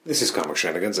This is Comic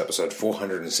Shenanigans, episode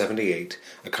 478,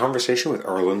 a conversation with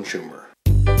Arlen Schumer.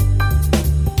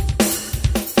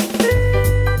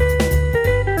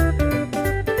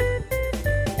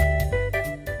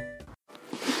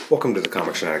 Welcome to the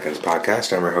Comic Shenanigans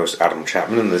podcast. I'm your host, Adam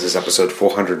Chapman, and this is episode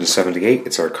 478.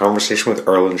 It's our conversation with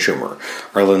Arlen Schumer.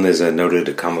 Arlen is a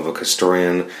noted comic book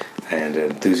historian and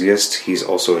enthusiast. He's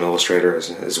also an illustrator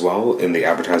as well in the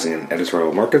advertising and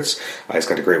editorial markets. He's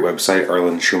got a great website,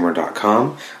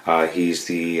 arlenschumer.com. He's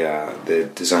the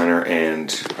designer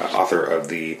and author of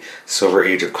the Silver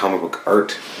Age of Comic Book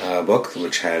Art book,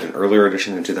 which had an earlier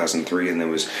edition in 2003 and then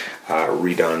was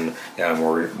redone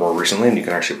more recently, and you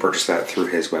can actually purchase that through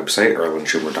his website,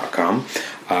 arlenschumer.com.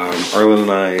 Arlen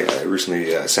and I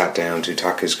recently sat down to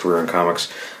talk his career in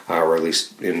comics, or at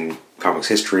least in comics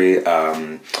history.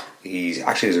 He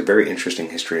actually has a very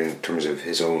interesting history in terms of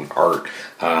his own art,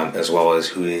 as well as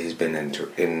who he's been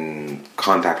in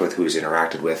contact with, who he's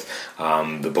interacted with,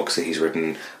 the books that he's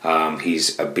written.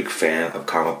 He's a big fan of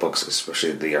comic books,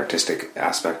 especially the artistic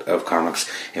aspect of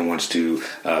comics, and wants to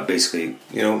basically,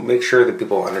 make sure that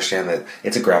people understand that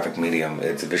it's a graphic medium,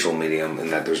 it's a visual medium,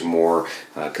 and that there's more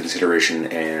consideration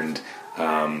and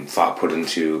thought put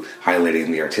into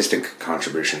highlighting the artistic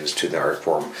contributions to the art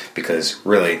form, because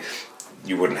really,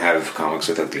 you wouldn't have comics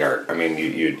without the art. I mean,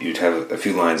 you'd have a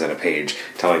few lines on a page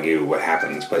telling you what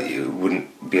happens, but you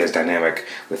wouldn't be as dynamic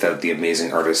without the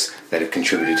amazing artists that have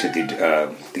contributed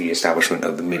to the establishment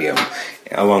of the medium.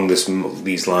 Along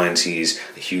these lines, he's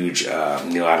a huge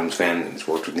Neil Adams fan. He's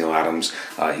worked with Neil Adams.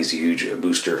 He's a huge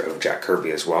booster of Jack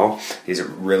Kirby as well. He's a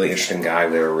really interesting guy.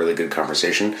 We had a really good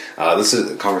conversation. This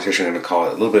is a conversation I'm going to call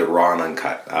it a little bit raw and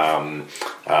uncut.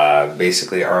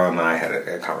 Basically, Arlen and I had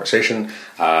a conversation.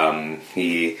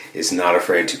 He is not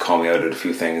afraid to call me out at a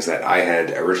few things that I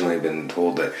had originally been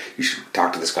told that you should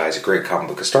talk to this guy. He's a great comic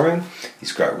book historian.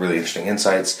 He's got really interesting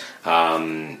insights.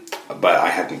 But I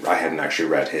hadn't actually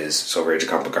read his Silver Age of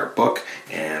Comic Book Art book,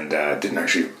 and didn't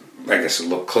actually,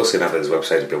 look closely enough at his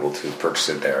website to be able to purchase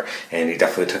it there. And he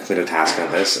definitely took me to task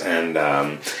on this. And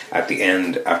at the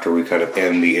end, after we kind of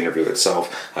end the interview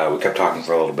itself, we kept talking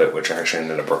for a little bit, which I actually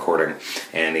ended up recording.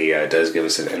 And he does give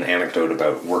us an anecdote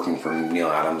about working for Neil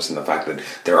Adams and the fact that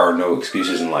there are no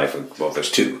excuses in life. Well,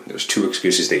 there's two. There's two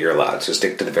excuses that you're allowed. So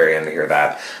stick to the very end to hear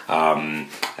that.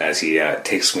 As he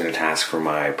takes me to task for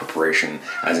my preparation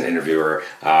as an interviewer.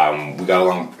 We got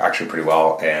along actually pretty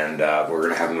well, and we're going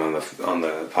to have him on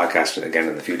the podcast again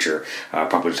in the future,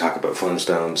 probably to talk about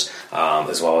Flintstones,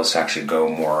 as well as to actually go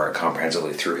more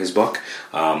comprehensively through his book.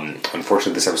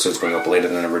 Unfortunately, this episode is going up later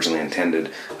than originally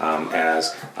intended,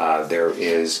 as there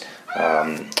is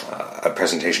a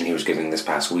presentation he was giving this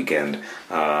past weekend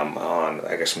on,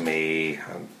 I guess, May.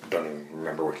 I don't even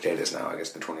remember what date it is now. I guess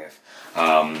the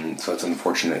 20th. So it's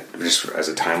unfortunate just as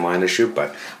a timeline issue,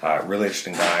 but really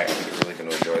interesting guy. I think you're really going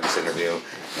to enjoy this interview.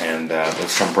 And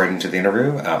let's jump right into the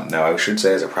interview. Now, I should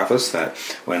say as a preface that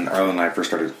when Arlen and I first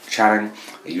started chatting,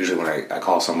 usually when I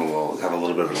call someone, we'll have a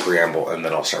little bit of a preamble, and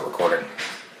then I'll start recording.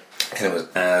 And it was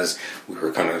as we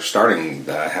were kind of starting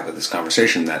to have this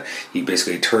conversation that he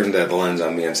basically turned the lens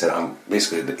on me and said, he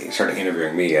started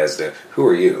interviewing me as the, who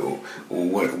are you?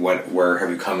 Where have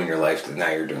you come in your life that now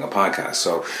you're doing a podcast?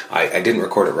 So I didn't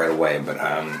record it right away, but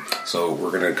so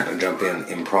we're going to kind of jump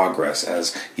in progress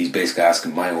as he's basically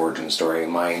asking my origin story,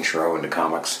 my intro into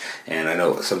comics. And I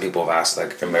know some people have asked,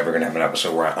 like, am I ever going to have an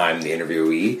episode where I'm the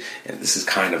interviewee? And this is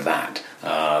kind of that.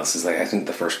 This is I think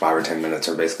the first 5 or 10 minutes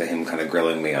are basically him kind of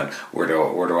grilling me on where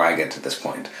do I get to this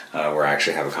point where I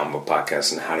actually have a comic book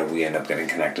podcast, and how do we end up getting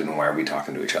connected, and why are we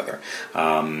talking to each other?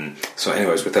 So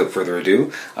anyways, without further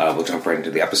ado, we'll jump right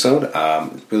into the episode.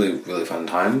 Really, really fun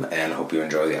time, and hope you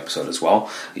enjoy the episode as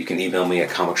well. You can email me at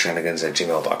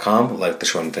comicshenanigans@gmail.com, like the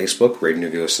show on Facebook, rate and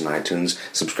review us on iTunes,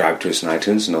 subscribe to us on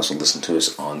iTunes, and also listen to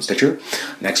us on Stitcher.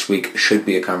 Next week should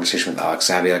be a conversation with Alex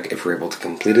Saviak, if we're able to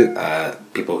complete it.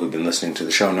 People who've been listening to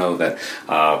the show know that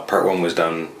part 1 was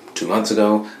done 2 months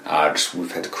ago.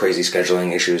 We've had crazy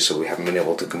scheduling issues, so we haven't been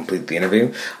able to complete the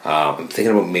interview. I'm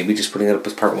thinking about maybe just putting it up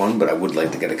as part 1, but I would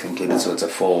like to get it completed so it's a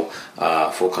full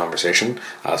conversation.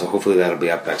 So hopefully that'll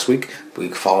be up next week. The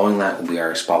week following that will be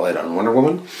our spotlight on Wonder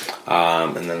Woman,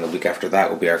 and then the week after that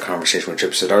will be our conversation with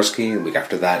Chip Zdarsky. The week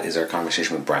after that is our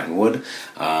conversation with Brian Wood.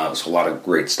 So a lot of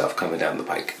great stuff coming down the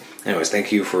pike. Anyways,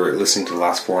 thank you for listening to the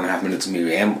last 4.5 minutes of me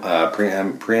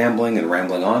preambling and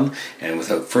rambling on. And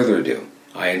without further ado,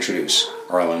 I introduce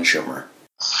Arlen Schumer.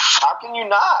 How can you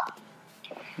not?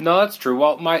 No, that's true.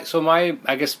 Well,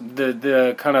 I guess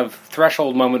the kind of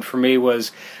threshold moment for me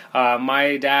was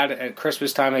my dad at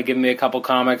Christmas time had given me a couple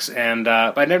comics, and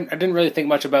I didn't really think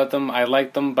much about them. I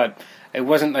liked them, but It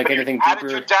wasn't like anything How deeper.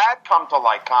 did your dad come to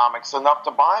like comics enough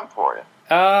to buy them for you?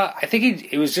 I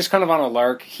think it was just kind of on a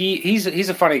lark. He's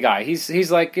a funny guy.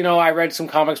 He's like, I read some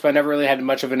comics, but I never really had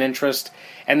much of an interest.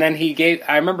 And then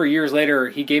I remember years later,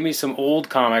 he gave me some old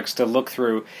comics to look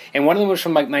through, and one of them was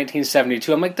from like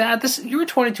 1972. I'm like, Dad, you were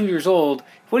 22 years old.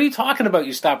 What are you talking about?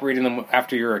 You stopped reading them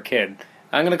after you were a kid.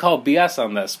 I'm going to call BS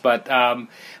on this, but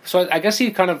so I guess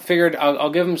he kind of figured I'll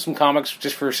give him some comics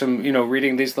just for some,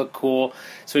 reading. These look cool.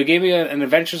 So he gave me an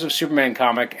Adventures of Superman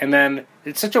comic, and then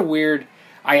it's such a weird.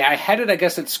 I had it, I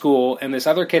guess, at school, and this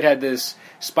other kid had this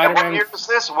Spider-Man. And what year is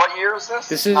this? What year is this?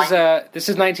 This is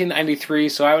 1993,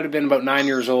 so I would have been about 9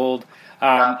 years old.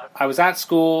 I was at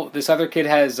school. This other kid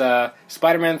has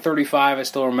Spider-Man 35. I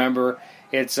still remember.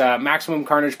 It's Maximum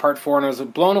Carnage Part 4, and I was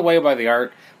blown away by the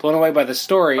art, blown away by the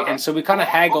story, and so we kind of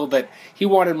haggled that he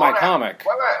wanted my comic.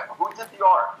 Wait. Who did the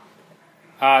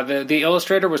art? The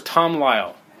illustrator was Tom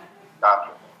Lyle.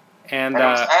 Gotcha. And it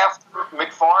was after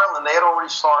McFarlane. They had already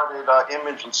started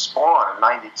Image and Spawn in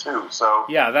 '92. So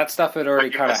yeah, that stuff had already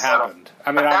kind of happened.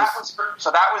 I mean, that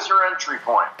was your entry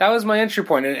point. That was my entry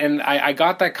point, and I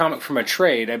got that comic from a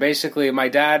trade. My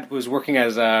dad was working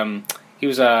as he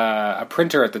was a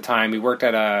printer at the time. He worked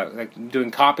at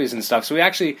doing copies and stuff. So he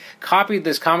actually copied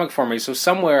this comic for me. So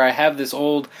somewhere I have this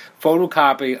old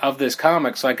photocopy of this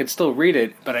comic, so I could still read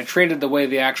it. But I traded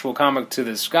the actual comic to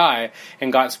this guy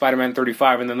and got Spider-Man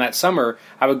 35. And then that summer,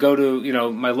 I would go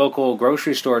to my local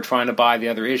grocery store trying to buy the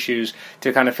other issues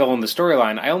to kind of fill in the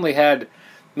storyline. I only had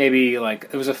maybe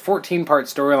it was a 14-part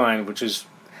storyline, which is,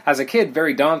 as a kid,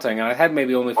 very daunting, and I had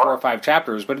maybe only 4 or 5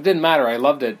 chapters, but it didn't matter. I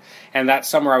loved it, and that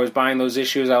summer I was buying those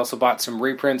issues. I also bought some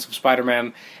reprints of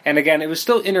Spider-Man, and again, it was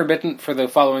still intermittent for the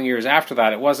following years after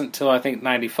that. It wasn't until, I think,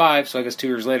 95, so I guess 2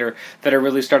 years later, that I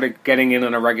really started getting in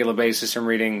on a regular basis and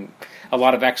reading a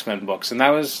lot of X-Men books, and that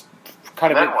was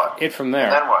kind of it from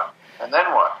there. And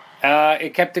then what?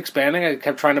 It kept expanding. I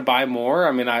kept trying to buy more.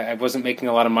 I mean, I wasn't making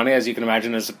a lot of money, as you can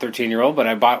imagine, as a 13-year-old, but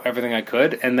I bought everything I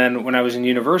could. And then when I was in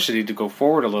university, to go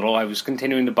forward a little, I was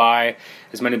continuing to buy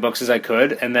as many books as I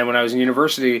could. And then when I was in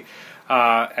university,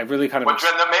 I really kind of... What did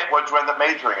you end up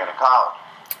majoring in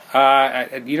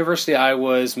college? At university, I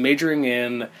was majoring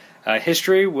in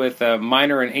history with a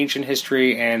minor in ancient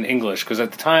history and English, because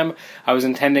at the time, I was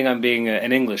intending on being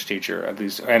an English teacher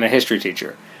and a history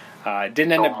teacher.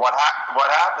 Didn't end up.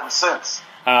 What happened since?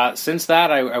 Since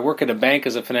that, I work at a bank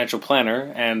as a financial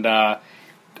planner, and I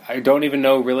don't even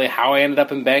know really how I ended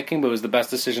up in banking, but it was the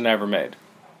best decision I ever made.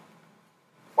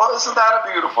 Well, isn't that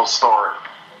a beautiful story?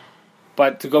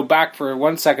 But to go back for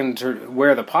 1 second to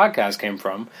where the podcast came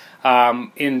from,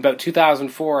 in about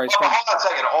 2004, I spent... Hold on a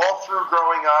second. All through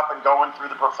growing up and going through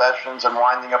the professions and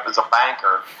winding up as a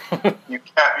banker, you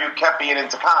kept being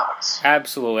into comics.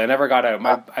 Absolutely. I never got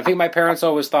out. I think my parents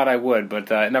always thought I would, but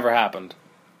it never happened.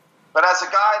 But as a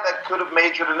guy that could have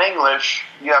majored in English,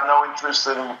 you have no interest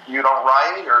in, you don't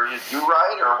write, or you do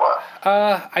write, or what?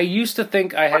 I used to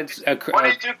think I had... What do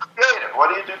you do creative?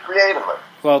 What do you do creatively?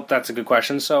 Well, that's a good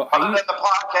question. So Other than the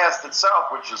podcast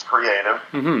itself, which is creative,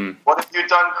 what have you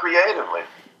done creatively?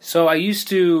 So I used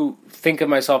to think of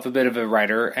myself a bit of a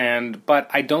writer, but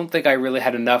I don't think I really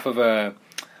had enough of a...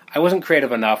 I wasn't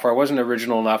creative enough, or I wasn't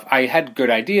original enough. I had good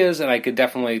ideas, and I could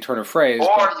definitely turn a phrase.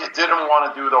 Or you didn't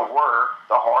want to do the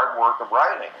hard work of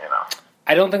writing,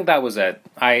 I don't think that was it.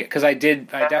 Because I did...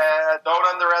 don't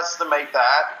underestimate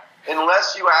that.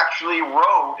 Unless you actually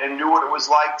wrote and knew what it was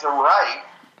like to write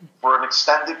for an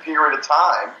extended period of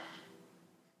time,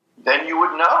 then you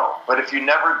would know. But if you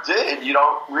never did, you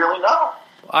don't really know.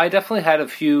 I definitely had a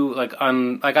few,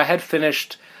 I had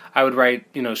finished... I would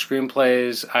write,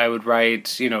 screenplays. I would write,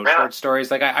 short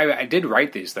stories. I did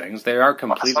write these things. They are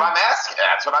completed.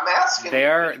 That's what I'm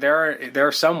asking.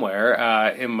 They're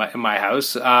somewhere in my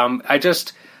house.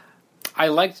 I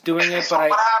liked doing it, so but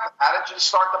what happened? How did you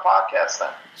start the podcast then?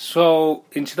 So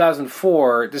in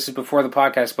 2004, this is before the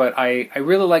podcast, but I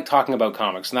really liked talking about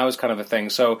comics, and that was kind of a thing.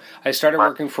 So I started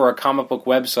working for a comic book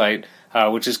website,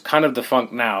 which is kind of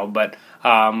defunct now, but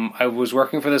I was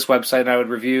working for this website, and I would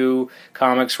review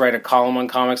comics, write a column on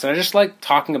comics, and I just liked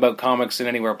talking about comics in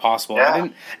anywhere possible. Yeah. I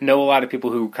didn't know a lot of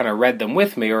people who kind of read them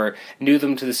with me or knew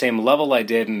them to the same level I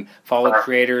did and followed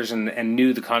creators and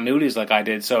knew the continuities like I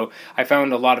did. So I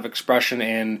found a lot of expression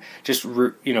in just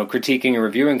critiquing and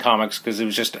reviewing comics, because it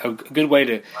was just a good way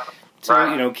to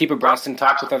to keep abreast and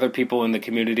talk with other people in the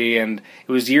community. And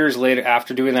it was years later,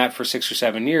 after doing that for 6 or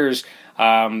 7 years,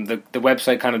 the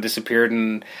website kind of disappeared,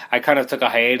 and I kind of took a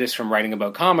hiatus from writing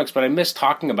about comics, but I missed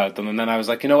talking about them. And then I was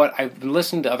like, you know what? I've been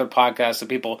listening to other podcasts of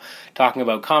people talking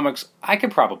about comics. I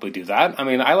could probably do that. I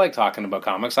mean, I like talking about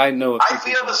comics. I know. I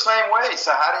feel the same way.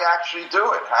 So how do you actually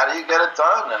do it? How do you get it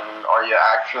done? And are you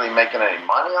actually making any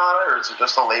money on it, or is it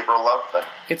just a labor of love thing?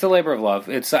 It's a labor of love.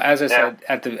 It's, as I said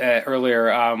at the earlier,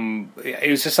 it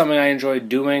was just something I enjoyed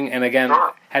doing. And again,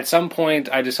 at some point,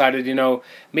 I decided,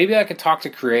 maybe I could talk to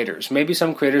creators. Maybe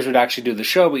some creators would actually do the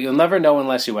show, but you'll never know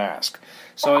unless you ask.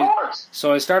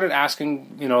 So I started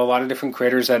asking, a lot of different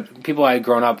creators, that people I had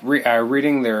grown up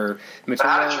reading their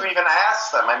material. How did you even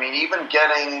ask them? I mean, even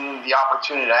getting the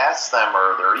opportunity to ask them,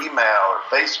 or their email, or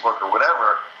Facebook, or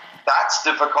whatever, that's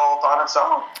difficult on its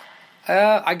own.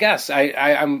 I guess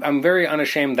I'm very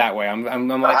unashamed that way. I'm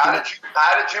like, how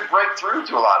did you break through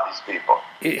to a lot of these people?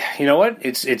 You know what?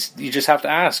 It's you just have to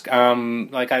ask. I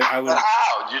would. But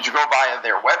how did you go via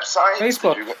their website?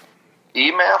 Facebook.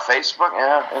 Email, Facebook,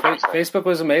 Facebook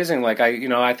was amazing.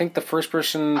 I think the first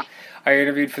person I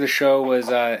interviewed for the show was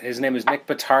his name is Nick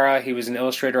Batara. He was an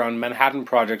illustrator on Manhattan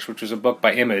Projects, which was a book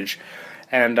by Image.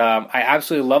 And I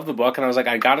absolutely loved the book, and I was like,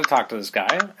 I got to talk to this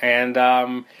guy. And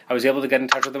I was able to get in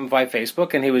touch with him via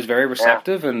Facebook, and he was very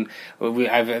receptive. And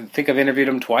I think I've interviewed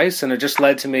him twice, and it just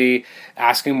led to me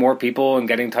asking more people and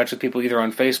getting in touch with people either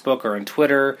on Facebook or on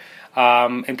Twitter.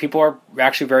 And people are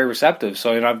actually very receptive.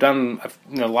 So, I've done,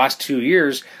 the last 2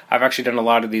 years, I've actually done a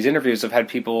lot of these interviews. I've had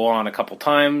people on a couple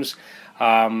times.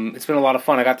 It's been a lot of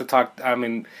fun. I got to talk,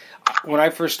 when I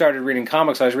first started reading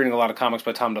comics, I was reading a lot of comics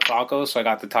by Tom DeFalco, so I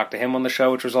got to talk to him on the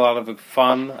show, which was a lot of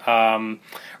fun.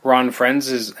 Ron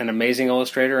Friends is an amazing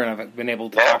illustrator, and I've been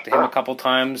able to talk to him a couple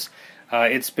times.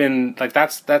 It's been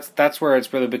that's where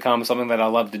it's really become something that I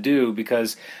love to do,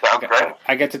 because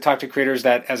I get to talk to creators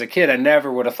that as a kid I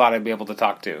never would have thought I'd be able to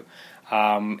talk to.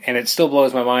 And it still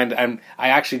blows my mind. I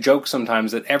actually joke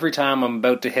sometimes that every time I'm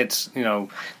about to hit,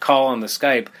 call on the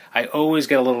Skype, I always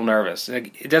get a little nervous.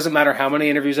 It doesn't matter how many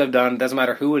interviews I've done, it doesn't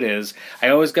matter who it is. I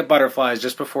always get butterflies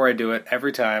just before I do it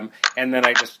every time, and then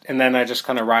I just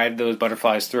kind of ride those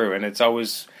butterflies through, and it's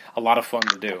always a lot of fun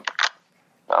to do.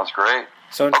 Sounds great.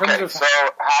 So in terms of, so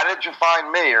how did you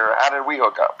find me, or how did we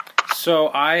hook up? So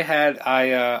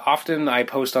often I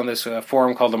post on this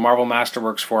forum called the Marvel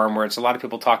Masterworks forum, where it's a lot of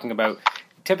people talking about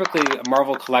typically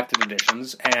Marvel collected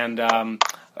editions, and a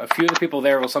few of the people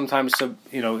there will sometimes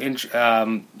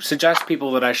suggest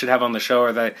people that I should have on the show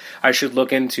or that I should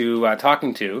look into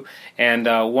talking to, and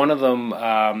one of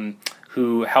them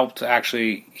who helped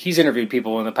he's interviewed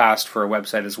people in the past for a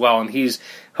website as well, and he's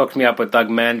hooked me up with Doug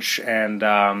Mensch and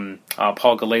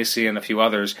Paul Galassi and a few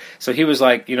others. So he was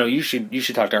like, you should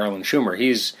talk to Erlen Schumer.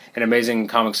 He's an amazing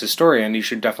comics historian. You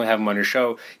should definitely have him on your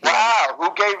show. Wow,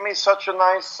 who gave me such a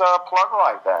nice plug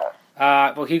like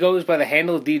that? Well, he goes by the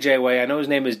handle of DJ Way. I know his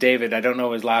name is David. I don't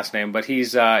know his last name, but he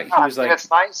was like, it's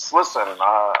nice. Listen,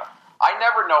 I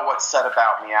never know what's said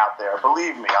about me out there.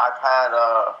 Believe me, I've had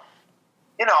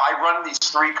I run these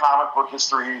 3 comic book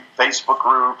history Facebook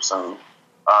groups, and,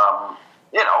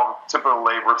 typical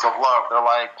labors of love. They're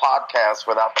like podcasts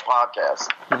without the podcast.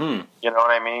 Mm-hmm. You know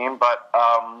what I mean? But,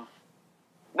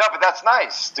 no, but that's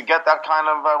nice to get that kind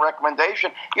of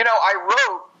recommendation. I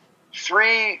wrote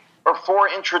 3 or 4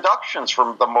 introductions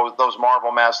from those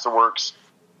Marvel Masterworks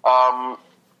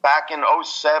back in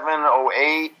 07,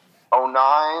 08,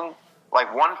 09,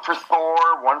 like one for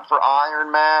Thor, one for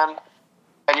Iron Man.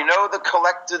 And the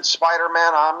collected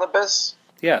Spider-Man omnibus?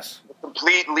 Yes. The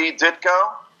complete Lee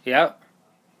Ditko? Yeah.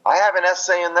 I have an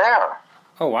essay in there.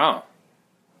 Oh, wow.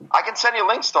 I can send you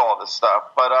links to all this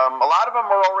stuff, but a lot of them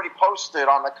are already posted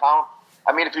on the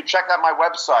if you check out my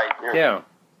website,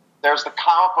 there's the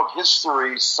Comic Book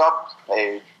History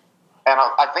sub-page, and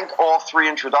I think all 3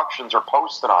 introductions are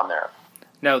posted on there.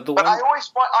 Now, I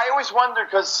always wonder,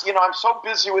 because, I'm so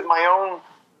busy with my own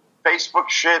Facebook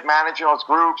shit, managing those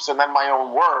groups, and then my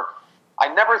own work.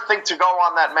 I never think to go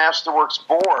on that Masterworks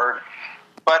board,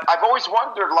 but I've always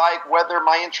wondered, whether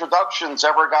my introductions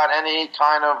ever got any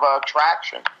kind of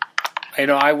traction.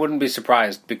 I wouldn't be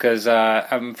surprised, because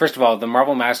first of all, the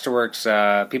Marvel Masterworks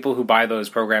people who buy those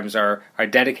programs are a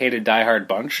dedicated, diehard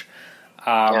bunch,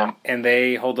 and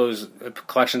they hold those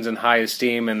collections in high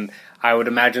esteem. And I would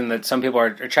imagine that some people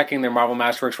are checking their Marvel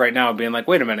Masterworks right now, being like,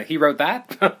 "Wait a minute, he wrote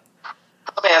that."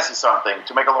 Let me ask you something.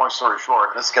 To make a long story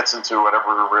short, this gets into whatever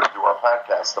we're going to do our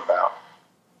podcast about.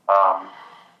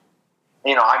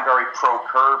 I'm very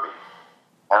pro-Kirby.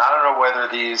 And I don't know whether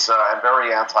these... I'm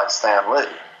very anti-Stan Lee.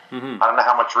 Mm-hmm. I don't know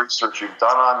how much research you've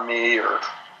done on me or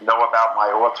know about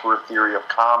my auteur theory of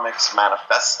comics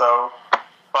manifesto.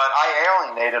 But I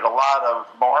alienated a lot of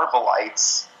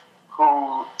Marvelites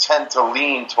who tend to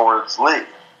lean towards Lee.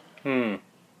 And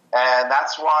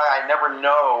that's why I never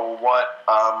know what,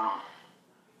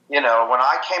 when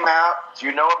I came out, do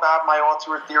you know about my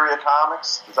auteur theory of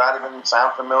comics? Does that even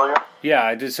sound familiar? Yeah,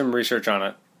 I did some research on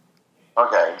it.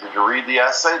 Okay. Did you read the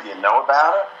essay? Do you know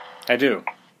about it? I do.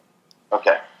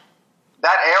 Okay.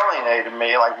 That alienated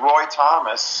me. Like Roy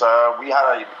Thomas, we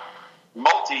had a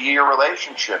multi-year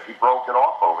relationship. He broke it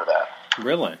off over that.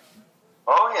 Really?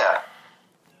 Oh, yeah.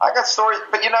 I got stories,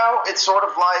 but it's sort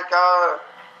of like,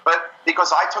 but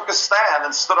because I took a stand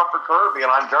and stood up for Kirby,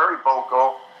 and I'm very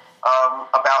vocal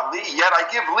about Lee, yet I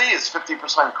give Lee his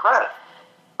 50% credit.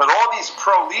 But all these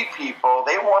pro-Lee people,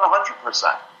 they want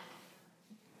 100%.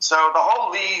 So the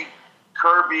whole Lee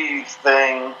Kirby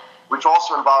thing, which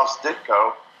also involves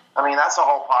Ditko, I mean, that's a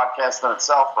whole podcast in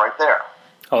itself right there.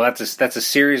 Oh, that's a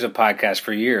series of podcasts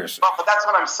for years. Well, but that's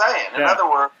what I'm saying. In other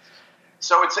words,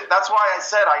 so that's why I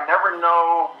said I never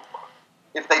know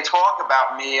if they talk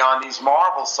about me on these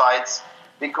Marvel sites,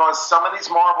 because some of these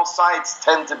Marvel sites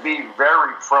tend to be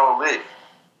very pro-Lee.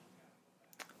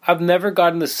 I've never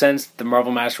gotten the sense that the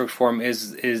Marvel Masterworks forum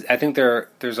is. I think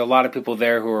there's a lot of people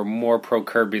there who are more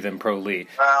pro-Kirby than pro-Lee.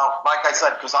 Well, like I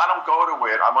said, because I don't go to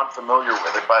it, I'm unfamiliar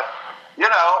with it, but,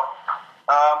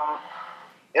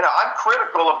 I'm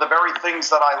critical of the very things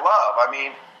that I love. I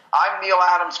mean, I'm Neil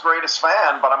Adams' greatest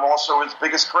fan, but I'm also his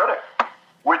biggest critic,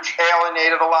 which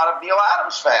alienated a lot of Neil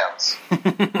Adams fans.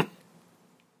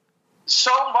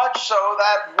 So much so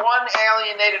that one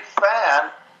alienated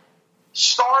fan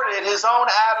started his own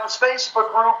Adams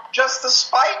Facebook group just to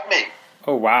spite me.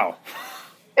 Oh, wow.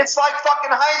 It's like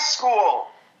fucking high school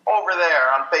over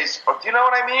there on Facebook. Do you know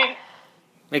what I mean?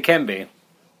 It can be.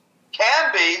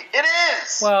 Can be. It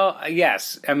is. Well,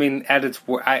 yes. I mean, at its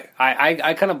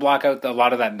I kind of block out a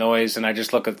lot of that noise, and I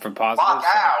just look for positives. Block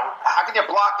out? How can you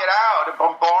block it out? It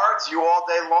bombards you all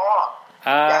day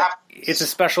long. It's a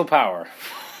special power.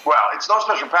 Well, it's no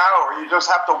special power. You just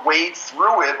have to wade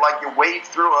through it like you wade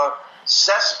through a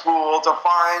cesspool to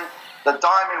find the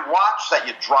diamond watch that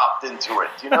you dropped into it.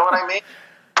 Do you know what I mean?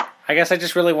 I guess I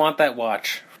just really want that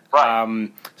watch.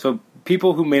 Right. So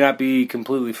people who may not be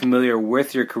completely familiar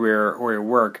with your career or your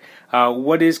work,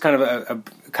 what is kind of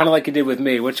kind of like you did with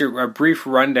me? What's a brief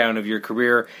rundown of your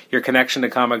career, your connection to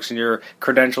comics, and your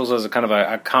credentials as a kind of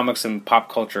a comics and pop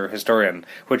culture historian?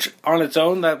 Which, on its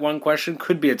own, that one question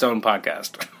could be its own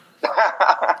podcast.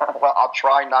 Well, I'll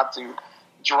try not to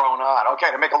drone on.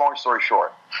 Okay, to make a long story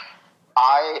short,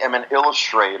 I am an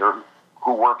illustrator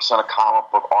who works in a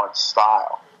comic book art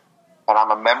style, and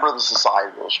I'm a member of the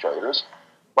Society of Illustrators.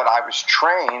 But I was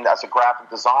trained as a graphic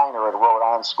designer at Rhode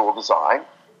Island School of Design,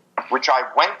 which I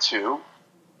went to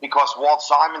because Walt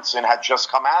Simonson had just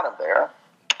come out of there.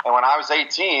 And when I was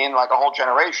 18, like a whole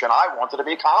generation, I wanted to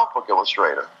be a comic book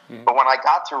illustrator. Mm-hmm. But when I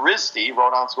got to RISD,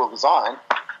 Rhode Island School of Design,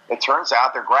 it turns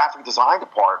out their graphic design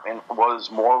department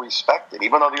was more respected,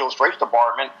 even though the illustration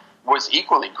department was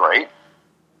equally great.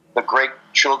 The great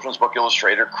children's book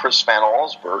illustrator, Chris Van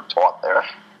Allsburg, taught there.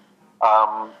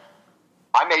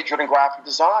 I majored in graphic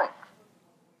design,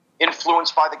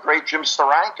 influenced by the great Jim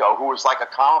Steranko, who was like a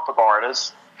comic book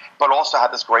artist, but also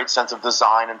had this great sense of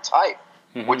design and type,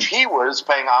 which he was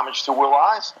paying homage to Will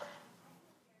Eisner.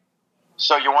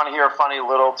 So you want to hear a funny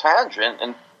little tangent?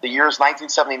 In the year's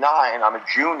 1979, I'm a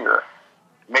junior,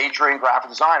 majoring in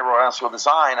graphic design at Rhode Island School of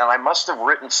Design, and I must have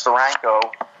written Steranko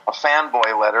a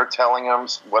fanboy letter telling him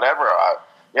whatever,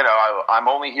 I'm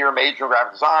only here majoring in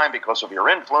graphic design because of your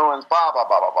influence, blah, blah,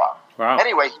 blah, blah, blah. Wow.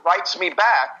 Anyway, he writes me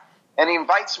back, and he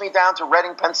invites me down to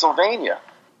Reading, Pennsylvania.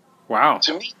 Wow.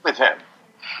 To meet with him.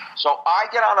 So I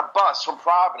get on a bus from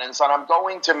Providence, and I'm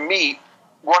going to meet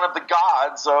one of the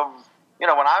gods of, when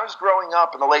I was growing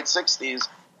up in the late 60s,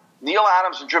 Neil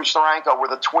Adams and Jim Steranko were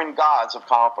the twin gods of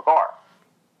comic book art.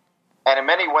 And in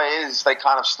many ways, they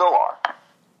kind of still are.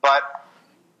 But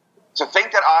to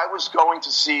think that I was going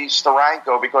to see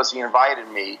Steranko because he invited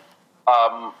me,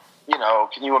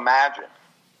 can you imagine?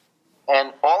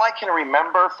 And all I can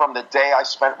remember from the day I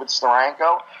spent with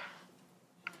Steranko,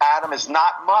 Adam, is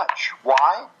not much.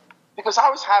 Why? Because I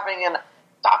was having an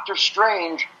Doctor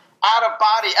Strange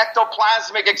out-of-body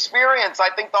ectoplasmic experience, I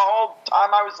think, the whole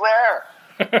time I was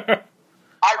there.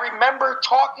 I remember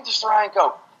talking to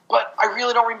Steranko, but I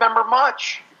really don't remember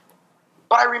much.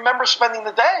 But I remember spending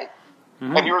the day.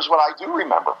 Mm-hmm. And here's what I do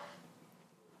remember.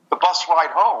 The bus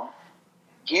ride home,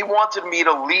 he wanted me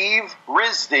to leave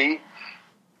RISD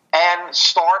and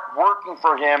start working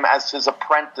for him as his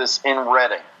apprentice in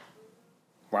Reading.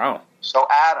 Wow. So,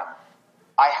 Adam,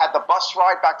 I had the bus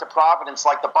ride back to Providence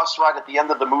like the bus ride at the end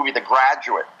of the movie The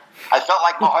Graduate. I felt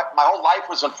like my whole life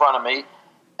was in front of me.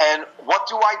 And what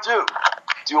do?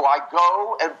 Do I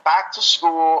go and back to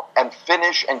school and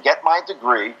finish and get my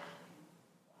degree,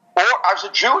 or I was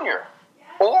a junior,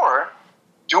 or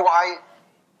do I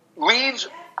leave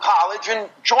college and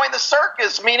join the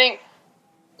circus, meaning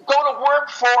go to work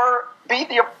be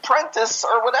the apprentice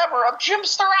or whatever of Jim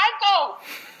Steranko?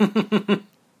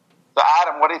 So,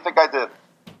 Adam, what do you think I did?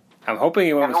 I'm hoping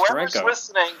you went with Steranko.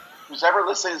 Who's ever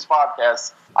listening to this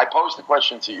podcast, I posed the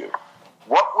question to you.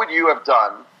 What would you have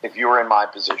done if you were in my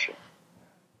position?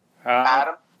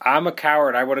 Adam? I'm a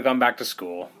coward. I would have gone back to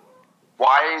school.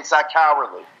 Why is that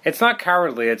cowardly? It's not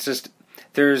cowardly. It's just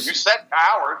there's... You said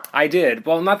coward. I did.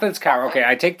 Well, not that it's coward. Okay,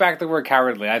 I take back the word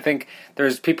cowardly. I think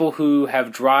there's people who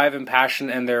have drive and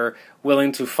passion and they're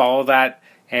willing to follow that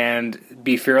and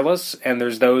be fearless, and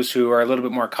there's those who are a little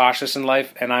bit more cautious in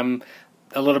life, and I'm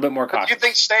a little bit more cautious. Do you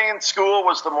think staying in school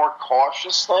was the more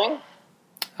cautious thing?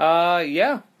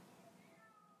 Yeah.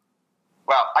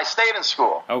 Well, I stayed in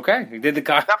school. Okay, you did the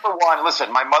Number one,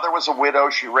 listen, my mother was a widow.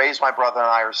 She raised my brother and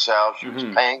I herself. She was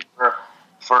paying for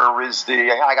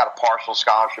RISD. I got a partial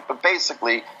scholarship, but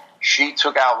basically she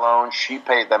took out loans. She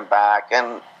paid them back,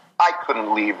 and I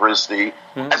couldn't leave RISD.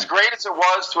 As great as it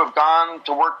was to have gone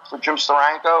to work for Jim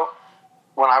Steranko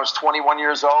when I was 21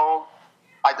 years old,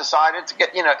 I decided to get,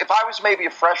 if I was maybe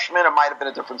a freshman, it might have been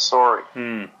a different story.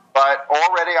 But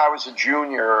already I was a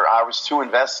junior. I was too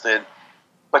invested.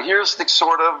 But here's the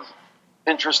sort of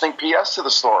interesting PS to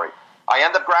the story. I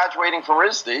end up graduating from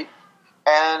RISD,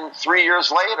 and 3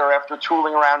 years later, after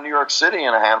tooling around New York City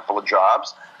in a handful of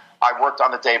jobs, I worked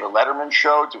on the David Letterman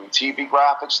show, doing TV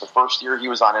graphics the first year he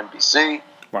was on NBC.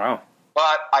 Wow.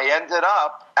 But I ended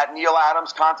up at Neal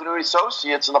Adams Continuity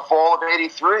Associates in the fall of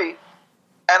 '83, and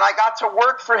I got to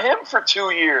work for him for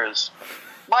 2 years.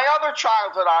 My other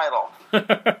childhood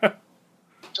idol.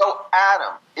 So,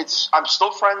 Adam, I'm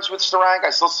still friends with Steranko. I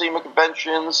still see him at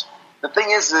conventions. The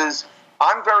thing is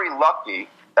I'm very lucky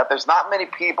that there's not many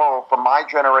people from my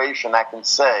generation that can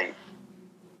say,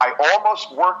 I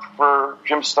almost worked for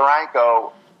Jim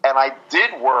Steranko, and I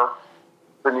did work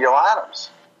for Neal Adams.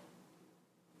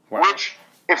 Wow. Which,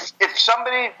 if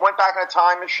somebody went back in a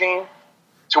time machine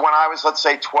to when I was, let's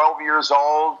say, 12 years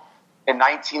old in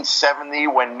 1970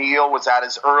 when Neal was at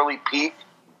his early peak,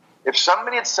 if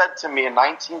somebody had said to me in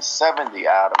 1970,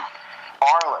 Adam,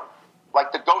 Arlen,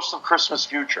 like the ghost of Christmas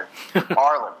future,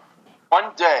 Arlen,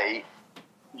 one day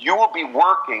you will be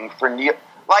working for Neal.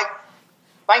 Like,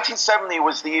 1970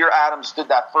 was the year Adams did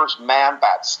that first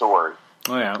Man-Bat story.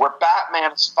 Oh, yeah. Where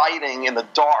Batman is fighting in the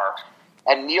dark,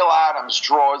 and Neal Adams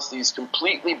draws these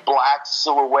completely black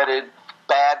silhouetted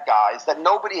bad guys that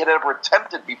nobody had ever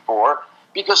attempted before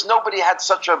because nobody had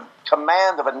such a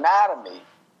command of anatomy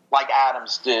like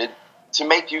Adams did to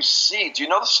make you see. Do you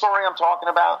know the story I'm talking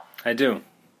about? I do.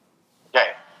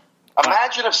 Okay.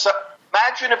 Imagine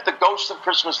if the ghost of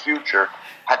Christmas future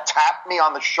had tapped me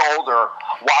on the shoulder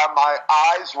while my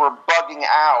eyes were bugging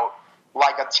out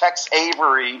like a Tex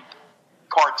Avery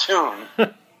cartoon.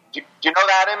 Do you know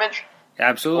that image?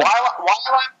 Absolutely. While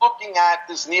I'm looking at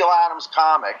this Neal Adams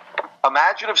comic,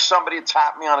 imagine if somebody had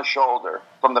tapped me on the shoulder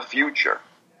from the future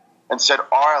and said,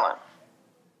 Arlen,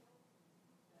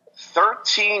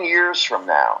 13 years from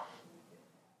now,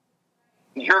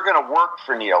 you're going to work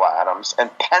for Neal Adams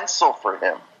and pencil for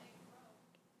him.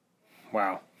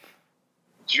 Wow.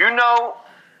 Do you know,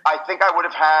 I think I would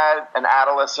have had an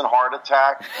adolescent heart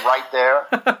attack right there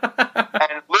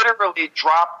and literally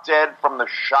dropped dead from the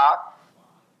shock.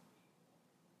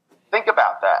 Think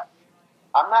about that.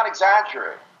 I'm not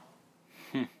exaggerating.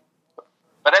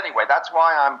 But anyway, that's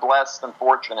why I'm blessed and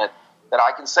fortunate that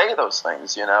I can say those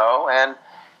things, And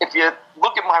if you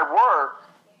look at my work,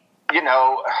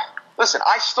 listen,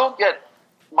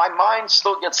 my mind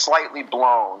still gets slightly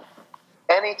blown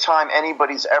anytime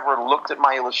anybody's ever looked at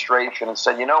my illustration and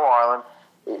said, Arlen,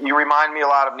 you remind me a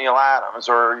lot of Neal Adams,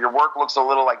 or your work looks a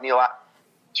little like Neal Adams.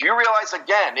 Do you realize,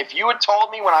 again, if you had told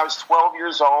me when I was 12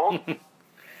 years old,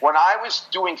 when I was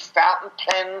doing fountain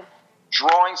pen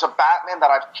drawings of Batman that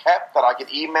I've kept that I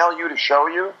could email you to show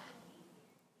you,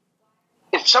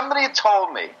 if somebody had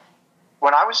told me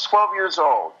when I was 12 years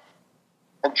old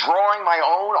and drawing my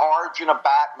own origin of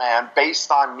Batman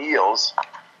based on Neal's,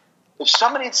 if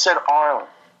somebody had said, Arlen,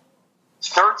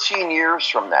 13 years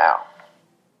from now,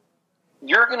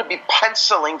 you're going to be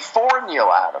penciling for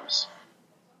Neal Adams.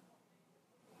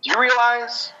 Do you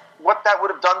realize what that would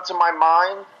have done to my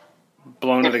mind?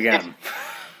 Blown it again.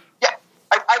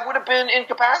 I would have been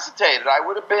incapacitated. I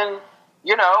would have been,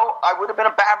 I would have been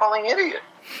a babbling idiot.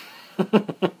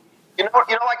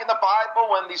 Like in the Bible,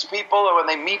 when these people, when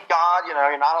they meet God,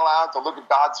 you're not allowed to look at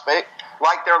God's face.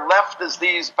 Like they're left as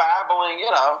these babbling,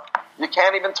 you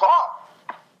can't even talk.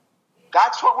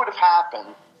 That's what would have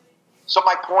happened. So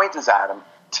my point is, Adam,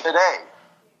 today,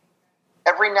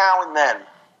 every now and then,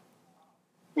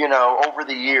 over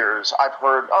the years, I've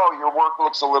heard, oh, your work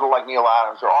looks a little like Neil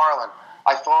Adams or Arlen.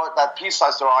 I thought that piece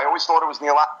I saw, I always thought it was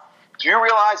Neil Adams. Do you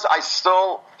realize I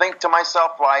still think to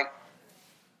myself, like,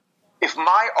 if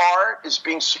my art is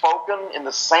being spoken in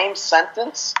the same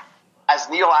sentence as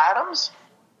Neil Adams,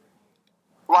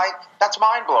 like, that's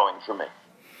mind-blowing for me.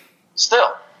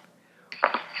 Still.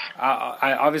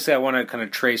 I want to kind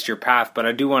of trace your path, but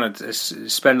I do want to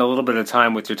spend a little bit of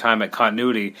time with your time at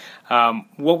Continuity.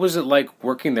 What was it like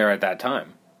working there at that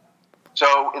time?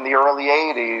 So in the early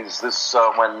 80s, this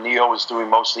when Neil was doing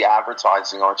mostly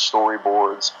advertising art,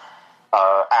 storyboards,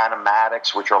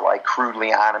 animatics, which are like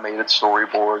crudely animated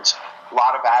storyboards, a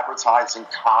lot of advertising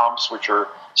comps, which are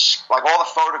like all the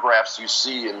photographs you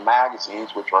see in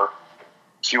magazines, which are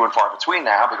few and far between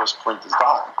now because print is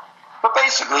dying. But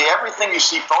basically, everything you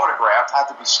see photographed had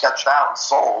to be sketched out and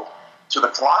sold to the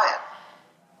client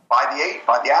by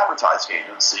the advertising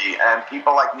agency. And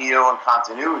people like Neil and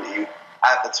Continuity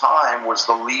at the time was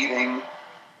the leading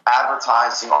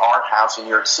advertising art house in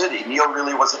New York City. Neil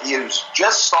really wasn't. He was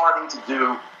just starting to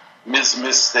do Ms.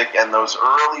 Mystic and those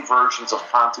early versions of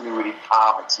Continuity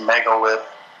comics, Megalith,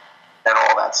 and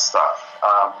all that stuff.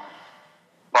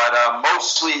 But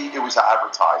mostly it was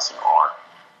advertising art.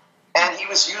 And he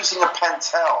was using a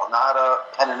Pentel, not a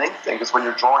pen and ink thing, because when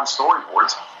you're drawing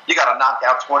storyboards, you got to knock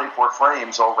out 24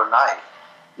 frames overnight.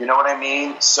 You know what I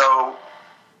mean? So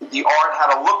the art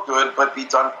had to look good, but be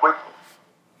done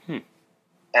quickly.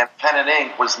 And pen and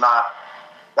ink was not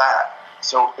that.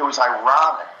 So it was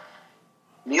ironic.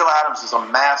 Neil Adams is a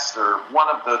master, one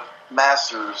of the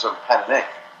masters of pen and ink,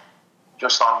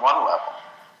 just on one level.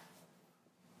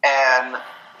 And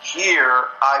here,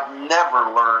 I've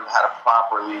never learned how to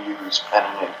properly use pen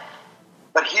and ink.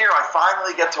 But here, I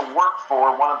finally get to work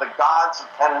for one of the gods of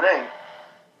pen and ink,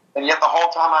 and yet the whole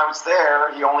time I was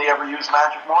there, he only ever used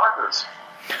magic markers,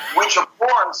 which, of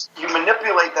course, you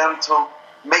manipulate them to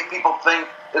make people think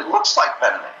it looks like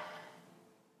pen and ink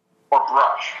or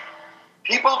brush.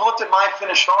 People have looked at my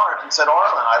finished art and said,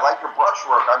 Arlen, I like your brush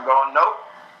work. I'm going, nope,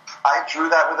 I drew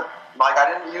that with I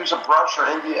didn't use a brush or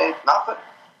India ink, nothing.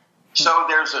 So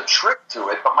there's a trick to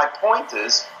it, but my point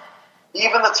is,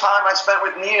 even the time I spent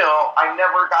with Neil, I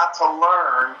never got to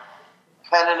learn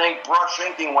pen and ink brush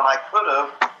inking when I could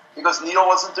have, because Neil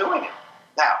wasn't doing it.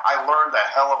 Now, I learned a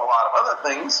hell of a lot of other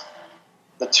things.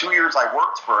 The 2 years I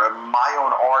worked for him, my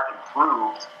own art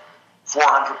improved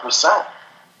 400%.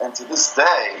 And to this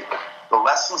day, the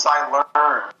lessons I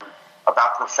learned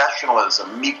about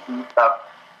professionalism, meeting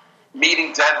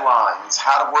deadlines,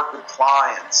 how to work with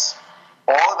clients,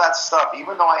 all of that stuff,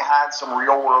 even though I had some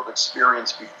real-world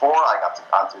experience before I got to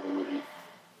Continuity,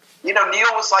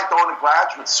 Neil was like going to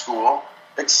graduate school,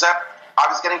 except I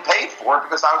was getting paid for it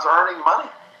because I was earning money.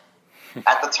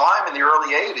 At the time, in the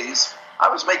early 80s, I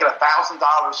was making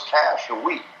 $1,000 cash a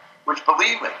week, which,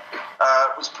 believe me,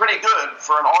 was pretty good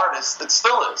for an artist that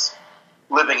still is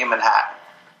living in Manhattan.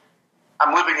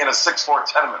 I'm living in a 6-floor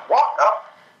tenement walk-up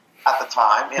at the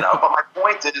time, but my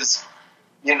point is,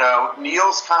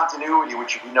 Neil's Continuity,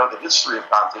 which if you know the history of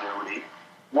Continuity,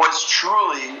 was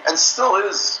truly, and still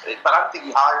is, but I don't think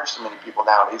he hires so many people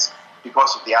nowadays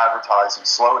because of the advertising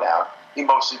slowdown. He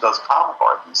mostly does comic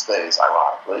art these days,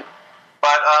 ironically.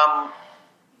 But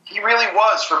he really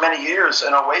was, for many years,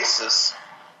 an oasis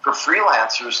for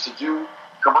freelancers to do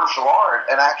commercial art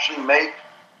and actually make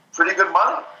pretty good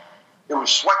money. It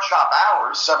was sweatshop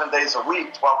hours, 7 days a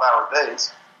week, 12-hour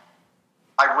days.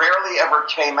 I rarely ever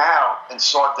came out and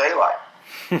saw daylight.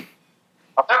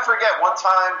 I'll never forget, one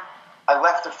time I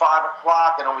left at 5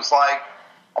 o'clock and it was like,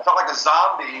 I felt like a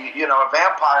zombie, a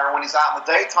vampire when he's out in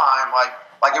the daytime,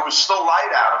 like it was still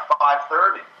light out at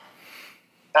 5:30.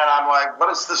 And I'm like,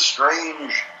 what is this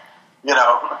strange,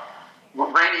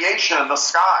 radiation in the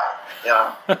sky,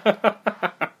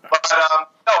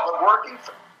 But working,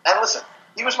 and listen,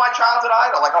 he was my childhood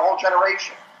idol, like a whole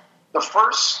generation. The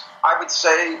first, I would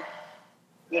say,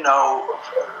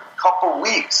 couple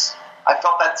weeks, I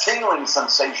felt that tingling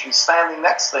sensation standing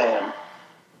next to him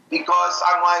because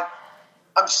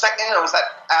I'm second, it was that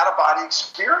out-of-body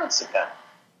experience again.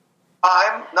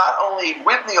 I'm not only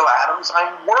with Neil Adams,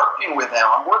 I'm working with him.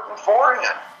 I'm working for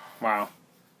him. Wow.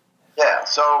 Yeah,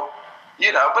 so,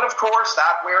 but of course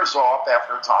that wears off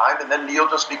after a time, and then Neil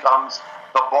just becomes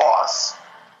the boss.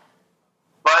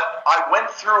 But I went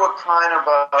through a kind of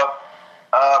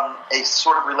a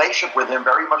sort of relationship with him,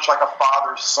 very much like a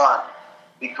father-son,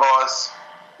 because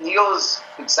Neil is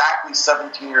exactly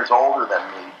 17 years older than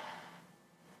me.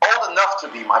 Old enough to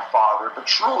be my father, but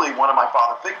truly one of my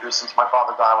father figures since my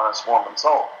father died when I was 4 months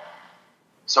old.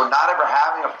 So not ever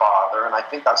having a father, and I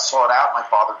think I sought out my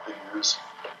father figures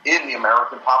in the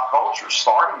American pop culture,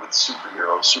 starting with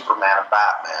superheroes, Superman and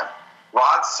Batman.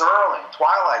 Rod Serling,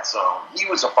 Twilight Zone, he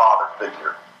was a father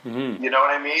figure. Mm-hmm. You know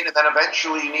what I mean? And then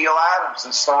eventually Neil Adams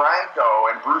and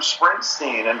Steranko and Bruce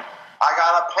Springsteen, and I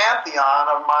got a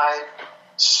pantheon of my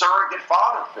surrogate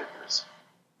father figures.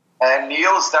 And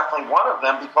Neil is definitely one of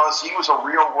them because he was a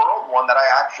real-world one that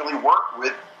I actually worked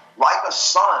with, like a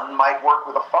son might work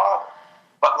with a father.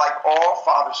 But like all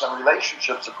father-son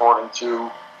relationships, according to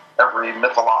every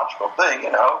mythological thing,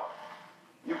 you know,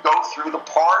 you go through the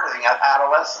parting at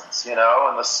adolescence, you know,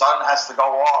 and the son has to go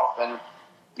off and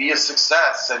be a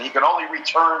success, and he can only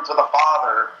return to the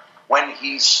father when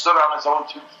he stood on his own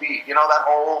 2 feet. You know that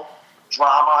whole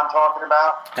drama I'm talking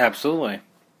about? Absolutely.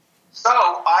 So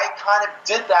I kind of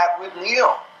did that with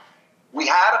Neil. We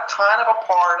had a kind of a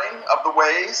parting of the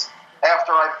ways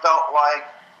after I felt like,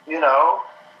 you know,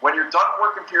 when you're done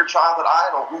working for your childhood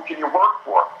idol, who can you work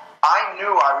for? I knew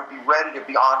I would be ready to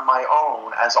be on my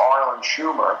own as Arlen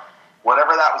Schumer,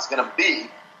 whatever that was going to be,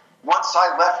 once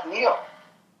I left Neil.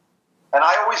 And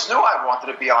I always knew I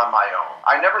wanted to be on my own.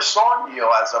 I never saw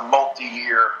Neil as a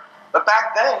multi-year. But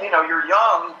back then, you know, you're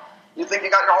young, you think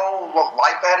you got your whole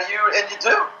life ahead of you, and you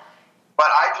do. But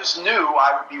I just knew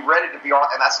I would be ready to be on,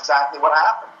 and that's exactly what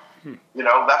happened. You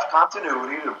know, left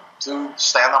continuity to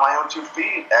stand on my own 2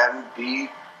 feet and be,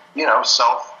 you know,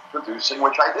 self-producing,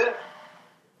 which I did.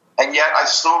 And yet I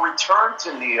still return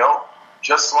to Neil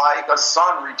just like a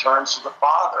son returns to the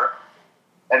father.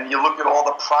 And you look at all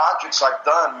the projects I've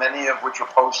done, many of which are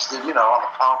posted, you know, on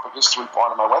the Comic Book History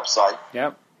part of my website.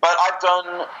 Yep. But I've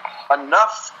done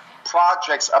enough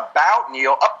projects about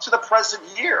Neil up to the present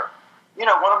year. You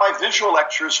know, one of my visual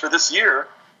lectures for this year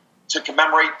to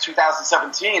commemorate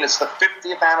 2017 is the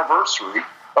 50th anniversary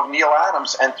of Neil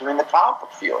Adams entering the comic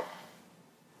book field.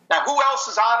 Now, who else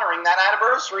is honoring that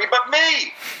anniversary but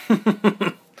me?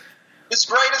 His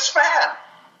greatest fan.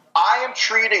 I am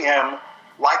treating him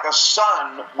like a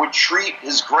son would treat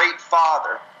his great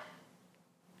father.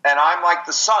 And I'm like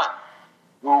the son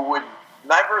who would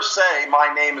never say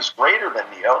my name is greater than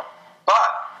Neil,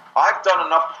 but I've done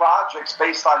enough projects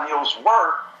based on Neil's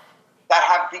work that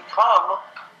have become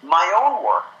my own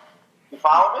work. You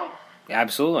follow me?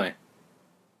 Absolutely.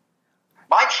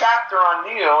 My chapter on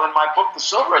Neil in my book, The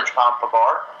Silver Age Comic Book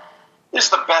Art, is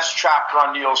the best chapter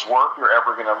on Neil's work you're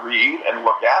ever going to read and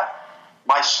look at.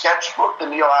 My sketchbook, the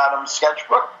Neil Adams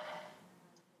sketchbook,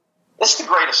 it's the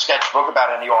greatest sketchbook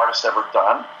about any artist ever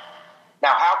done.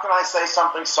 Now, how can I say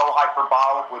something so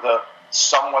hyperbolic with a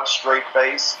somewhat straight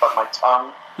face, but my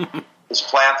tongue is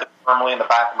planted firmly in the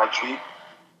back of my cheek?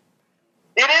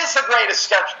 It is the greatest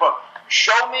sketchbook.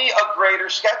 Show me a greater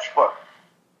sketchbook.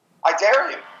 I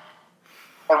dare you.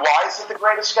 And why is it the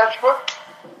greatest sketchbook?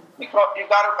 You got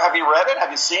to, have you read it?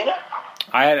 Have you seen it?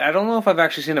 I don't know if I've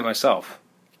actually seen it myself.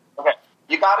 Okay.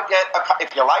 You got to get,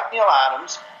 if you like Neil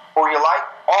Adams, or you like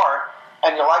art,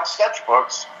 and you like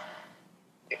sketchbooks,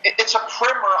 it's a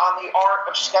primer on the art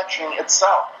of sketching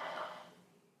itself.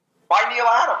 By Neil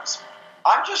Adams.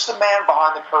 I'm just a man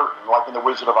behind the curtain, like in The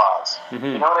Wizard of Oz. Mm-hmm.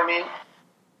 You know what I mean?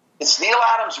 It's Neil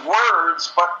Adams'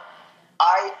 words, but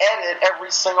I edit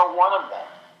every single one of them.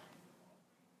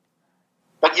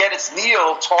 But yet it's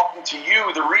Neil talking to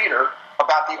you, the reader,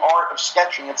 about the art of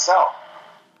sketching itself.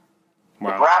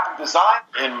 Wow. The graphic design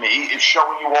in me is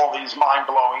showing you all these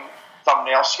mind-blowing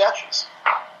thumbnail sketches.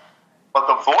 But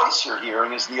the voice you're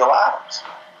hearing is Neil Adams.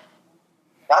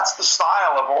 That's the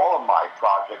style of all of my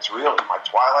projects, really. My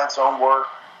Twilight Zone work,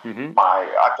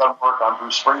 I've done work on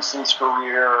Bruce Springsteen's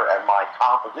career, and my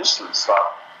comic book history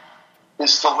stuff,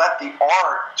 is to let the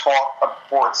art talk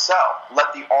for itself.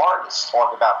 Let the artist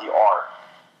talk about the art.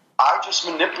 I just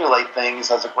manipulate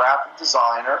things as a graphic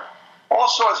designer,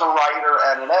 also as a writer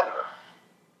and an editor.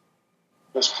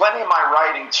 There's plenty of my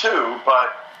writing too,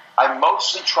 but I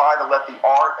mostly try to let the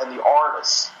art and the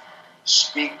artists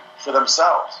speak for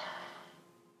themselves.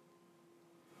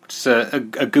 It's a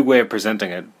good way of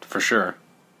presenting it, for sure.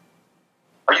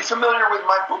 Are you familiar with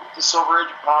my book, The Silver Age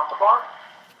of Comic Book Art?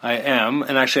 I am,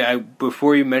 and actually,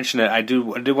 before you mention it, I did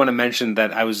want to mention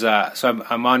that I was so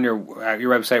I'm on your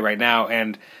website right now,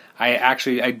 and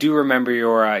I do remember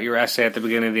your essay at the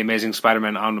beginning of the Amazing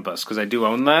Spider-Man Omnibus, because I do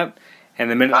own that. And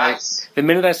the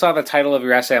minute I saw the title of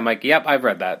your essay, I'm like, yep, I've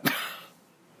read that.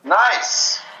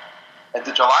 Nice. And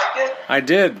did you like it? I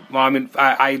did. Well, I mean,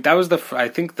 I that was I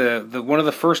think the one of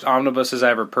the first omnibuses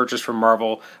I ever purchased from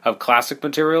Marvel of classic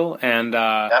material, and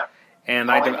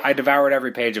I devoured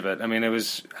every page of it. I mean, it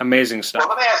was amazing stuff.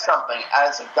 Well, let me ask something.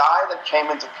 As a guy that came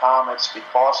into comics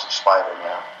because of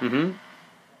Spider-Man,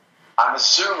 I'm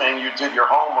assuming you did your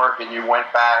homework and you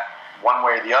went back one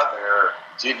way or the other.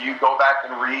 Did you go back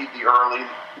and read the early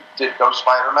Ditko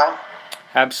Spider-Man?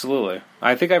 Absolutely.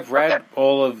 I think I've read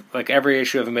all of, like, every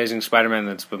issue of Amazing Spider-Man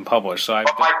that's been published. So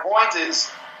but my point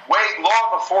is, wait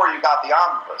long before you got the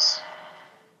omnibus.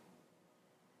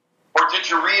 Or did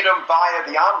you read them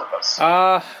via the omnibus?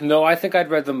 No, I think I'd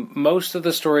read most of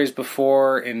the stories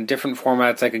before in different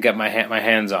formats I could get my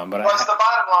hands on. But the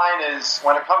bottom line is,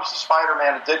 when it comes to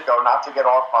Spider-Man and Ditko, not to get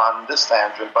off on this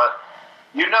tangent, but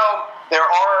you know there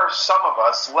are some of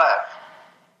us left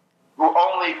who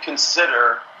only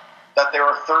consider that there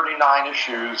are 39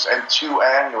 issues and 2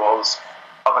 annuals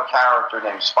of a character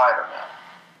named Spider-Man.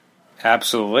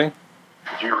 Absolutely.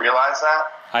 Do you realize that?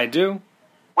 I do.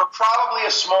 We're probably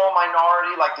a small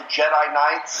minority, like the Jedi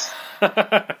Knights.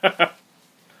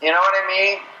 You know what I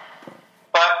mean?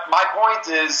 But my point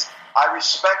is, I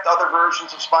respect other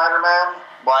versions of Spider-Man,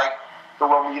 like the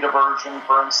Romita version,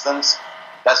 for instance.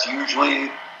 That's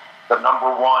usually the number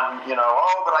one,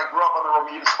 but I grew up on the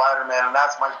Romita Spider-Man, and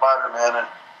that's my Spider-Man, and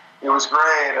it was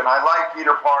great, and I like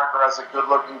Peter Parker as a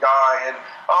good-looking guy, and,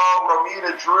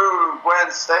 Romita Drew,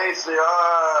 Gwen Stacy,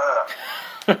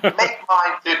 Make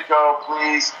mine Ditko,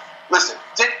 please. Listen,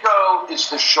 Ditko is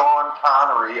the Sean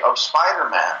Connery of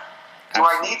Spider-Man. Do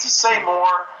I need to say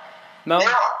more? No. There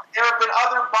have been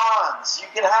other Bonds. You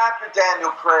can have your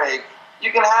Daniel Craig.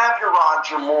 You can have your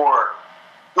Roger Moore.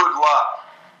 Good luck.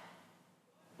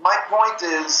 My point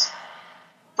is,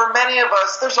 for many of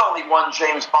us, there's only one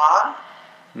James Bond.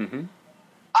 Mm-hmm.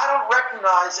 I don't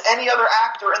recognize any other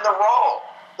actor in the role.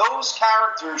 Those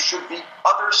characters should be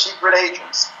other secret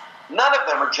agents. None of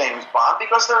them are James Bond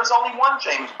because there is only one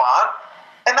James Bond,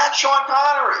 and that's Sean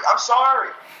Connery. I'm sorry.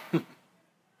 And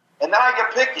then I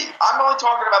get picky. I'm only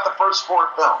talking about the first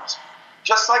 4 films.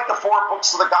 Just like the 4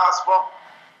 books of the Gospel,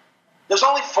 there's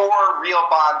only 4 real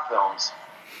Bond films.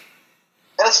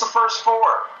 And it's the first 4.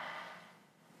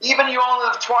 Even You Only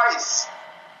Live Twice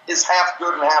is half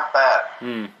good and half bad.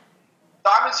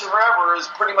 Diamonds Are Forever is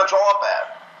pretty much all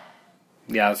bad.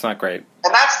 Yeah, that's not great.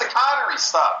 And that's the Connery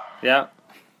stuff. Yeah.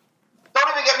 Don't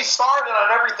even get me started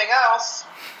on everything else.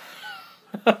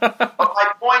 But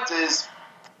my point is,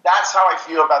 that's how I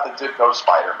feel about the Ditko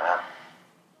Spider-Man.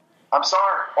 I'm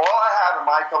sorry. All I have in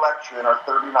my collection are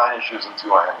 39 issues and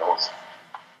 2 annuals.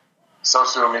 So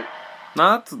sue me.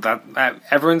 Not that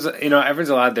everyone's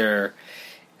allowed their.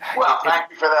 Well, thank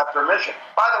you for that permission.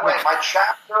 By the way, my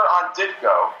chapter on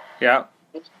Ditko,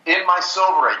 in my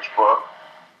Silver Age book,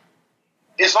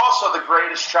 is also the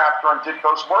greatest chapter on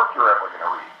Ditko's work you're ever going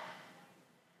to read.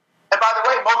 And by the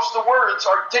way, most of the words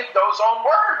are Ditko's own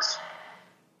words.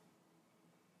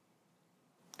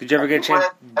 Did you ever get a chance?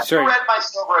 Have you read my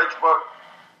Silver Age book?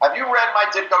 Have you read my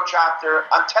Ditko chapter?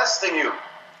 I'm testing you,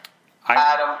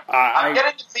 Adam. I'm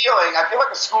getting the feeling. I feel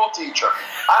like a school teacher.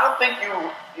 I don't think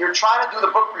you're trying to do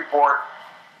the book report.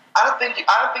 I don't think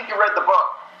you read the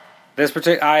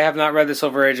book. I have not read the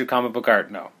Silver Age of comic book art.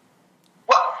 No.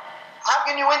 Well, how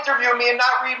can you interview me and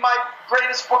not read my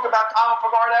greatest book about comic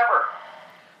book art ever?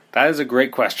 That is a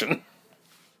great question.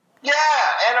 Yeah,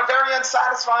 and a very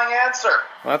unsatisfying answer.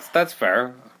 Well, that's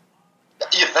fair.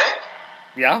 You think?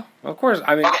 Yeah, of course.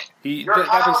 I mean, okay.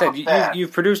 that being said,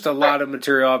 you've produced a lot of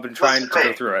material. I've been trying to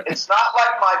go through it. It's not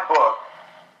like my book.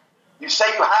 You say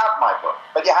you have my book,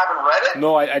 but you haven't read it?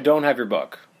 No, I don't have your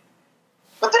book.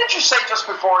 But didn't you say just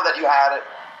before that you had it?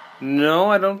 No,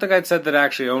 I don't think I'd said that I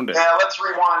actually owned it. Yeah, let's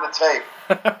rewind the tape.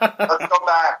 Let's go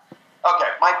back. Okay,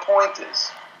 my point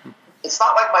is, it's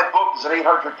not like my book is an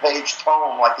 800-page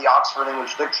tome like the Oxford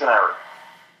English Dictionary.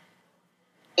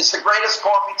 It's the greatest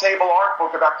coffee table art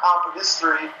book about comic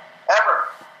history ever.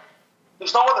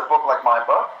 There's no other book like my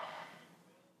book.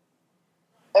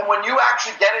 And when you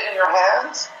actually get it in your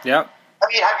hands... Yep. I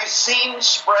mean, have you seen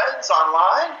spreads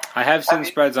online? I have seen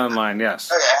spreads online,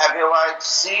 yes. Okay, have you,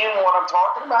 seen what I'm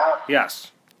talking about?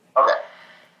 Yes. Okay.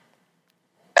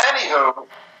 Anywho,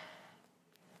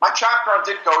 my chapter on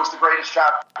Ditko is the greatest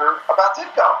chapter about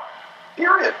Ditko.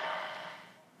 Period.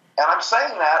 And I'm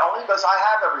saying that only because I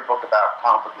have every book about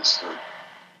comic book history.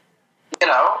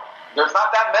 There's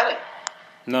not that many.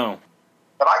 No.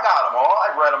 But I got them all.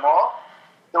 I've read them all.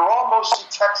 They're all mostly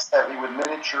text-heavy with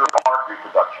miniature art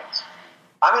reproductions.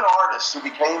 I'm an artist who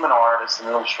became an artist and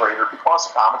illustrator because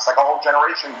of comics, like a whole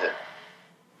generation did.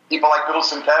 People like Bill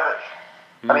Sienkiewicz.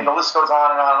 I mean, the list goes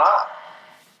on and on and on.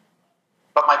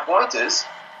 But my point is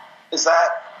that,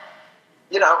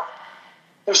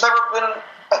 there's never been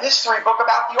a history book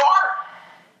about the art.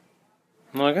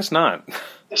 Well, I guess not.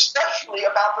 Especially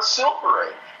about the Silver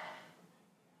Age.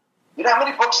 You know how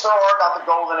many books there are about the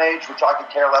Golden Age, which I could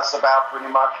care less about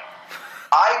pretty much?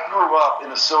 I grew up in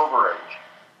the Silver Age.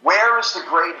 Where is the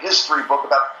great history book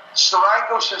about...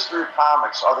 Steranko's History of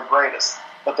Comics are the greatest,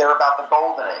 but they're about the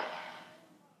Golden Age.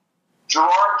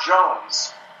 Gerard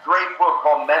Jones, great book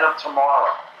called Men of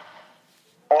Tomorrow,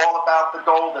 all about the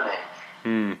Golden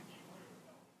Age.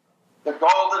 The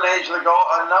Golden Age,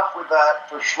 enough with that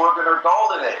for Schwurgener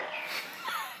Golden Age.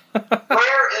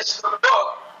 Where is the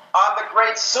book on the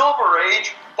great Silver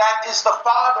Age that is the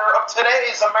father of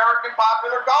today's American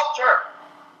popular culture?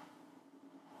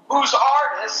 Whose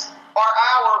artists are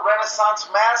our Renaissance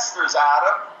masters,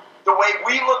 Adam, the way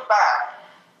we look back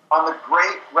on the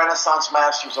great Renaissance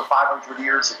masters of 500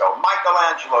 years ago.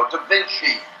 Michelangelo, Da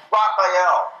Vinci,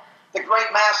 Raphael, the great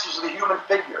masters of the human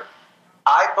figure.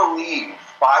 I believe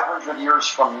 500 years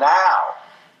from now,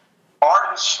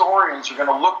 art historians are going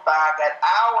to look back at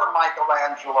our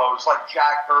Michelangelos like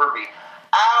Jack Kirby,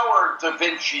 our Da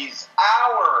Vinci's,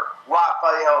 our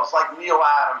Raphaels like Neil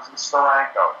Adams and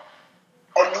Steranko.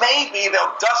 And maybe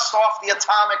they'll dust off the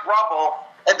atomic rubble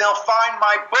and they'll find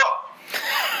my book.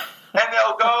 And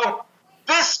they'll go,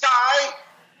 this guy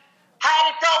had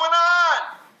it going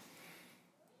on.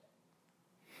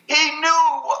 He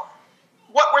knew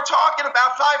what we're talking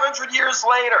about 500 years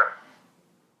later.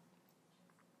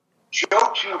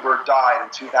 Joe Kubert died in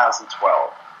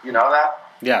 2012. You know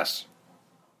that? Yes.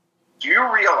 Do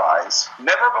you realize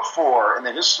never before in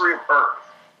the history of Earth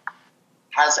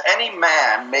has any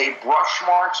man made brush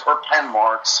marks or pen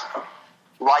marks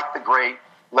like the great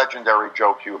legendary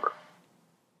Joe Kubert?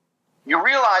 You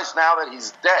realize now that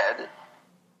he's dead,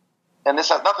 and this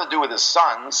has nothing to do with his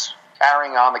sons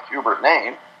carrying on the Kubert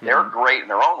name. They're great in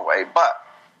their own way, but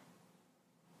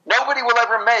nobody will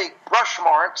ever make brush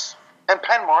marks and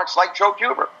pen marks like Joe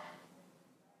Kubert.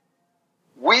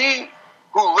 We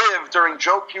who lived during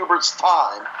Joe Kubert's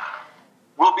time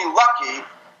will be lucky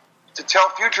to tell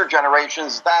future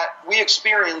generations that we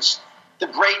experienced the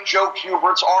great Joe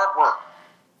Kubert's artwork.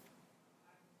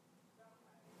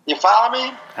 You follow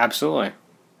me? Absolutely.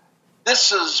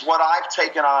 This is what I've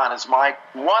taken on as one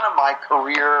of my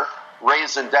career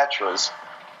raison d'etres,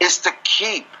 is to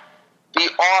keep the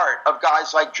art of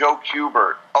guys like Joe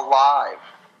Kubert alive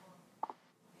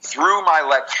through my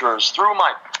lectures, through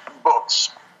my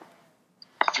books,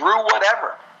 through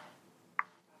whatever.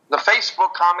 The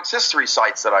Facebook comics history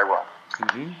sites that I run.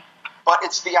 But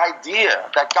it's the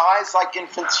idea that guys like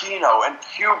Infantino and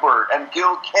Kubert and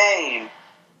Gil Kane,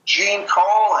 Gene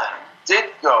Colan,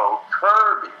 Ditko,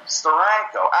 Kirby,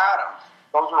 Steranko, Adams,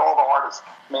 those are all the artists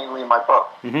mainly in my book.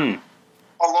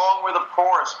 Along with, of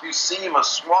course, Buscema,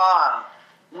 Swan,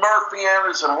 Murphy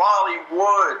Anderson, Wally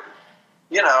Wood.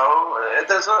 You know,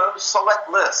 there's a select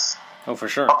list. Oh, for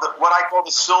sure. Of what I call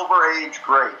the Silver Age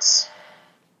greats.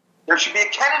 There should be a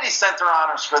Kennedy Center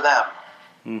honors for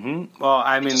them. Well,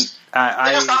 I mean, Just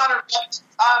honor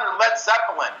Led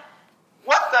Zeppelin.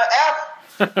 What the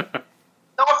F?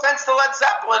 No offense to Led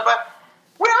Zeppelin, but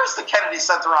where's the Kennedy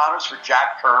Center honors for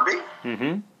Jack Kirby?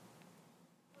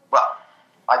 Well,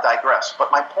 I digress.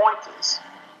 But my point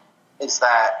is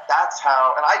that that's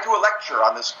how, and I do a lecture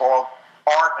on this called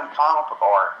Art and Comic Book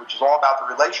Art, which is all about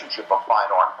the relationship of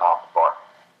fine art and comic book art.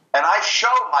 And I show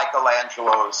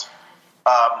Michelangelo's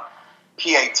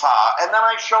Pietà, and then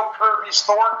I show Kirby's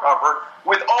Thor cover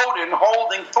with Odin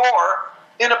holding Thor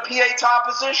in a Pietà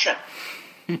position.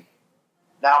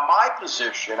 Now, my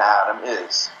position, Adam,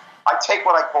 is I take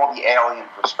what I call the alien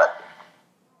perspective.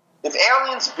 If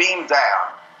aliens beamed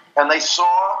down and they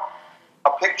saw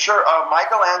a picture of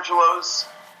Michelangelo's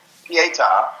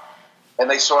Pietà, and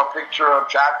they saw a picture of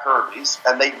Jack Kirby's,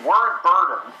 and they weren't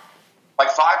burdened by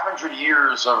 500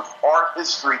 years of art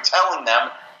history telling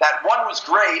them that one was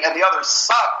great and the other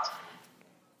sucked,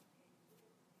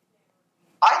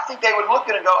 I think they would look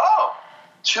at it and go, oh,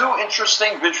 two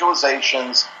interesting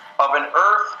visualizations of an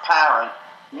Earth parent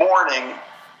mourning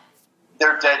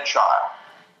their dead child.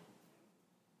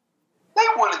 They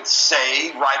wouldn't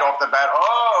say right off the bat,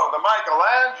 oh, the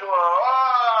Michelangelo,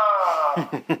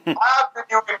 how could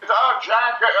you,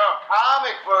 Jack,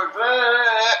 comic books,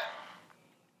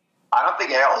 I don't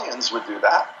think aliens would do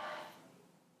that.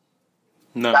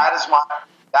 No. That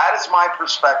is my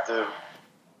perspective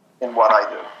in what I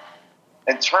do.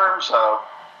 In terms of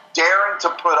daring to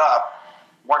put up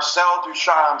Marcel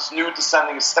Duchamp's Nude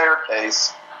Descending a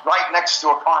Staircase right next to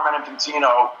a Carmen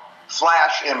Infantino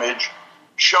flash image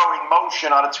showing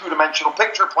motion on a two-dimensional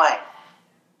picture plane.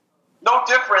 No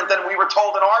different than we were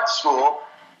told in art school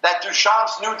that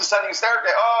Duchamp's New Descending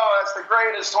Staircase, that's the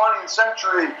greatest 20th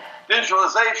century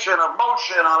visualization of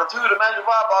motion on a two-dimensional,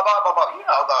 blah, blah, blah, blah, blah. You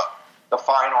know, the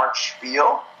fine art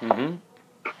spiel. Mm-hmm.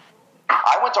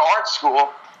 I went to art school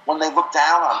when they looked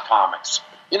down on comics.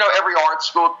 You know, every art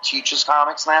school teaches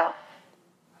comics now.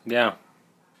 Yeah.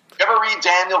 You ever read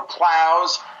Daniel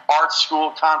Clowes' Art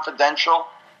School Confidential?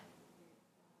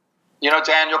 You know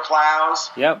Daniel Clowes?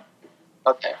 Yep.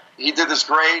 Okay. He did this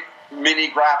great mini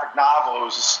graphic novel. It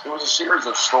was a series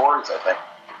of stories, I think.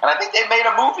 And I think they made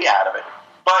a movie out of it.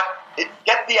 But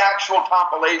get the actual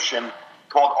compilation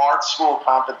called Art School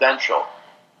Confidential.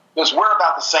 Because we're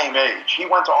about the same age. He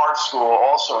went to art school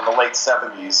also in the late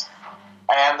 70s.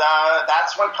 And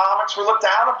that's when comics were looked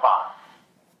down upon.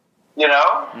 You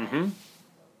know? Mm-hmm.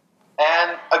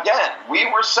 And again, we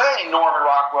were saying Norman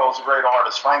Rockwell is a great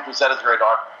artist, Frank Frazetta is a great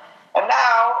artist. And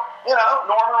now, you know,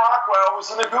 Norman Rockwell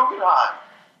was in the Guggenheim.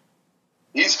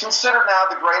 He's considered now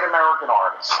the great American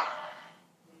artist.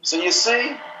 So you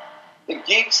see, the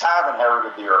geeks have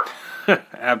inherited the earth.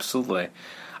 Absolutely.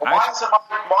 Well, why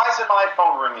isn't my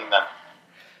phone ringing then?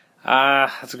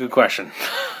 That's a good question.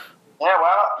 Yeah,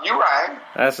 well, you rang.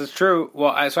 That's true.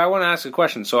 Well, so I want to ask a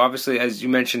question. So obviously, as you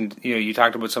mentioned, you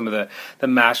talked about some of the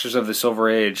masters of the Silver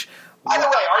Age. By the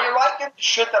way, are you liking the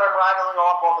shit that I'm rattling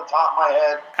off the top of my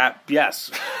head?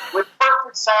 Yes. With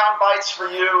perfect sound bites for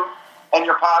you and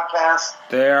your podcast.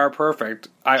 They are perfect.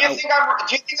 Do you think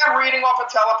I'm reading off a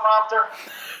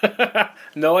teleprompter?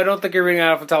 No, I don't think you're reading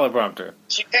out of a teleprompter.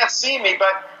 You can't see me,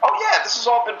 but this has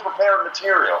all been prepared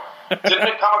material. Didn't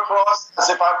it come across as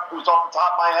if it was off the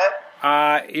top of my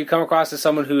head? You come across as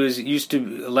someone who is used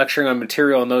to lecturing on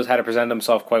material and knows how to present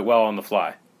himself quite well on the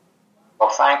fly. Well,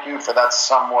 thank you for that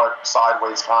somewhat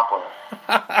sideways compliment.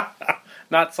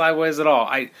 Not sideways at all.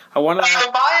 I want to.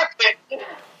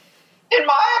 In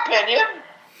my opinion,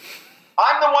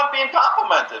 I'm the one being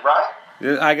complimented,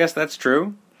 right? I guess that's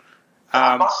true.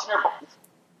 I'm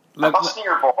busting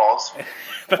your balls.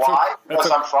 Why? Because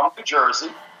I'm from New Jersey,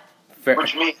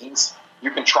 which means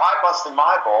you can try busting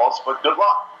my balls, but good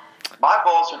luck. My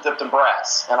balls are dipped in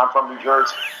brass, and I'm from New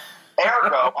Jersey.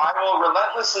 Ergo, I will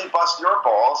relentlessly bust your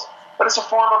balls, but it's a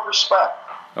form of respect.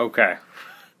 Okay.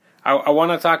 I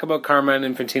want to talk about Carmine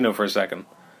Infantino for a second.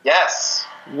 Yes.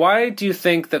 Why do you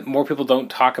think that more people don't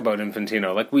talk about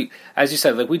Infantino? As you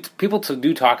said, people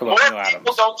do talk about Neil Adams.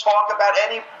 People don't talk about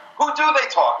any. Who do they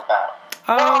talk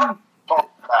about?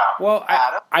 Well,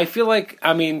 I feel like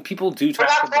people do talk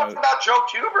about. They're not talking about Joe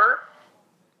Kubert.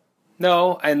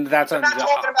 No, and that's They're not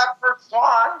talking about Curt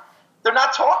Swan. They're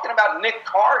not talking about Nick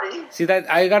Cardy. See,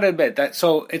 that I gotta admit that.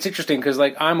 So it's interesting because,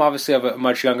 I'm obviously of a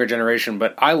much younger generation,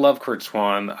 but I love Curt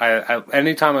Swan. I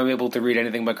anytime I'm able to read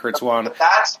anything by Curt Swan,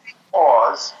 that's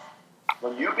because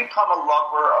when you become a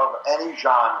lover of any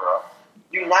genre,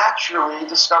 you naturally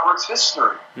discover its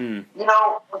history. You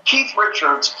know, when Keith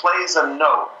Richards plays a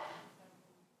note,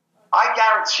 I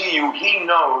guarantee you he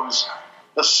knows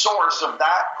the source of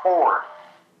that chord,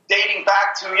 dating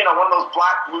back to, one of those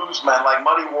black blues men like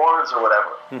Muddy Waters or whatever.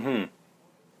 Mm-hmm.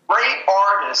 Great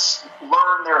artists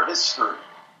learn their history.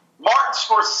 Martin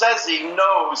Scorsese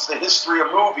knows the history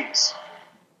of movies.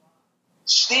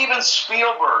 Steven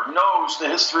Spielberg knows the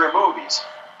history of movies.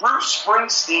 Bruce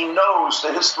Springsteen knows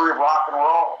the history of rock and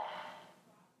roll.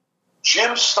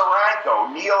 Jim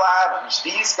Steranko, Neil Adams,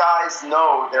 these guys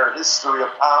know their history of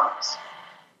comics.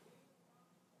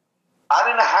 I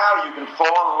don't know how you can fall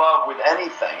in love with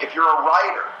anything. If you're a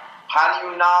writer, how do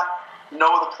you not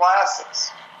know the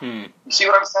classics? You see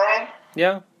what I'm saying?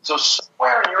 Yeah. So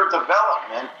somewhere in your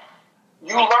development,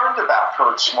 you learned about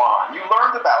Curt Swan. You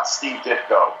learned about Steve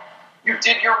Ditko. You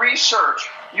did your research.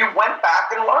 You went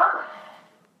back and learned.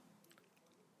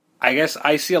 I guess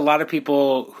I see a lot of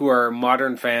people who are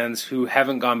modern fans who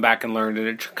haven't gone back and learned, and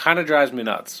it kind of drives me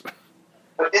nuts.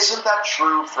 But isn't that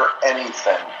true for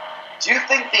anything? Do you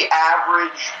think the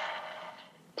average,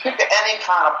 pick any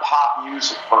kind of pop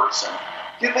music person,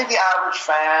 do you think the average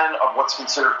fan of what's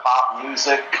considered pop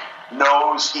music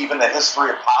knows even the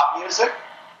history of pop music?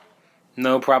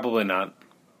 No, probably not.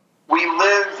 We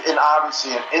live in,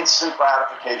 obviously, an instant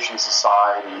gratification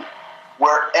society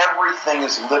where everything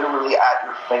is literally at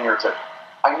your fingertip.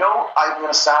 I know I'm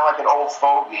going to sound like an old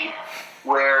fogey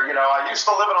where, I used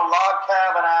to live in a log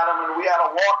cabin, Adam, and we had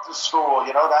to walk to school,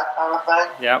 that kind of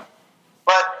thing. Yep.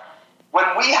 But when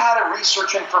we had to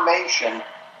research information,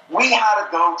 we had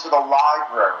to go to the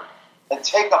library and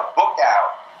take a book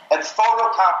out and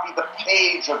photocopy the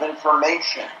page of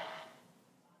information.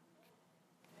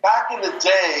 Back in the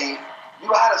day,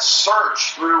 you had to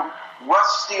search through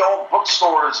rusty old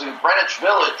bookstores in Greenwich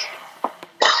Village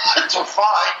to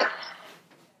find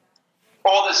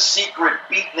all this secret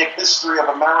beatnik history of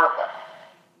America.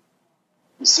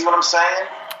 You see what I'm saying?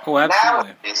 Oh,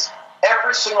 absolutely. Nowadays,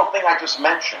 every single thing I just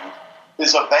mentioned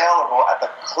is available at the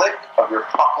click of your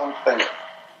fucking finger.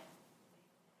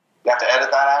 You have to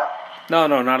edit that out? No,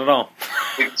 not at all.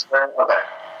 Okay.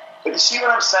 But you see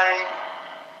what I'm saying?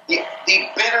 The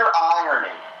bitter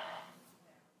irony,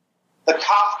 the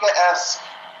Kafkaesque,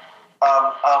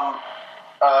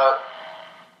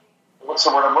 what's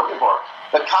the word I'm looking for?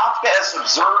 The Kafkaesque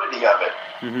absurdity of it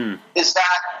is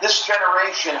that this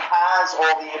generation has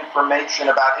all the information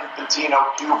about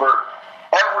Infantino, Hubert,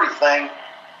 everything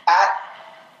at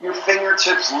your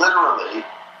fingertips, literally,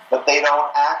 but they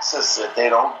don't access it. They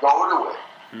don't go to it.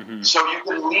 So you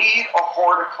can lead a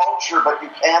horticulture, but you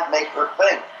can't make her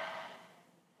think.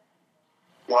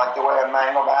 You like the way I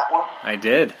mangled that one? I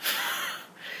did.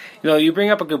 You bring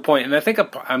up a good point,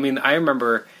 and I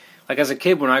remember, like as a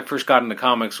kid when I first got into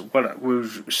comics, what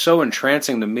was so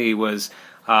entrancing to me was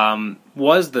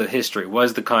the history,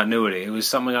 was the continuity. It was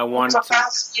something I wanted to... It's a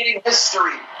fascinating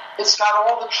history. It's got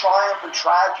all the triumph and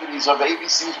tragedies of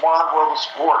ABC's Wide World of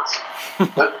Sports.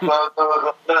 What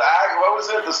was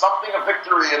it? The something of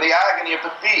victory and the agony of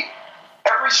defeat.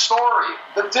 Every story.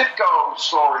 The Ditko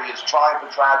story is triumph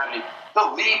and tragedy.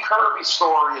 The Lee Kirby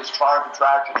story is triumph and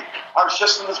tragedy. I was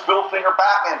just in this Bill Finger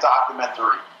Batman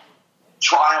documentary.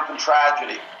 Triumph and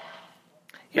tragedy.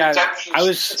 Yeah, Redemption. I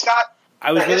was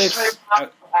really history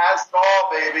has it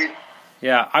all, baby.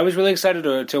 Yeah, I was really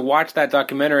excited to watch that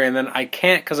documentary, and then I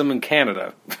can't because I'm in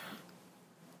Canada.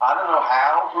 I don't know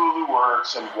how Hulu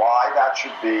works and why that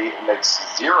should be. It makes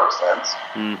zero sense.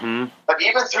 But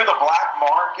even through the black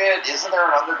market, isn't there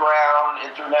an underground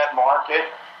internet market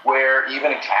where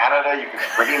even in Canada you can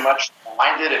pretty much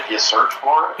find it if you search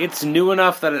for it? It's new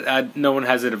enough that no one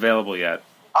has it available yet.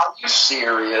 Are you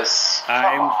serious?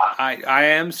 I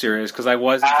am serious because I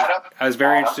was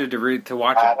very interested to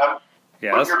watch Adam, it.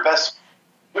 Yes.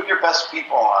 Put your best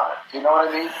people on it. Do you know what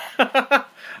I mean?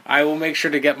 I will make sure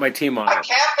to get my team on it. I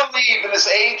can't believe in this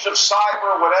age of cyber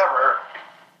or whatever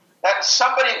that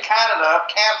somebody in Canada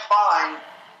can't find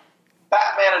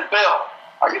Batman and Bill.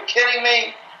 Are you kidding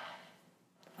me?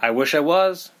 I wish I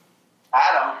was.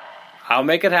 Adam. I'll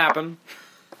make it happen.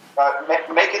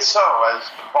 Make it so, as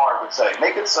Bard would say.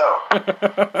 Make it so. And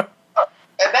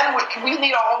then we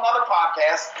need a whole other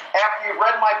podcast after you've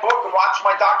read my book and watched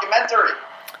my documentary.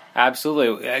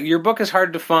 Absolutely. Your book is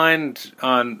hard to find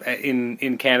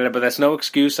in Canada, but that's no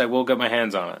excuse. I will get my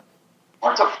hands on it.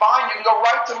 Hard to find? You can go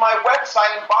right to my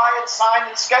website and buy it, signed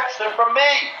and sketched it from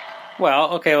me.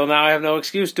 Well, okay. Well, now I have no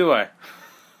excuse, do I?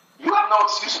 You have no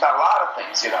excuse about a lot of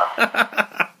things,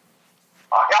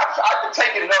 I've been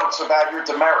taking notes about your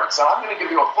demerits, and I'm going to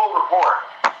give you a full report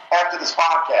after this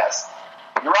podcast.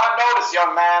 You're on notice,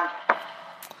 young man.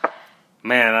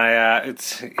 Man,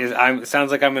 it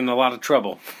sounds like I'm in a lot of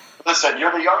trouble. Listen,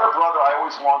 you're the younger brother I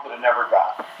always wanted and never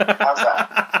got. How's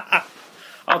that?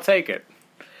 I'll take it.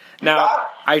 Now,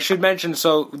 I should mention,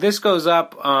 so this goes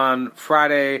up on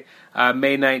Friday,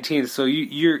 May 19th, so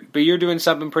you're doing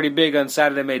something pretty big on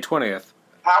Saturday, May 20th.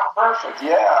 How perfect,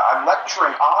 yeah. I'm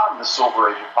lecturing on the Silver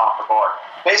Age of comic art,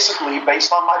 basically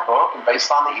based on my book and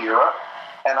based on the era,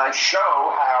 and I show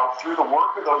how, through the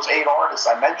work of those 8 artists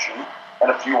I mentioned, and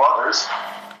a few others,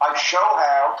 I show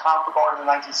how comic art in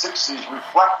the 1960s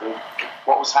reflected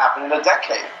what was happening in a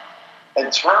decade.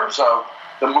 In terms of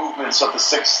the movements of the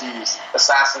 60s,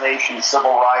 assassination,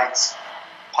 civil rights,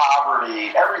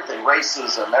 poverty, everything,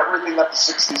 racism, everything that the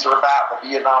 60s are about, the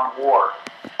Vietnam War,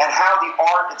 and how the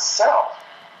art itself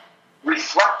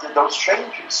reflected those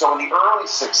changes. So in the early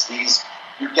 60s,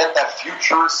 you get that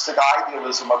futuristic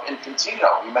idealism of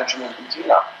Infantino. You mentioned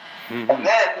Infantino. And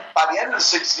then, by the end of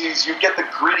the 60s, you get the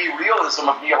gritty realism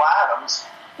of Neil Adams,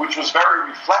 which was very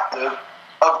reflective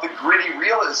of the gritty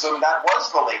realism that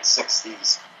was the late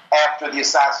 60s, after the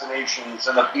assassinations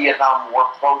and the Vietnam War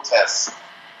protests,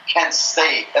 Kent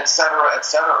State, etc.,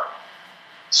 etc.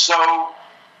 So,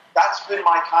 that's been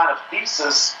my kind of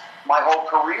thesis my whole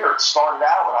career. It started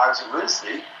out when I was at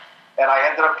RISD, and I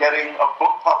ended up getting a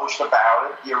book published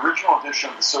about it. The original edition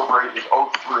of The Silver Age is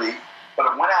 03, but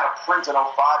it went out of print in 05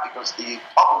 because the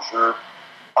publisher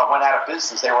went out of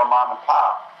business. They were a mom and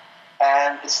pop.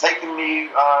 And it's taken me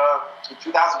to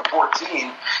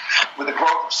 2014, with the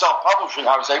growth of self-publishing,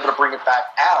 I was able to bring it back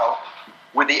out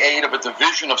with the aid of a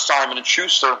division of Simon &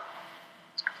 Schuster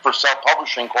for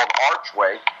self-publishing called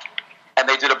Archway. And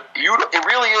they did a beautiful, it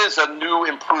really is a new,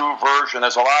 improved version.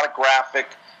 There's a lot of graphic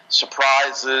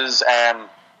surprises, and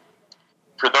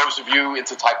for those of you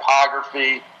into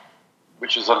typography,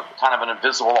 which is a kind of an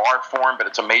invisible art form, but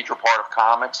it's a major part of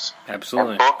comics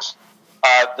Absolutely. and books.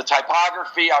 The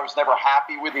typography, I was never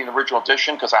happy with in the original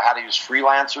edition because I had to use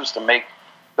freelancers to make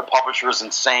the publisher's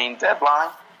insane deadline.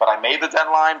 But I made the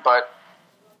deadline, but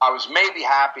I was maybe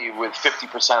happy with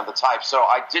 50% of the type. So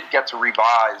I did get to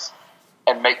revise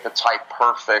and make the type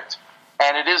perfect.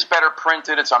 And it is better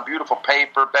printed. It's on beautiful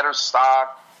paper, better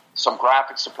stock, some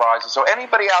graphic surprises. So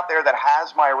anybody out there that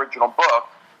has my original book,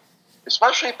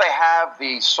 especially if they have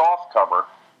the soft cover,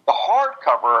 the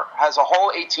hardcover has a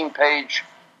whole 16-page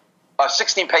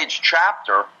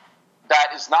chapter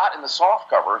that is not in the soft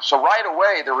cover. So right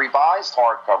away, the revised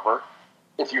hardcover,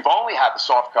 if you've only had the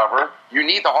soft cover, you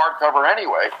need the hardcover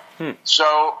anyway. So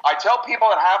I tell people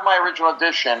that have my original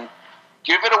edition,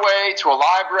 give it away to a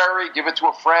library, give it to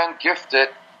a friend, gift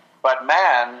it. But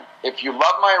man, if you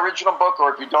love my original book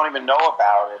or if you don't even know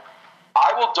about it,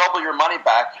 I will double your money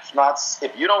back.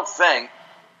 If you don't think,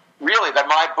 really, that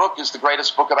my book is the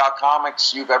greatest book about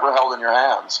comics you've ever held in your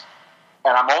hands.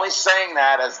 And I'm only saying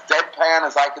that as deadpan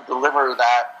as I could deliver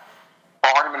that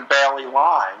Barnum and Bailey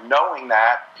line, knowing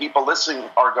that people listening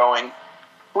are going,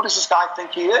 who does this guy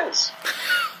think he is?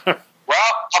 Well,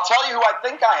 I'll tell you who I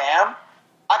think I am.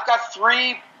 I've got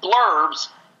 3 blurbs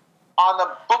on the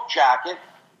book jacket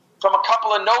from a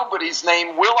couple of nobodies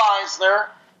named Will Eisner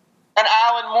and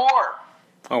Alan Moore.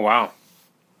 Oh, wow.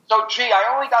 So,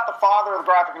 I only got the father of the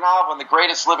graphic novel and the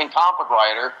greatest living comic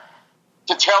writer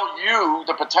to tell you,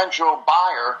 the potential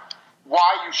buyer,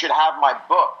 why you should have my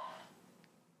book.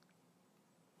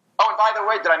 Oh, and by the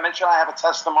way, did I mention I have a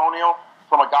testimonial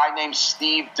from a guy named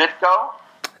Steve Ditko?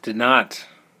 Did not.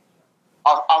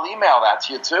 I'll email that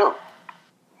to you, too.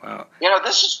 Wow.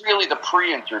 This is really the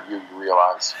pre-interview, you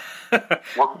realize.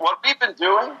 what we've been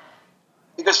doing,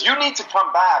 because you need to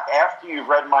come back after you've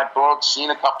read my book, seen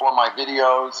a couple of my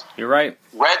videos. You're right.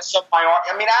 Read some of my art.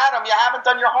 I mean, Adam, you haven't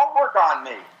done your homework on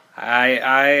me.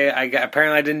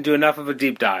 Apparently I didn't do enough of a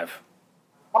deep dive.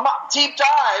 Deep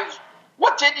dive?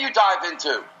 What did you dive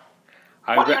into?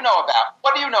 What do you know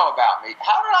about me?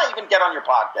 How did I even get on your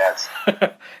podcast?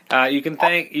 You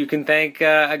can thank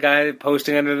a guy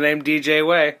posting under the name DJ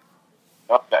Way.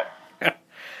 Okay.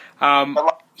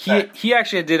 He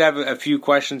actually did have a few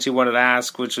questions he wanted to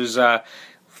ask, which was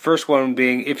first one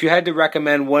being, if you had to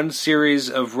recommend one series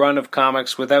of run of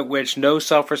comics without which no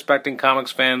self-respecting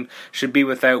comics fan should be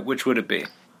without, which would it be?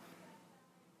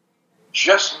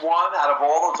 Just one out of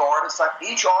all those artists.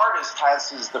 Each artist has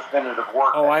his definitive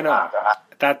work. Oh, I know.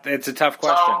 It's a tough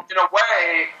question. So, in a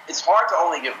way, it's hard to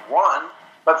only give one,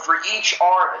 but for each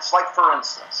artist, like for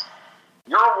instance,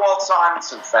 you're a Walt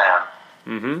Simonson fan.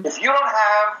 Mm-hmm. If you don't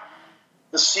have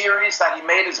the series that he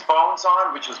made his bones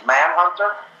on, which is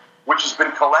Manhunter, which has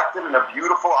been collected in a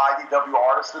beautiful IDW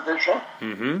Artist Edition,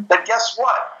 mm-hmm. then guess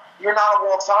what? You're not a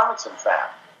Walt Simonson fan.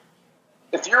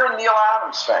 If you're a Neil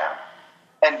Adams fan,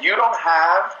 and you don't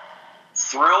have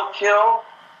Thrill Kill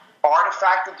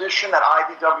Artifact Edition that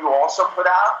IDW also put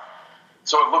out,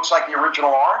 so it looks like the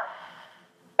original art,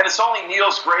 and it's only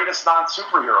Neil's greatest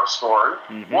non-superhero story,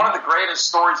 mm-hmm. one of the greatest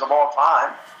stories of all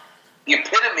time, the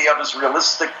epitome of his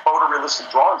realistic, photorealistic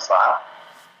drawing style.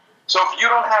 So if you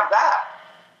don't have that,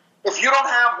 if you don't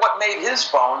have what made his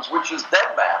bones, which is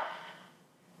Dead Man,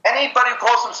 anybody who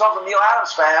calls themselves a Neil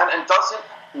Adams fan and doesn't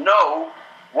know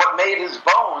what made his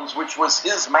bones, which was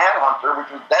his Manhunter,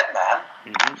 which was Dead Man,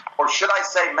 mm-hmm. or should I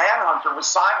say Manhunter was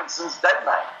Simonson's Dead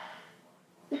Man,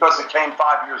 because it came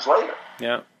 5 years later.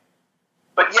 Yeah.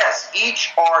 But yes,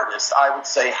 each artist, I would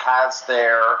say, has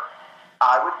their,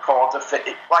 I would call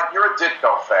it, like you're a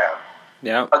Ditko fan.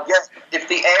 Yeah. Again, if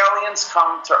the aliens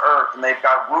come to Earth and they've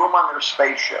got room on their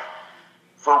spaceship,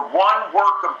 for one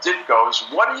work of Ditko's,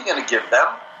 what are you going to give them?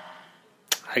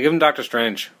 I give them Doctor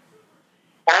Strange.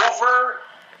 Over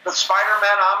the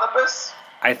Spider-Man omnibus?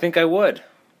 I think I would.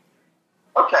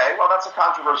 Okay, well, that's a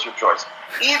controversial choice.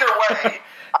 Either way,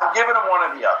 I'm giving him one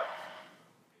or the other.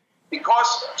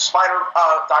 Because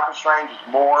Doctor Strange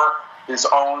is more his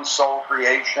own soul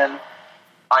creation,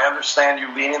 I understand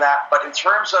you leaning that. But in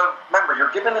terms of, remember,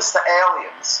 you're giving this to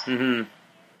aliens. Mm-hmm.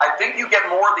 I think you get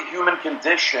more of the human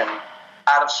condition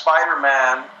out of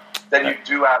Spider-Man than you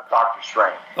do out of Doctor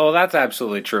Strange. Oh, that's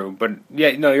absolutely true. But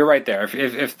yeah, no, you're right there.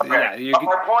 If okay. yeah, but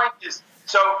my point is,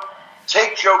 so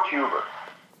take Joe Kubert.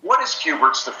 What is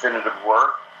Kubert's definitive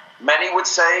work? Many would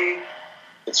say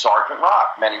it's Sergeant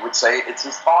Rock. Many would say it's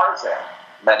his Tarzan.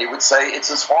 Many would say it's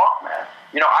his Hawkman.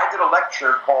 I did a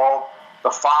lecture called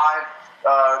The 5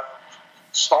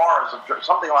 Stars of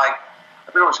something like,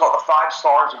 I think it was called The 5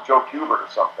 Stars of Joe Kubert or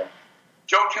something.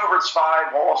 Joe Kubert's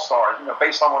 5 All-Stars,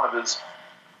 based on one of his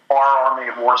Army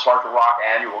of War Sergeant Rock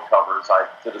annual covers. I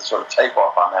did a sort of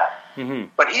takeoff on that. Mm-hmm.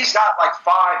 But he's got like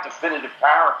 5 definitive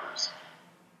characters.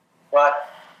 But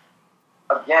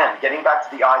again, getting back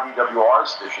to the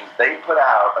IDWR editions, they put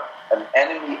out an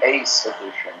Enemy Ace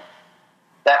edition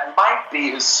that might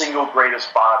be his single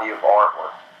greatest body of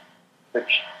artwork.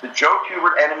 The Joe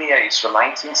Kubert Enemy Ace from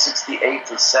 1968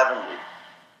 to 70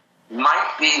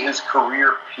 might be his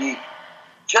career peak,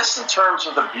 just in terms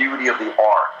of the beauty of the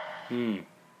art.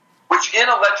 Which, in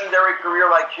a legendary career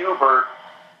like Kubert,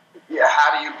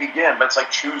 how do you begin? But it's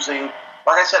like choosing,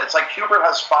 like I said, it's like Kubert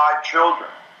has 5 children.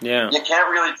 Yeah. You can't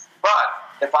really, but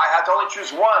if I had to only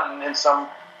choose one in some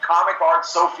comic art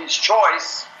Sophie's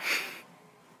Choice,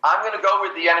 I'm going to go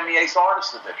with the Enemy Ace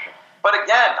Artist Edition. But again,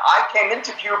 I came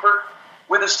into Kubert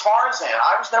with his Tarzan.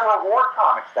 I was never a war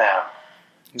comic fan.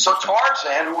 So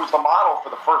Tarzan, who was the model for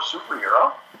the first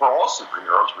superhero, for all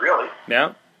superheroes, really.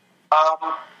 Yeah.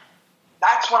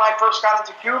 That's when I first got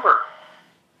into Kubert.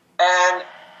 And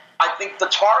I think the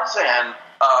Tarzan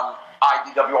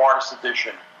IDW Artist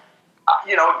Edition,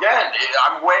 again,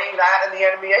 I'm weighing that in the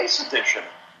Enemy Ace Edition.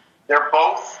 They're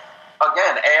both,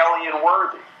 again,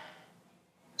 alien-worthy.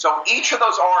 So each of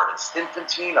those artists,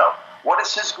 Infantino, what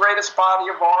is his greatest body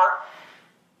of art?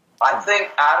 I think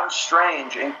Adam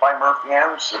Strange, inked by Murphy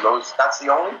Anderson, that's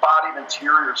the only body of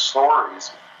interior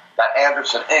stories that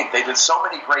Anderson inked. They did so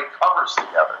many great covers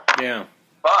together. Yeah.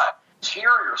 But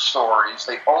interior stories,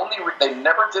 they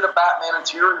never did a Batman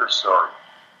interior story.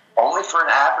 Only for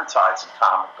an advertising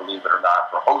comic, believe it or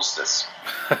not, for Hostess.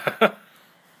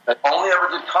 They only ever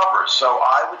did covers. So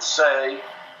I would say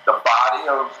the body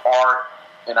of art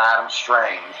in Adam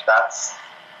Strange, that's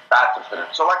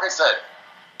definitive. So like I said,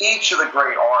 each of the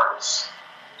great artists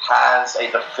has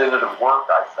a definitive work,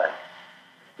 I think.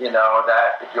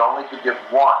 That if you only could give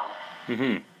one.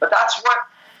 Mm-hmm. But that's what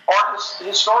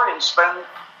historians spend.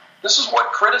 This is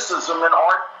what criticism and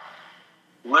art,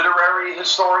 literary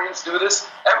historians do this.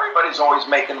 Everybody's always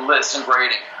making lists and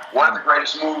grading. What are the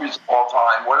greatest movies of all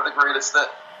time? What are the greatest...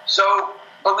 So,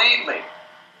 believe me,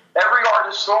 every art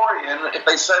historian, if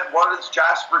they said, what is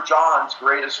Jasper John's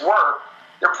greatest work,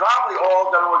 they're probably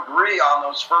all going to agree on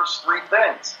those first 3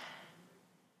 things.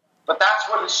 But that's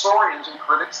what historians and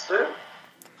critics do.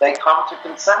 They come to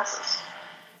consensus.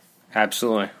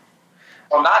 Absolutely.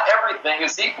 Well, not everything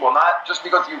is equal. Not just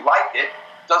because you like it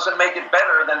doesn't make it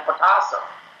better than Picasso,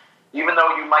 even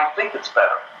though you might think it's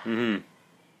better. Mm-hmm.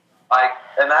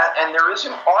 And there is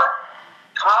an art,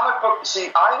 comic book. See,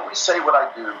 I always say what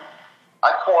I do.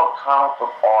 I call it comic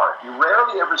book art. You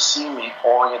rarely ever see me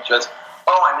calling it just,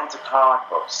 I'm into comic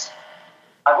books.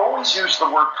 I've always used the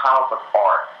word comic book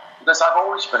art because I've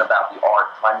always been about the art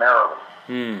primarily.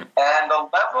 And the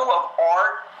level of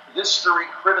art history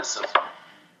criticism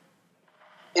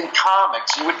in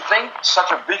comics, you would think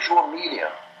such a visual medium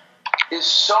is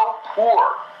so poor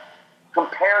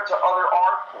compared to other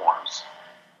art forms.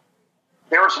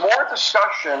 There's more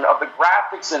discussion of the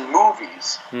graphics in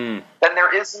movies than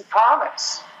there is in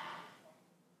comics.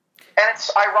 And it's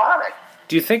ironic.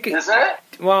 Do you think isn't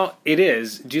it? Well, it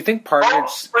is. Do you think part of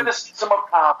it's criticism of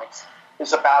comics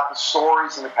is about the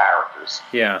stories and the characters?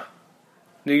 Yeah.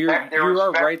 No, you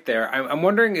are right there. I'm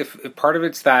wondering if part of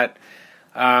it's that,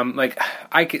 I'm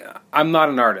not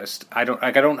an artist. I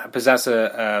don't possess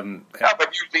a. No,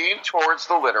 but you lean towards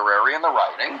the literary and the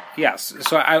writing. Yes.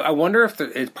 So I wonder if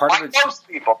it's part of it. Like most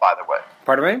people, by the way.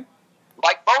 Pardon me?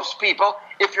 Like most people,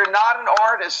 if you're not an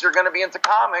artist, you're going to be into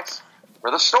comics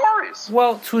for the stories.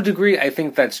 Well, to a degree, I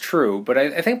think that's true. But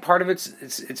I think part of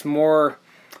it's more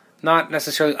not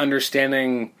necessarily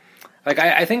understanding. Like,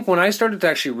 I think when I started to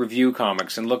actually review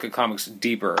comics and look at comics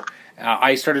deeper,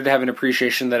 I started to have an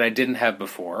appreciation that I didn't have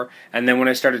before. And then when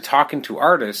I started talking to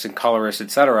artists and colorists,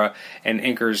 etc., and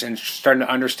inkers, and starting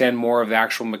to understand more of the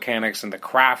actual mechanics and the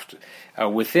craft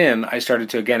within, I started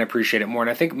to, again, appreciate it more.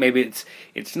 And I think maybe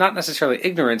it's not necessarily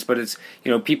ignorance, but it's,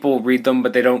 people read them,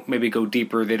 but they don't maybe go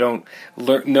deeper. They don't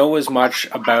know as much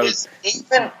about...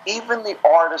 Even the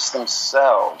artists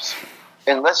themselves,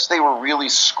 unless they were really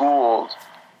schooled...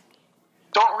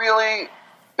 don't really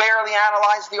barely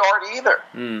analyze the art either.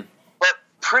 But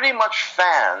pretty much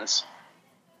fans,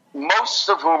 most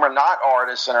of whom are not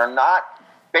artists and are not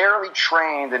barely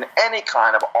trained in any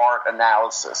kind of art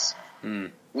analysis,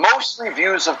 most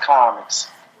reviews of comics,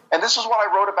 and this is what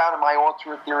I wrote about in my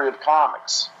alternate theory of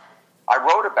comics. I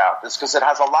wrote about this because it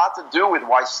has a lot to do with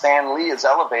why Stan Lee is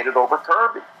elevated over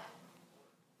Kirby.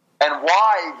 And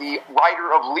why the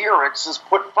writer of lyrics is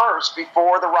put first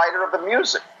before the writer of the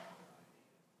music.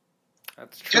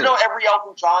 That's true. Do you know every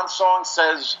Elton John song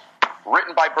says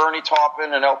written by Bernie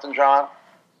Taupin and Elton John?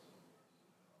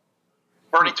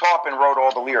 Bernie Taupin wrote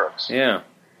all the lyrics. Yeah.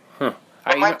 Huh.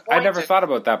 I never thought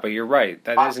about that, but you're right.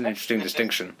 That is an interesting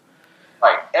distinction.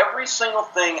 Right. Every single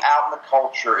thing out in the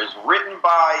culture is written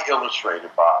by, illustrated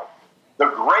by. The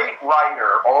great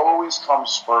writer always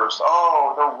comes first.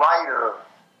 Oh, the writer,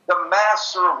 the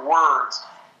master of words.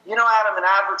 You know, Adam, in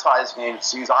advertising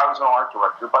agencies, I was an art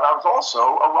director, but I was also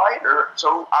a writer.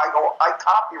 So I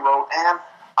copywrote, and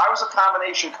I was a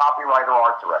combination copywriter,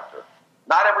 art director.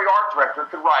 Not every art director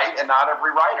could write, and not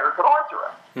every writer could art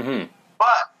direct. Mm-hmm.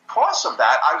 But because of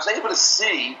that, I was able to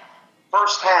see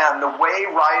firsthand the way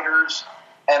writers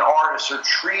and artists are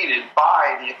treated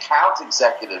by the account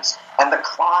executives and the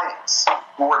clients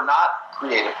who are not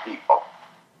creative people.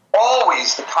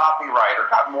 Always the copywriter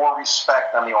got more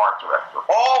respect than the art director.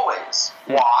 Always.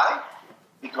 Why?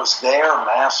 Because they're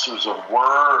masters of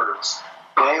words.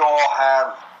 They all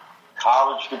have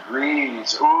college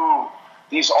degrees. Ooh,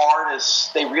 these artists,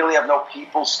 they really have no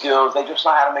people skills. They just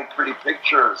know how to make pretty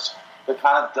pictures. They're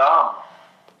kind of dumb.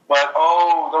 But,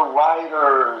 the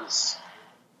writers.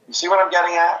 You see what I'm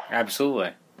getting at?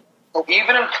 Absolutely. So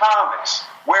even in comics,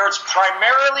 where it's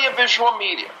primarily a visual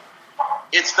medium,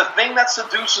 it's the thing that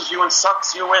seduces you and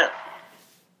sucks you in.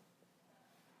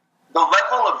 The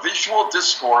level of visual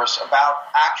discourse about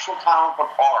actual comic book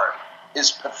art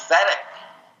is pathetic.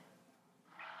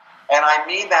 And I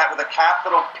mean that with a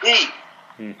capital P.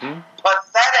 Mm-hmm.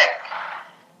 Pathetic.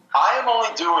 I am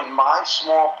only doing my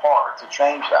small part to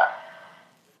change that.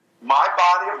 My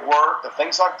body of work, the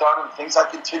things I've done, and the things I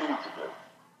continue to do.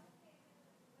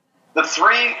 The 3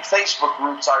 Facebook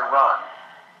groups I run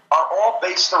are all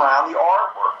based around the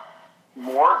artwork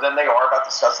more than they are about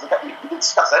discussing. You can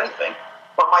discuss anything,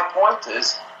 but my point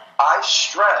is I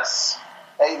stress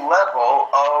a level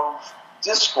of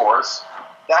discourse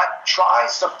that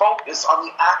tries to focus on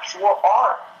the actual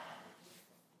art,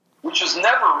 which has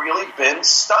never really been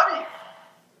studied.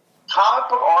 Comic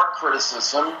book art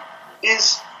criticism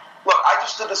is, look, I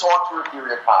just did this auteur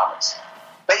theory of comics,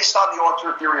 based on the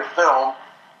auteur theory of film,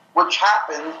 which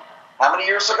happened how many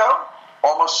years ago?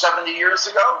 Almost 70 years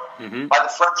ago, by the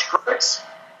French critics.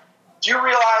 Do you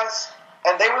realize,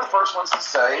 and they were the first ones to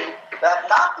say, that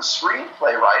not the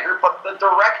screenplay writer, but the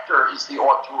director is the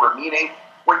auteur, meaning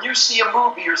when you see a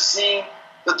movie, you're seeing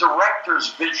the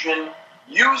director's vision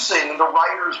using the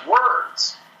writer's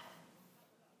words.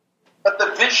 But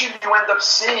the vision you end up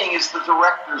seeing is the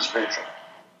director's vision.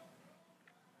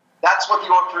 That's what the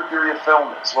auteur theory of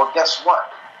film is. Well, guess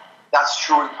what? That's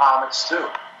true in comics, too.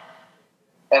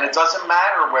 And it doesn't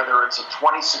matter whether it's a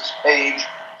 26-page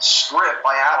script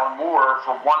by Alan Moore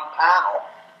for one panel,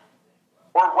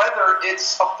 or whether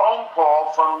it's a phone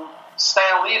call from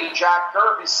Stan Lee to Jack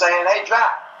Kirby saying, hey,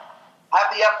 Jack,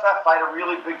 have the FF fight a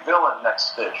really big villain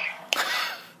next fish.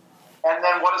 And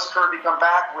then what does Kirby come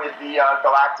back with? The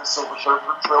Galactus Silver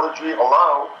Surfer trilogy?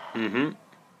 Hello? Mm-hmm.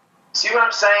 See what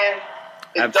I'm saying?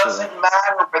 It Absolutely. Doesn't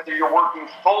matter whether you're working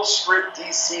full script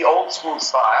DC old school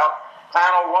style,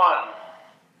 panel 1,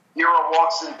 hero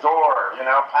walks in door,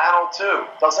 panel 2.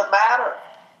 Doesn't matter.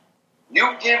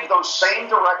 You give those same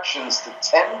directions to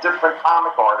 10 different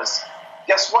comic artists,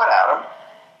 guess what, Adam?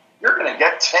 You're going to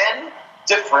get 10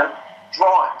 different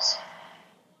drawings.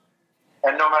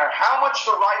 And no matter how much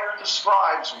the writer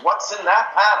describes what's in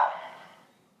that panel,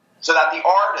 so that the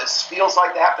artist feels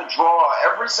like they have to draw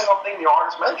every single thing the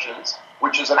artist mentions,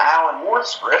 which is an Alan Moore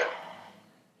script,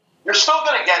 you're still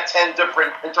going to get 10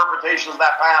 different interpretations of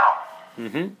that panel.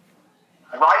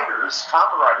 Mm-hmm. Writers,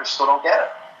 comic writers, still don't get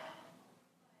it.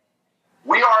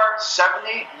 We are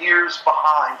 70 years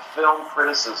behind film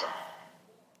criticism.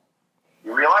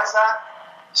 You realize that?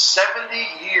 70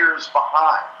 years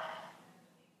behind.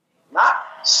 Not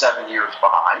 7 years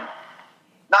behind.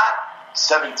 Not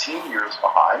 17 years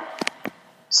behind.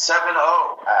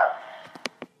 7-0, Adam.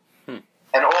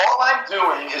 And all I'm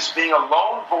doing is being a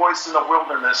lone voice in the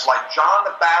wilderness like John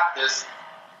the Baptist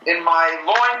in my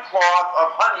loincloth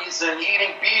of honeys and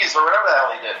eating bees or whatever the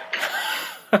hell he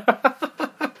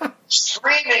did.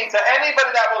 Screaming to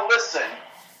anybody that will listen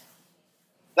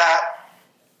that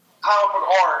comic book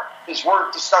art is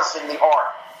worth discussing the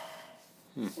art.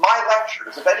 My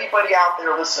lectures, if anybody out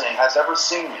there listening has ever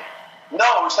seen me,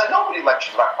 knows that nobody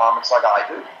lectures about comics like I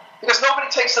do. Because nobody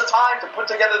takes the time to put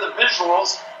together the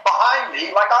visuals behind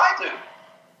me like I do.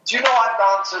 Do you know I've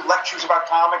gone to lectures about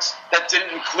comics that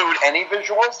didn't include any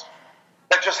visuals?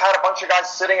 That just had a bunch of guys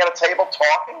sitting at a table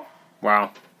talking? Wow.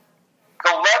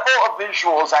 The level of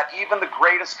visuals at even the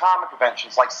greatest comic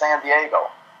conventions like San Diego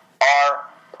are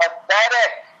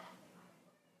pathetic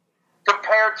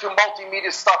compared to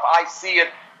multimedia stuff I see at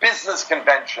business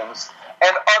conventions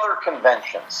and other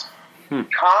conventions.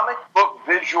 Comic book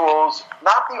visuals,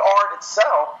 not the art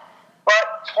itself,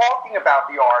 but talking about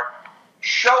the art,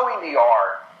 showing the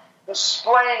art,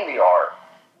 displaying the art.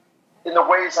 in the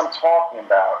ways I'm talking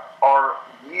about are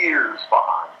years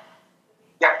behind,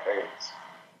 decades.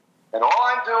 And all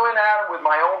I'm doing, Adam, with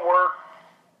my own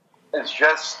work is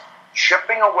just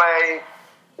chipping away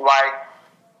like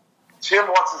Tim,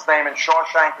 what's his name, in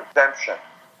Shawshank Redemption.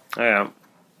 Yeah.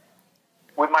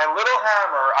 With my little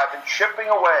hammer, I've been chipping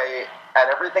away at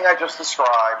everything I just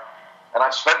described, and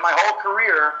I've spent my whole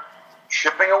career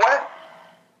chipping away.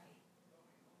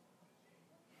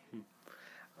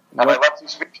 Have I left you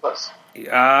speechless?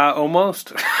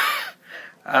 Almost.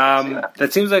 That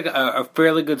seems like a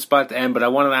fairly good spot to end, but I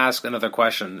wanted to ask another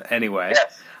question anyway.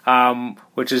 Yes.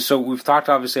 Which is, so we've talked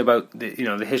obviously about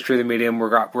the history of the medium.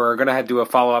 We're going to do a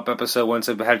follow-up episode once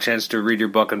I've had a chance to read your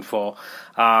book in full.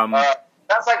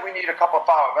 Sounds like we need a couple of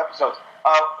follow-up episodes.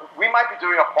 We might be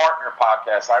doing a partner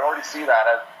podcast. I already see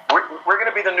that. We're going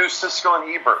to be the new Siskel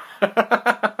and Ebert.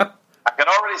 I can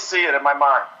already see it in my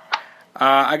mind.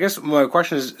 I guess my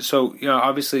question is, so,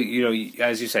 obviously,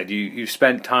 as you said, you've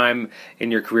spent time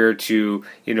in your career to,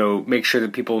 make sure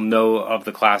that people know of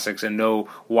the classics and know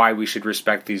why we should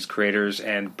respect these creators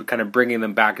and kind of bringing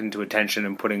them back into attention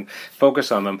and putting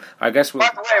focus on them. I guess. By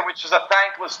the way, which is a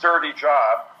thankless, dirty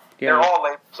job. Yeah. They're all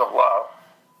labors of love.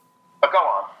 But go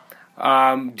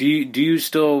on. Do you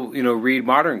still, read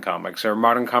modern comics? Are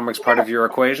modern comics part of your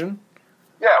equation?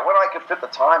 Yeah, when I could fit the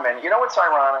time in. You know what's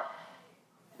ironic?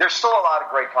 There's still a lot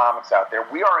of great comics out there.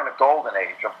 We are in a golden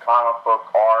age of comic book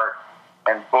art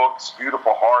and books,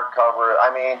 beautiful hardcover.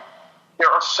 I mean, there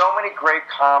are so many great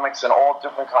comics and all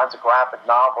different kinds of graphic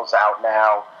novels out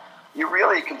now. You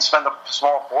really can spend a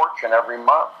small fortune every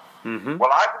month. Mm-hmm. What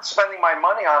I've been spending my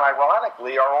money on,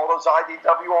 ironically, are all those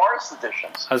IDW artist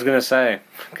editions. I was going to say.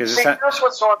 See, here's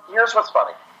what's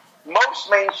funny. Most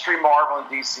mainstream Marvel and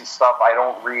DC stuff I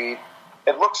don't read.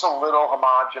 It looks a little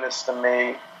homogenous to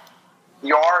me.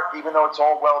 The art, even though it's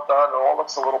all well done, it all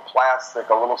looks a little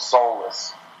plastic, a little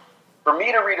soulless. For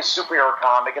me to read a superhero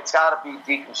comic, it's got to be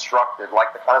deconstructed,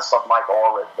 like the kind of stuff Mike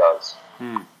Allred does.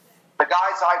 The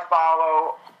guys I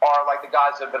follow are like the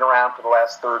guys that have been around for the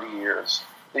last 30 years.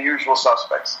 The usual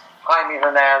suspects. Jaime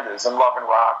Hernandez and Love and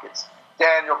Rockets.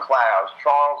 Daniel Clowes,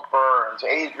 Charles Burns,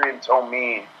 Adrian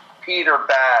Tomine, Peter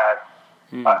Bad.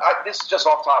 This is just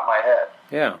off the top of my head.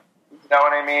 Yeah. You know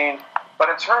what I mean? But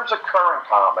in terms of current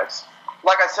comics,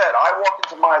 like I said, I walk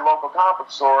into my local comic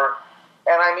store,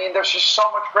 and I mean, there's just so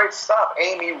much great stuff.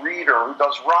 Amy Reeder, who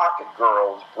does Rocket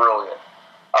Girl, is brilliant.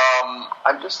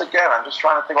 I'm just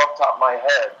trying to think off the top of my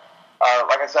head.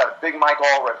 Like I said, a big Mike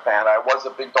Allred fan. I was a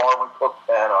big Darwin Cook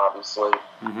fan, obviously.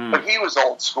 Mm-hmm. But he was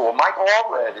old school. Mike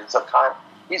Allred is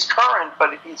he's current,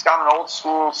 but he's got an old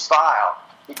school style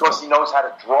because he knows how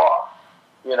to draw.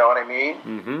 You know what I mean?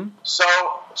 Mm-hmm. So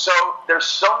there's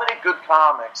so many good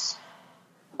comics.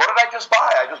 What did I just buy?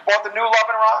 I just bought the new Love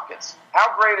and Rockets.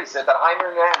 How great is it that Jaime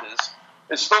Hernandez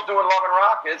is still doing Love and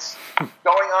Rockets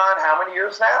going on how many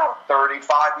years now?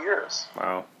 35 years.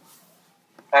 Wow.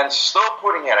 And still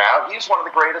putting it out. He's one of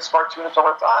the greatest cartoonists of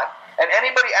our time. And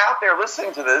anybody out there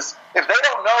listening to this, if they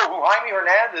don't know who Jaime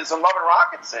Hernandez and Love and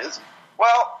Rockets is,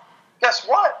 well, guess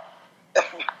what?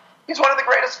 He's one of the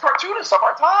greatest cartoonists of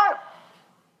our time.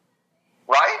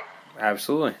 Right?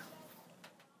 Absolutely.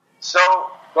 So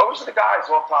those are the guys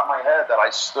off the top of my head that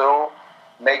I still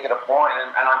make it a point,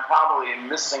 and I'm probably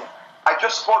missing. I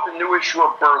just bought the new issue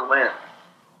of Berlin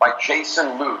by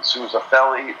Jason Lutz, who's a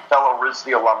fellow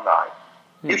RISD alumni.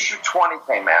 Issue 20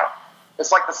 came out.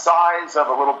 It's like the size of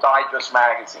a little digest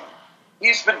magazine.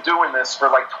 He's been doing this for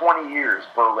like 20 years,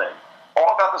 Berlin.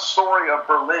 All about the story of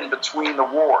Berlin between the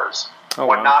wars,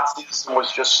 when Nazism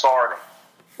was just starting.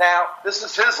 Now, this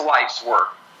is his life's work.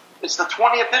 It's the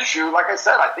 20th issue. Like I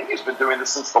said, I think he's been doing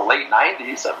this since the late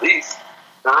 90s, at least,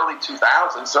 early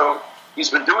 2000s. So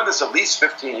he's been doing this at least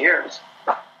 15 years.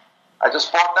 I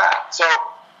just bought that. So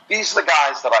these are the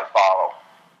guys that I follow.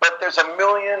 But there's a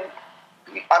million.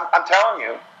 I'm telling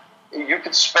you, you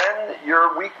could spend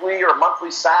your weekly or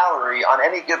monthly salary on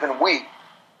any given week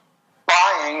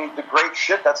buying the great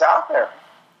shit that's out there.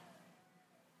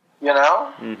 You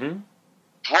know? Mm-hmm.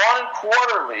 Drawn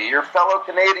Quarterly, your fellow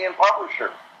Canadian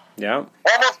publisher. Yeah.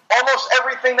 Almost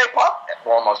everything they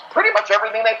pretty much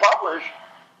everything they publish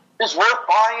is worth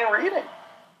buying and reading.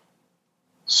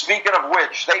 Speaking of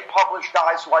which, they publish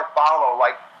guys who I follow,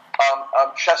 like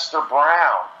Chester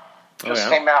Brown.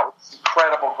 Came out with this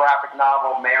incredible graphic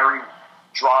novel, Mary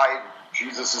Dried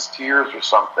Jesus' Tears or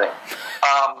something.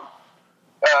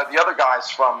 The other guy's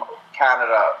from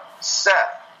Canada, Seth,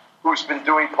 who's been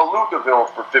doing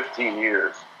Palookaville for 15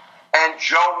 years. And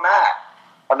Joe Mack,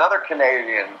 another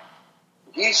Canadian,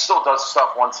 he still does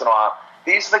stuff once in a while.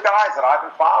 These are the guys that I've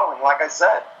been following, like I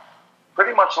said,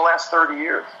 pretty much the last 30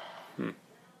 years.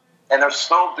 and they're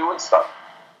still doing stuff,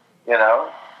 you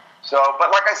know? So, but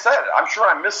like I said, I'm sure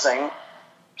I'm missing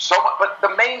so much, but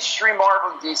the mainstream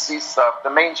Marvel and DC stuff,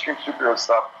 the mainstream superhero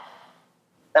stuff,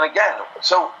 and again,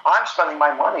 so I'm spending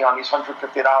my money on these $150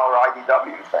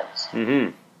 IDW things.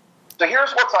 Mm-hmm. So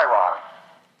here's what's ironic.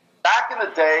 Back in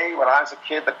the day when I was a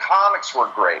kid, the comics were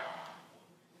great.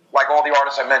 Like all the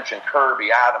artists I mentioned, Kirby,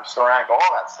 Adams, Steranko,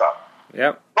 all that stuff.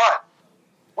 Yep. But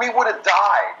we would have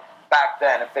died back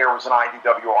then if there was an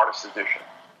IDW Artist Edition.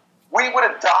 We would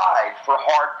have died for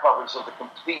hardcovers of the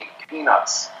complete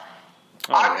Peanuts.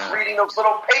 Oh, I was reading those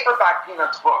little paperback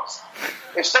Peanuts books.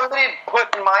 If somebody had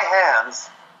put in my hands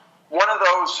one of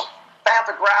those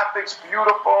Fantagraphics,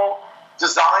 beautiful,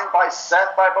 designed by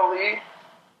Seth, I believe,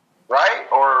 right?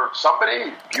 Or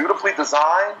somebody beautifully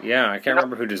designed. Yeah, I can't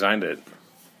remember who designed it.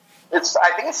 I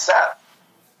think it's Seth.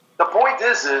 The point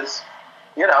is,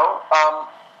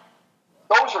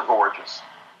 those are gorgeous.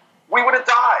 We would have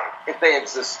died if they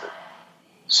existed.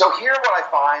 So here what I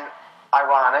find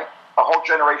ironic, a whole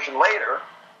generation later,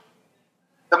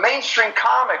 the mainstream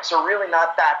comics are really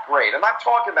not that great. I'm not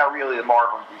talking about really the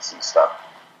Marvel and DC stuff.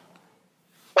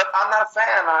 But I'm not a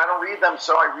fan, and I don't read them,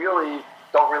 so I really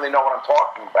don't really know what I'm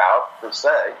talking about, per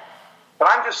se. But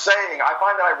I'm just saying, I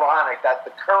find it ironic that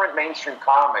the current mainstream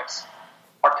comics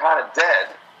are kind of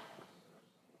dead,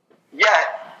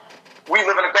 yet we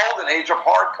live in a golden age of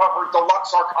hardcover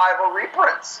deluxe archival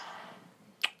reprints.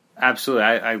 Absolutely.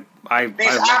 I These love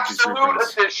these absolute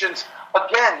reprints. editions,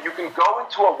 again, you can go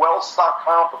into a well-stocked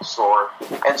comic book store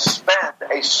and spend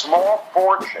a small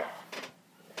fortune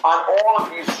on all of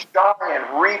these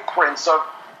giant reprints of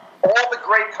all the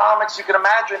great comics you can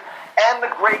imagine and the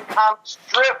great comic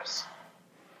strips.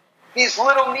 These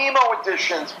little Nemo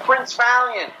editions, Prince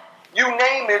Valiant, you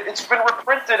name it, it's been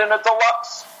reprinted in a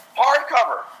deluxe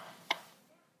hardcover.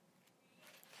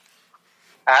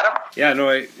 Adam? Yeah,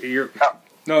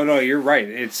 you're right.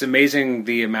 It's amazing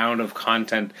the amount of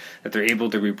content that they're able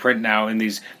to reprint now in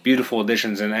these beautiful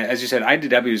editions. And as you said,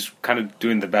 IDW is kind of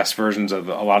doing the best versions of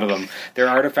a lot of them. Their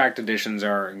artifact editions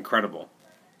are incredible.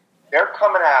 They're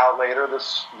coming out later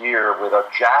this year with a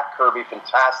Jack Kirby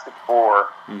Fantastic Four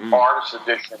Artist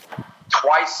Edition,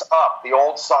 twice up the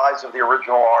old size of the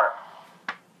original art.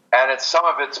 And it's some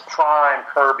of its prime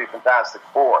Kirby Fantastic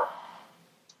Four.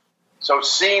 So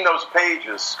seeing those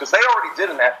pages, because they already did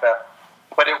an FF,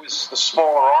 but it was the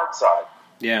smaller art side.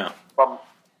 Yeah.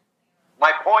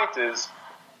 My point is,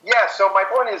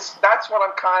 that's what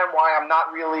I'm kind of why I'm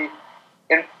not really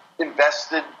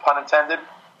invested, pun intended,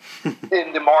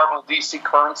 in the Marvel and DC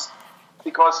currents,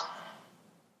 because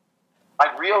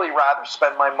I'd really rather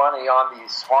spend my money on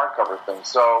these hardcover things.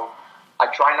 So I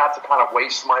try not to kind of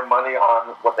waste my money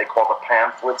on what they call the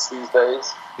pamphlets these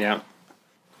days. Yeah.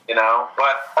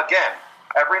 But again,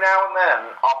 every now and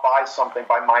then I'll buy something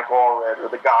by Mike Allred or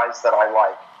the guys that I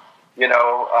like.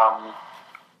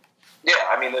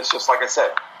 It's just like I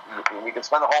said, we can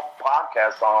spend the whole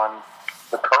podcast on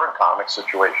the current comic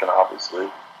situation, obviously,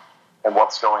 and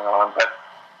what's going on. But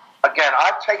again,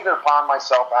 I've taken it upon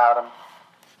myself, Adam,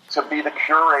 to be the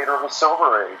curator of the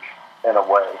Silver Age, in a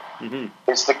way,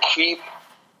 is to keep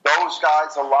those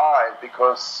guys alive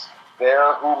because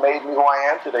they're who made me who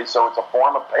I am today, so it's a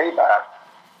form of payback.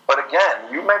 But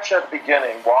again, you mentioned at the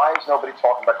beginning, why is nobody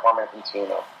talking about Carmine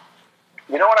Infantino?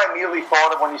 You know what I immediately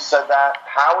thought of when you said that?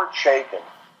 Howard Chaykin,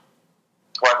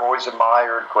 who I've always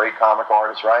admired, great comic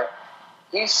artist, right?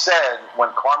 He said when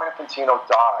Carmine Infantino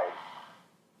died,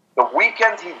 the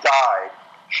weekend he died,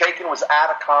 Chaykin was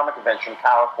at a comic convention in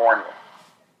California.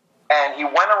 And he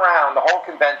went around the whole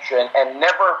convention and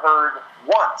never heard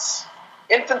once,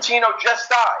 Infantino just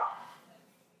died.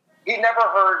 He never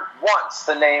heard once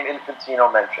the name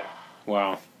Infantino mentioned.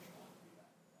 Wow.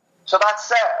 So that's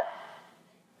sad.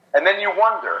 And then you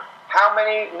wonder, how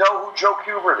many know who Joe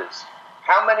Kubert is?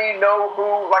 How many know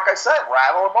who, like I said,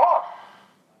 rattle them off?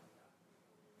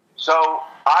 So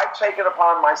I've taken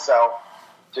upon myself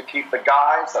to keep the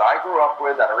guys that I grew up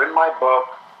with, that are in my book,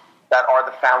 that are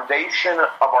the foundation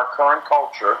of our current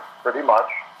culture, pretty much.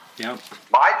 Yep.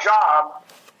 My job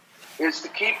is to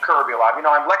keep Kirby alive.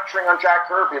 I'm lecturing on Jack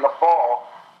Kirby in the fall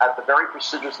at the very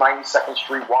prestigious 92nd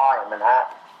Street Y in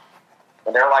Manhattan.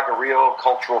 And they're like a real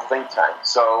cultural think tank.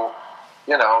 So,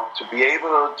 to be able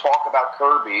to talk about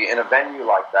Kirby in a venue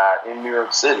like that in New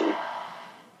York City,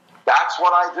 that's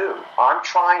what I do. I'm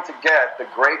trying to get the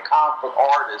great comic book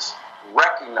artists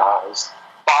recognized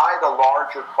by the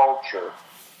larger culture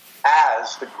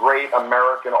as the great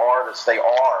American artists they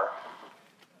are.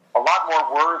 A lot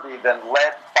more worthy than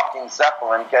Led fucking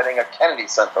Zeppelin getting a Kennedy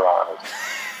Center on it.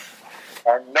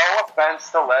 And no offense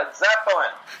to Led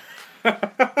Zeppelin.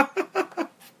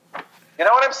 You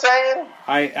know what I'm saying?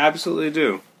 I absolutely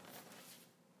do.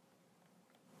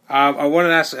 I want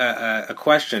to ask a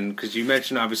question, because you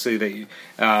mentioned obviously that you,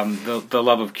 the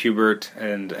love of Kubert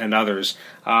and others.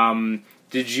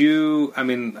 Did you? I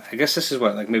mean, I guess this is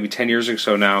what, like maybe 10 years or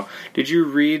so now. Did you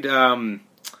read the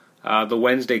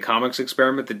Wednesday Comics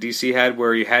experiment that DC had,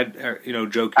 where you had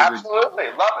Joe Kubert? Absolutely,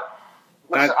 love it.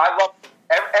 Listen, I love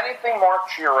anything Mark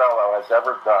Chiarello has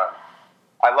ever done.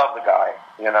 I love the guy.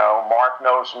 Mark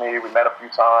knows me. We met a few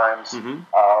times. Mm-hmm.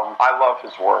 I love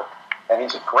his work. And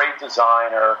he's a great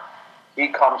designer. He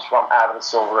comes from out of the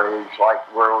Silver Age, like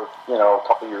we're, a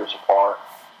couple years apart.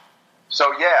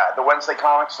 So, yeah, the Wednesday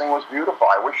Comics thing was beautiful.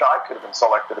 I wish I could have been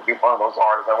selected to be one of those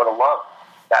artists. I would have loved.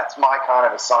 That's my kind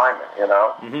of assignment,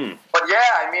 Mm-hmm. But, yeah,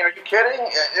 I mean, are you kidding?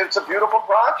 It's a beautiful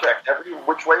project, every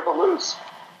which way but loose.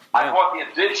 Yeah. I bought the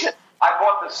edition. I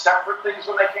bought the separate things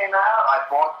when they came out. I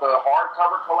bought the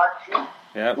hardcover collection,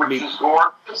 which is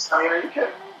gorgeous. I mean, are you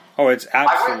kidding me? Oh, it's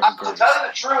absolutely gorgeous. To tell you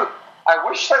the truth, I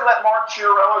wish they let Mark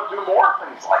Chiarello do more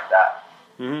things like that.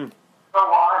 Mm-hmm. I don't know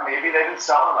why. Maybe they didn't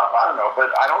sell enough. I don't know.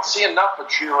 But I don't see enough of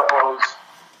Chiarello's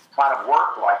kind of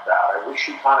work like that. I wish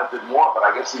he kind of did more, but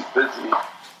I guess he's busy.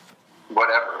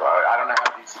 Whatever. I don't know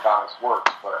how DC Comics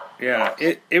works, but... Yeah,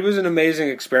 it was an amazing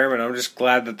experiment. I'm just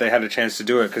glad that they had a chance to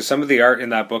do it, because some of the art in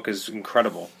that book is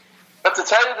incredible. But to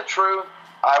tell you the truth,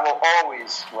 I will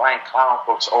always rank comic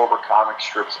books over comic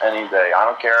strips any day. I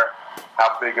don't care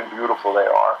how big and beautiful they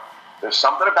are. There's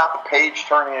something about the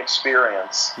page-turning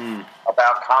experience,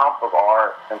 about comic book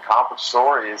art and comic book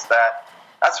stories,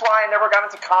 that's why I never got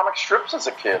into comic strips as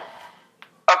a kid.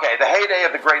 Okay, the heyday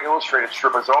of the great illustrated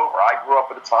strip is over. I grew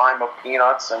up at a time of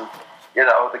Peanuts and,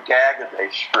 the Gag-A-Day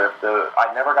strip.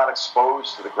 I never got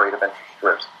exposed to the great adventure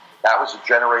strips. That was a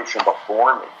generation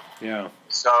before me. Yeah.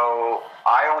 So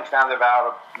I only found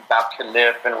about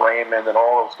Kniff and Raymond and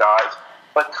all those guys.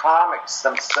 But comics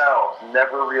themselves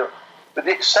never really... With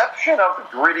the exception of the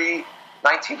gritty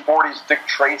 1940s Dick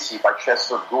Tracy by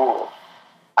Chester Gould,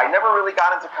 I never really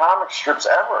got into comic strips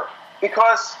ever.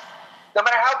 Because no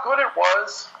matter how good it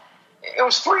was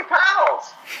 3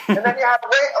 panels. And then you had to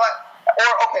wait...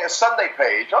 a Sunday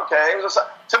page. Okay.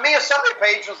 To me, a Sunday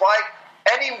page was like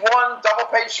any one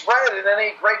double-page spread in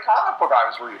any great comic book I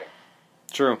was reading.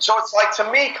 True. So it's like, to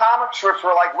me, comic strips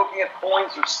were like looking at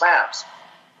coins or stamps.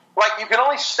 Like, you can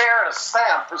only stare at a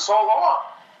stamp for so long.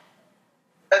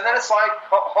 And then it's like,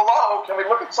 hello, can we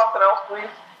look at something else,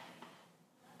 please?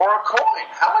 Or a coin.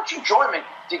 How much enjoyment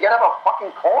do you get out of a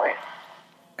fucking coin?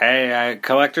 Hey,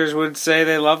 collectors would say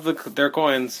they love their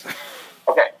coins.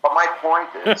 Okay, but my point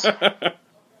is,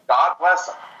 God bless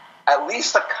them, at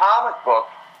least a comic book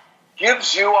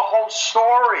gives you a whole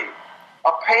story,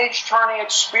 a page-turning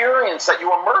experience that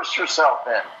you immerse yourself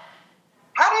in.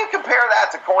 How do you compare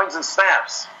that to coins and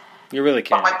stamps? You really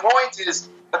can't. But my point is,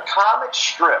 the comic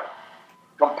strip,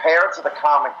 compared to the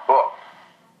comic book,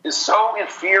 is so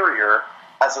inferior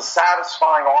as a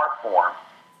satisfying art form.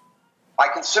 I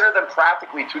consider them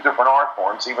practically two different art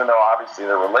forms, even though obviously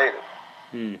they're related.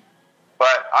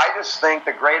 But I just think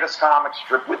the greatest comic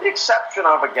strip, with the exception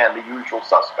of, again, the usual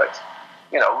suspects,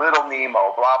 Little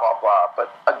Nemo, blah, blah, blah.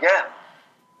 But again,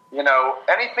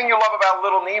 anything you love about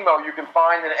Little Nemo, you can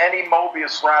find in any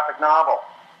Moebius graphic novel.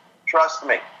 Trust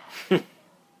me.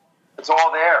 It's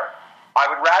all there. I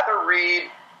would rather read,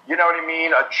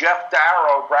 a Jeff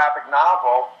Darrow graphic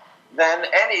novel than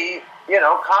any,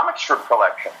 comic strip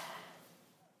collection.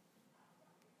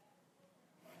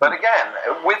 But again,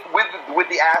 with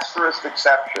the asterisk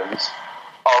exceptions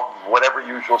of whatever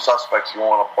usual suspects you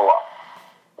want to pull up.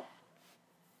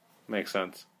 Makes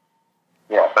sense.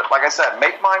 Yeah, but like I said,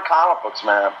 make mine comic books,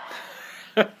 man.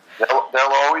 they'll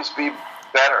always be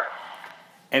better.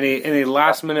 Any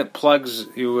last minute plugs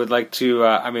you would like to?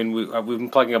 We've been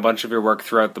plugging a bunch of your work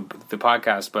throughout the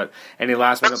podcast, but any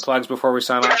last minute plugs before we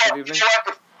sign off for the evening?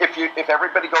 If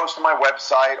everybody goes to my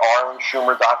website,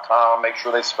 arlenschumer.com, make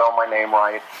sure they spell my name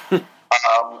right.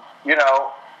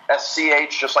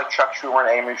 SCH, just like Chuck Schumer and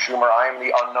Amy Schumer. I am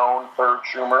the unknown third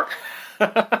Schumer. You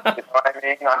know what I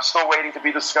mean? I'm still waiting to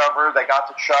be discovered. They got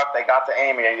to Chuck, they got to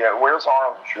Amy. Where's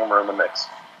Arlen Schumer in the mix?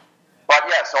 But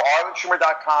yeah, so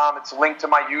arlenschumer.com. It's linked to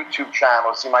my YouTube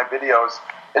channel. See my videos.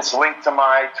 It's linked to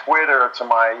my Twitter, to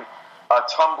my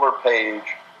Tumblr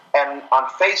page. And on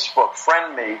Facebook,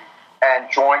 friend me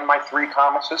and join my 3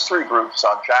 comics history groups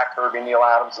on Jack Kirby, Neil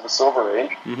Adams of the Silver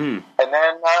Age. Mm-hmm. And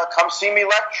then come see me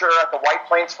lecture at the White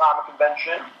Plains Comic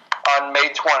Convention on May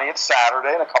 20th,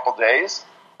 Saturday, in a couple days.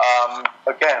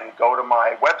 Again, go to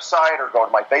my website or go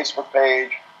to my Facebook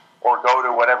page or go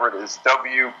to whatever it is,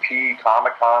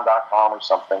 WPComicCon.com or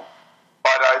something.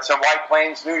 But it's in White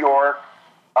Plains, New York.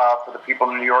 for the people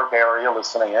in the New York area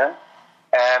listening in.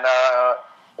 And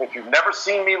if you've never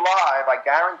seen me live, I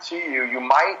guarantee you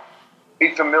might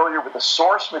be familiar with the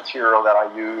source material that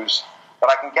I use, but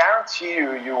I can guarantee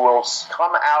you will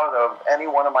come out of any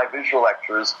one of my visual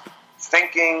lectures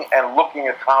thinking and looking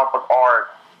at comic book art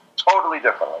totally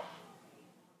differently.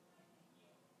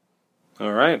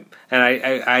 All right. And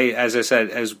I, as I said,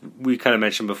 as we kind of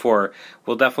mentioned before,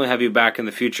 we'll definitely have you back in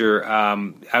the future.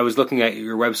 I was looking at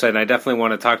your website, and I definitely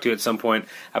want to talk to you at some point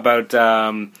about,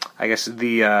 I guess,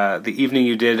 the evening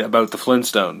you did about the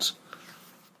Flintstones.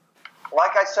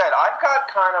 Like I said, I've got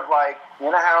kind of like, you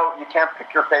know how you can't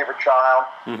pick your favorite child?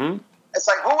 Mm-hmm. It's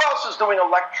like, who else is doing a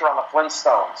lecture on the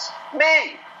Flintstones?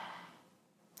 Me.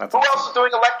 That's Who awesome. else is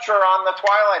doing a lecture on the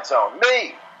Twilight Zone?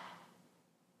 Me.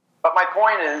 But my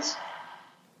point is,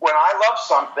 when I love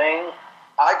something,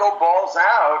 I go balls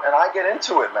out and I get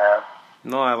into it, man.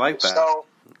 No, I like that. So,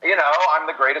 you know, I'm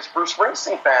the greatest Bruce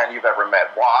Springsteen fan you've ever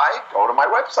met. Why? Go to my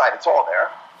website. It's all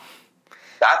there.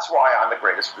 That's why I'm the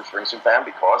greatest Bruce Springsteen fan,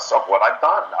 because of what I've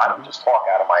done. I don't just talk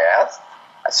out of my ass.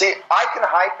 See, I can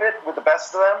hype it with the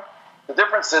best of them. The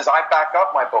difference is I back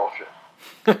up my bullshit.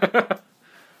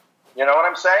 You know what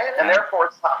I'm saying? And therefore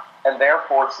it's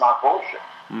not bullshit.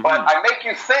 Mm-hmm. But I make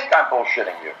you think I'm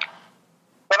bullshitting you.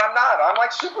 But I'm not. I'm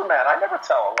like Superman. I never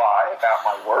tell a lie about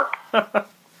my work.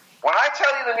 When I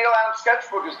tell you the Neil Adams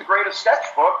sketchbook is the greatest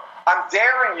sketchbook, I'm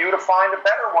daring you to find a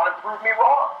better one and prove me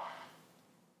wrong.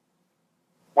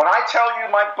 When I tell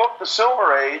you my book, The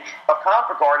Silver Age of Comic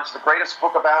Book Art, is the greatest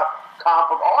book about comic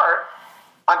book art,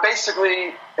 I'm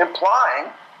basically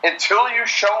implying, until you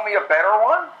show me a better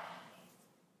one,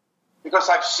 because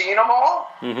I've seen them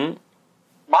all, mm-hmm.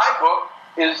 my book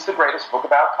is the greatest book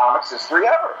about comics history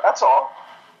ever. That's all.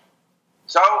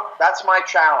 So that's my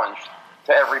challenge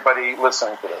to everybody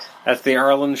listening to this. That's the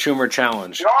Arlen Schumer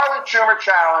Challenge. The Arlen Schumer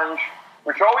Challenge,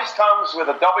 which always comes with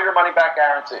a double your money back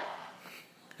guarantee.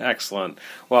 Excellent.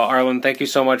 Well, Arlen, thank you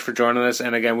so much for joining us.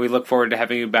 And again, we look forward to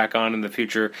having you back on in the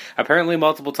future, apparently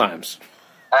multiple times.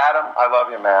 Adam, I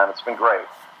love you, man. It's been great.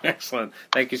 Excellent.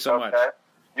 Thank you so much.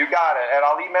 You got it. And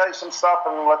I'll email you some stuff,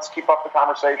 and let's keep up the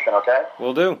conversation, okay?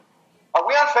 Will do. Are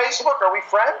we on Facebook? Are we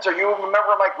friends? Are you a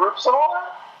member of my groups and all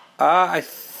that? I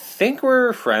think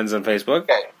we're friends on Facebook.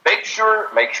 Okay. Make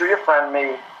sure you friend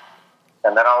me,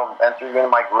 and then I'll enter you into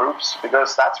my groups,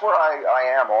 because that's where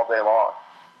I am all day long,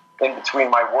 in between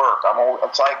my work.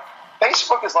 It's like,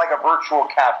 Facebook is like a virtual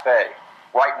cafe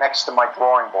right next to my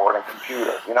drawing board and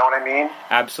computer. You know what I mean?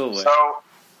 Absolutely. So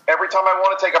every time I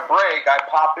want to take a break, I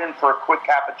pop in for a quick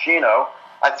cappuccino.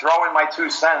 I throw in my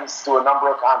 2 cents to a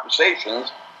number of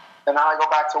conversations, and then I go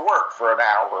back to work for an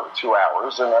hour or 2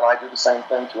 hours, and then I do the same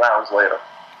thing 2 hours later.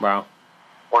 Wow.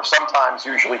 Or sometimes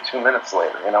usually 2 minutes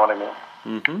later, you know what I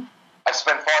mean? Mm-hmm. I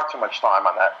spend far too much time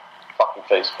on that fucking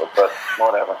Facebook, but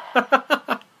whatever.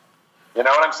 You know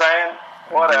what I'm saying?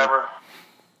 Whatever.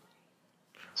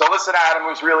 So listen, Adam, it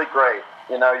was really great.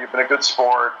 You know, you've been a good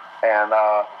sport, and,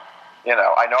 you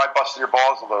know I busted your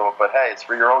balls a little, but hey, it's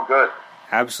for your own good.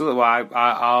 Absolutely. Well,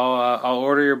 I'll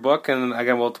order your book, and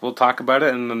again, we'll talk about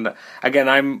it. And again,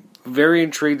 I'm very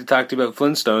intrigued to talk to you about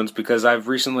Flintstones, because I've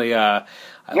recently, tell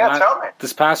me.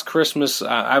 This past Christmas,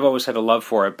 I've always had a love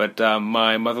for it, but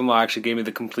my mother-in-law actually gave me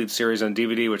the complete series on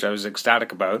DVD, which I was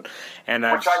ecstatic about. And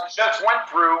which I just went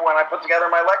through when I put together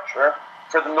my lecture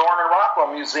for the Norman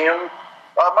Rockwell Museum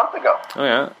a month ago. Oh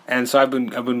yeah, and so I've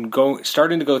been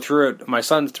starting to go through it. My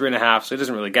son's 3.5, so he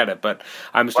doesn't really get it, but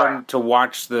I'm starting to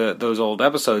watch those old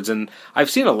episodes, and I've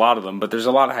seen a lot of them, but there's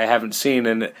a lot I haven't seen,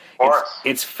 and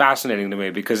it's fascinating to me,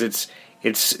 because it's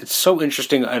so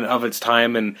interesting and of its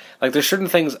time, and like there's certain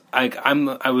things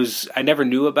I never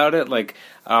knew about it, like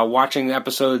watching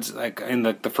episodes like in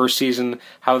the first season,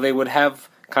 how they would have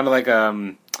kind of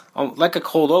like a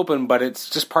cold open, but it's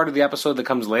just part of the episode that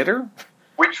comes later.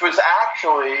 Which was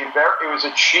actually it was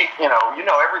a cheap, you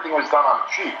know, everything was done on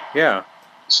the cheap. Yeah.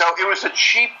 So it was a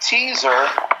cheap teaser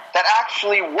that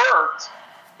actually worked,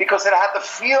 because it had the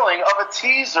feeling of a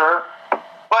teaser,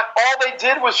 but all they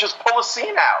did was just pull a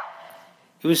scene out.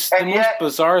 It was the most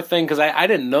bizarre thing, because I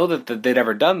didn't know that they'd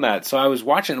ever done that. So I was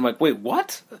watching, and I'm like, wait,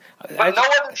 what? But no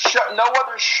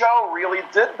other show really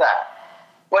did that.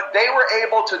 But they were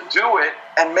able to do it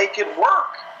and make it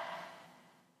work.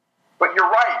 But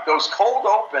you're right; those cold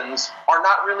opens are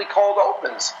not really cold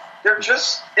opens. They're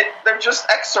just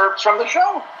excerpts from the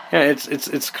show. Yeah,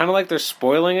 it's kind of like they're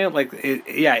spoiling it. Like,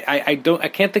 I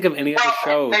can't think of any other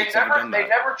show that's ever done that.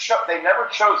 They never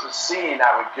chose a scene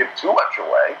that would give too much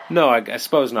away. No, I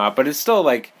suppose not. But it's still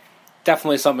like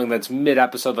definitely something that's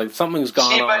mid-episode. Like something's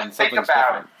gone on. Think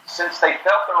about it. Since they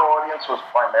felt their audience was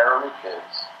primarily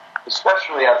kids,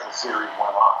 especially as the series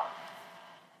went on.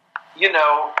 You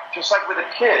know, just like with a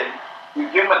kid,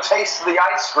 you give them a taste of the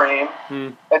ice cream,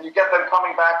 and you get them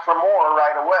coming back for more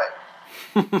right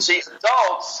away. See,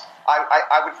 adults,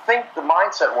 I would think the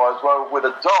mindset was, well, with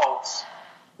adults,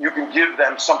 you can give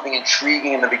them something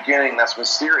intriguing in the beginning that's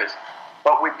mysterious.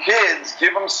 But with kids,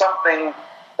 give them something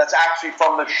that's actually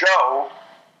from the show,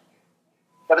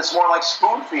 but it's more like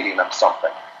spoon feeding them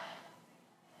something.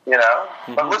 You know?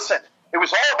 But listen, it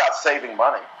was all about saving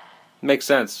money. Makes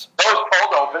sense. Those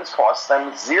cold opens cost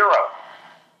them $0.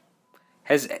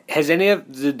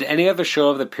 Did any other show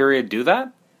of the period do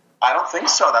that? I don't think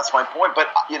so. That's my point. But,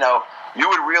 you know, you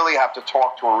would really have to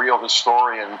talk to a real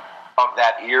historian of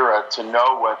that era to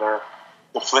know whether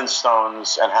the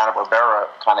Flintstones and Hanna-Barbera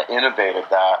kind of innovated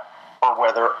that, or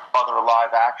whether other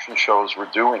live-action shows were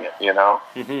doing it, you know?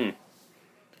 Mm-hmm.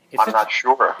 I'm not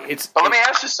sure. But let me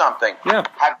ask you something. Yeah.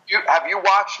 Have you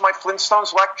watched my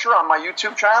Flintstones lecture on my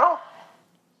YouTube channel?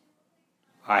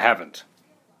 I haven't.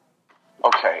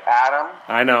 Okay, Adam.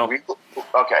 I know.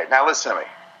 Okay, now listen to me.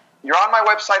 You're on my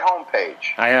website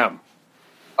homepage. I am.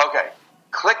 Okay,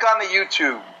 click on the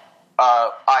YouTube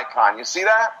icon. You see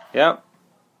that? Yep.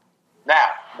 Now,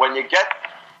 when you get...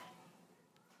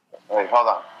 Wait, hold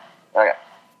on. Okay.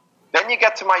 Then you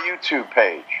get to my YouTube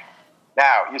page.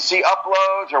 Now, you see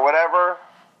uploads or whatever.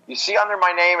 You see under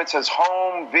my name it says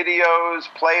home, videos,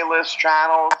 playlist,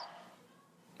 channels.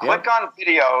 Click on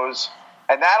videos,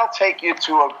 and that'll take you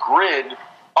to a grid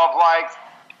of like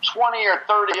 20 or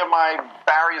 30 of my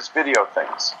various video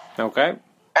things. Okay.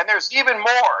 And there's even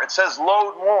more. It says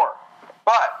load more.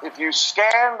 But if you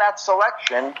scan that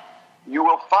selection, you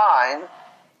will find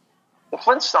the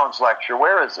Flintstones lecture.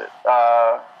 Where is it?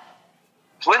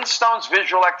 Flintstones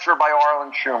visual lecture by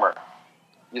Arlen Schumer.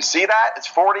 You see that? It's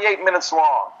 48 minutes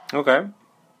long. Okay.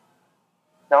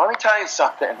 Now, let me tell you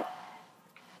something.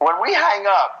 When we hang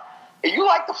up, you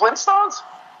like the Flintstones?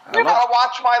 You gotta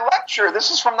watch my lecture. This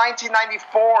is from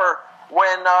 1994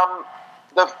 when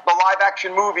the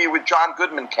live-action movie with John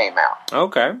Goodman came out.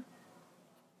 Okay.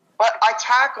 But I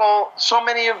tackle so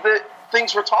many of the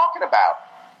things we're talking about.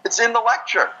 It's in the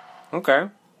lecture. Okay.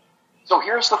 So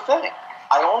here's the thing.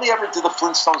 I only ever did the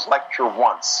Flintstones lecture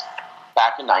once,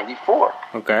 back in 94.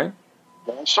 Okay.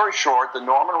 Long story short, the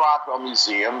Norman Rockwell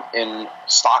Museum in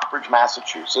Stockbridge,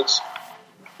 Massachusetts,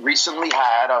 recently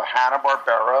had a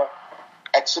Hanna-Barbera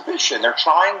exhibition. They're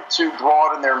trying to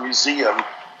broaden their museum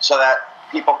so that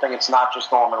people think it's not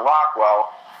just Norman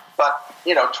Rockwell, but,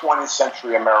 20th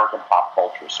century American pop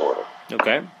culture, sort of.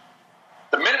 Okay.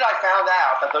 The minute I found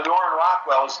out that the Norman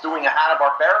Rockwell was doing a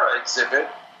Hanna-Barbera exhibit,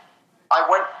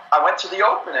 I went to the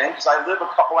opening, because I live a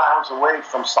couple hours away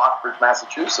from Stockbridge,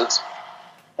 Massachusetts,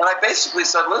 and I basically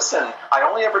said, listen, I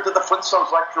only ever did the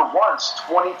Flintstones lecture once,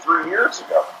 23 years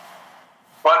ago.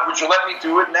 But would you let me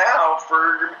do it now?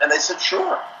 And they said,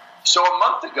 sure. So a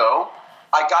month ago,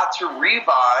 I got to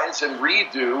revise and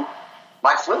redo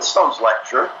my Flintstones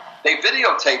lecture. They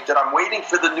videotaped it. I'm waiting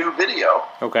for the new video.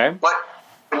 Okay. But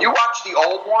when you watch the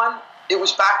old one, it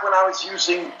was back when I was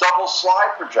using double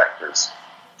slide projectors,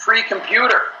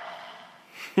 pre-computer.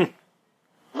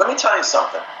 Let me tell you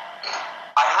something.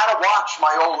 I had to watch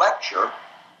my old lecture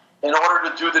in order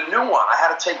to do the new one. I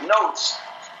had to take notes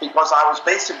because I was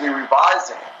basically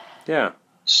revising it. Yeah.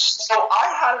 So I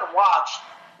hadn't watched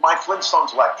my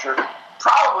Flintstones lecture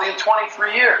probably in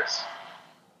 23 years.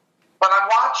 But I'm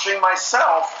watching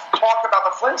myself talk about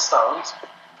the Flintstones,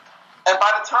 and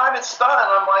by the time it's done,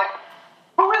 I'm like,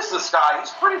 who is this guy?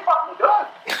 He's pretty fucking good.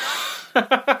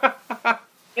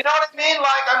 You know what I mean?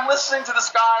 Like, I'm listening to this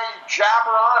guy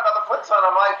jabber on about the Flintstones.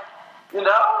 I'm like,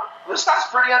 this guy's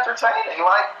pretty entertaining.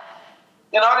 Like,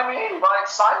 you know what I mean? Like,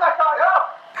 sign that guy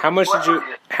up.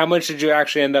 How much did you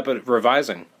actually end up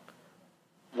revising?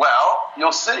 Well,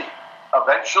 you'll see.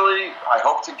 Eventually, I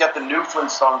hope to get the new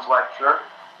Flintstones lecture,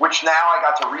 which now I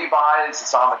got to revise.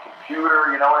 It's on the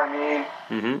computer, you know what I mean?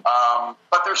 Mm-hmm.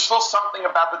 But there's still something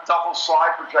about the double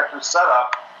slide projector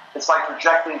setup. It's like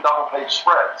projecting double-page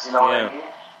spreads, you know what I mean?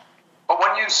 But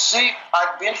when you see,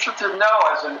 I'd be interested to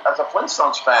know, as a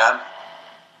Flintstones fan,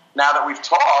 now that we've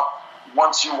talked,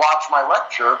 once you watch my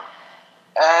lecture,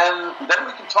 and then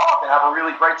we can talk and have a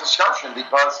really great discussion,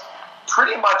 because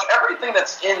pretty much everything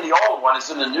that's in the old one is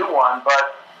in the new one,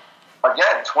 but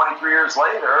again, 23 years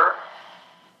later,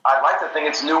 I'd like to think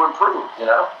it's new improved,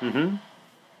 Mm-hmm.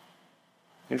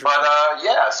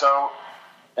 But, so,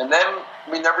 and then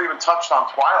we never even touched on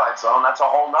Twilight Zone. That's a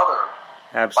whole nother.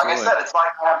 Absolutely. Like I said, it's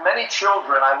like I have many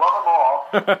children. I love them all.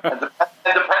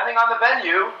 and depending on the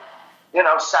venue,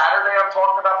 Saturday I'm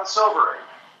talking about the Silver Age.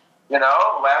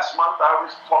 Last month I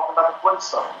was talking about the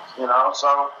Flintstones,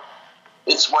 so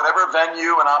It's whatever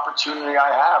venue and opportunity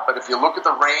I have. But if you look at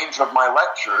the range of my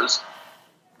lectures,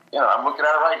 I'm looking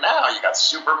at it right now. You got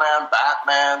Superman,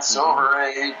 Batman, Silver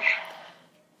Age.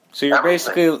 So you're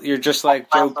everything. you're just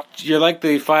like Joe. You're like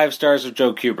the 5 stars of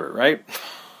Joe Kubert, right?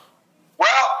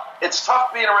 Well, it's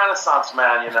tough being a Renaissance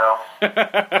man,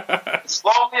 It's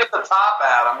lonely at the top,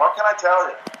 Adam. What can I tell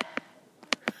you?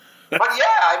 But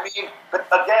yeah, but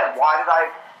again,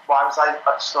 why was I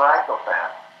a Steranko fan?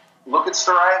 Look at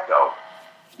Steranko.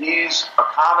 He's a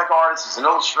comic artist, he's an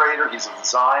illustrator, he's a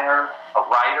designer, a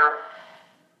writer,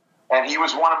 and he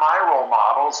was one of my role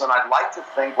models, and I'd like to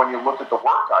think when you look at the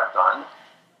work I've done,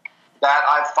 that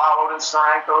I've followed in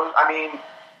Steranko.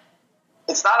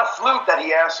 It's not a fluke that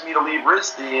he asked me to leave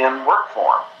RISD and work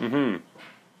for him. Mm-hmm.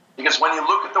 Because when you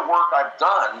look at the work I've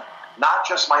done, not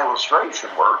just my illustration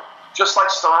work, just like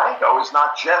Steranko is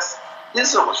not just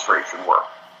his illustration work.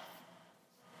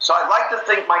 So I'd like to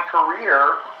think my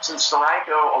career, since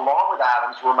Steranko, along with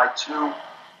Adams, were my 2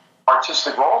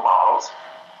 artistic role models,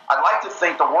 I'd like to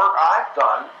think the work I've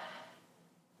done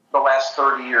the last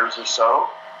 30 years or so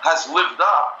has lived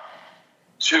up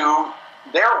to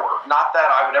their work. Not that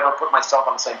I would ever put myself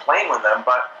on the same plane with them,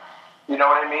 but you know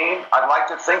what I mean? I'd like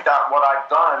to think that what I've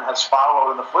done has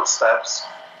followed in the footsteps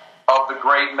of the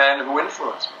great men who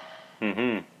influenced me.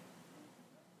 Mm-hmm.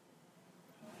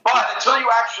 But until you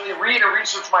actually read and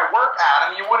research my work,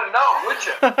 Adam, you wouldn't know, would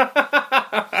you?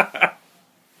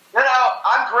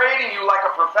 I'm grading you like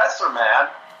a professor, man.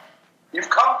 You've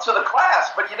come to the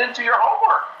class, but you didn't do your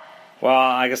homework. Well,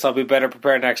 I guess I'll be better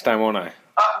prepared next time, won't I?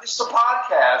 This is a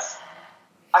podcast.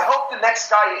 I hope the next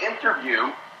guy you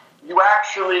interview, you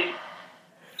actually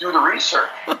do the research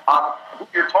on who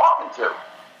you're talking to.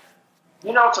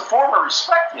 It's a form of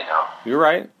respect, You're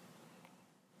right.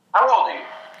 How old are you?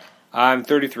 I'm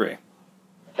 33.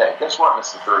 Okay, guess what,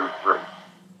 Mr. 33?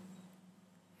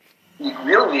 You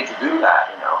really need to do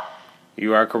that,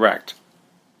 You are correct.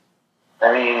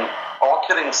 All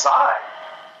kidding aside,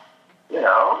 you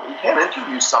can't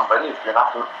interview somebody if you're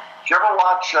not going to... Did you ever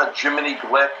watch Jiminy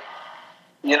Glick?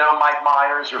 Mike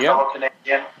Myers, your fellow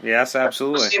Canadian? Yes,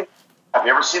 absolutely. Have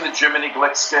you ever seen the Jiminy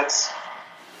Glick skits?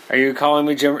 Are you calling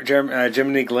me Jiminy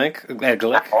Glick?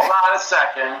 Glick? Hold on a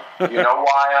second. You know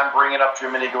why I'm bringing up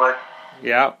Jiminy Glick?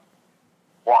 Yeah.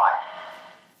 Why?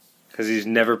 Because he's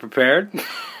never prepared? But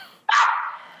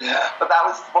that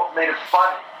was what made it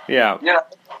funny. Yeah.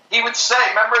 He would say,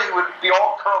 remember, he would be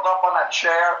all curled up on that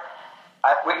chair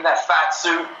in that fat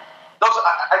suit. Those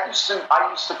I used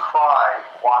to cry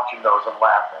watching those and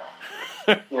laughing.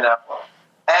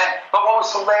 But what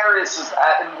was hilarious is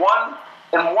that in one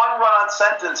run-on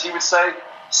sentence, he would say,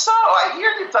 "So I hear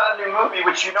you've done a new movie,"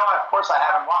 which of course I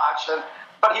haven't watched,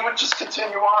 but he would just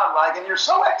continue on and you're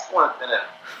so excellent in it.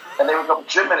 And they would go,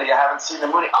 "Jiminy, I haven't seen the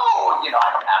movie." "Oh, I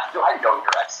don't have to. I know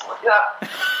you're excellent."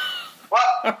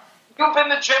 Well, you've been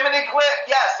to Jiminy Glick,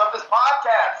 yes, of this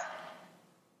podcast.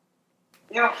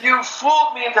 You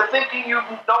fooled me into thinking you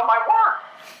know my work.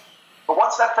 But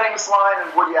what's that famous line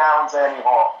in Woody Allen's Annie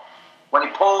Hall? When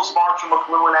he pulls Marshall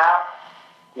McLuhan out,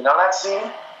 you know that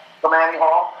scene from Annie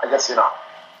Hall? I guess you know.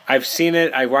 I've seen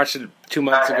it. I watched it 2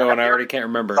 months ago, and I already can't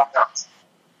remember.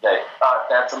 Okay,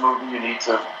 that's a movie you need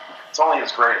to... It's only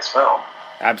his greatest film.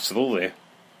 Absolutely.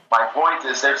 My point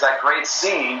is, there's that great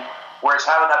scene where he's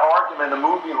having that argument in the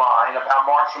movie line about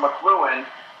Marshall McLuhan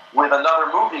with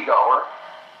another moviegoer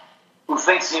who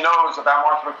thinks he knows about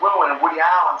Marshall McLuhan, and Woody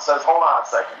Allen says, "Hold on a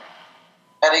second."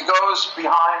 And he goes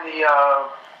behind the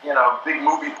big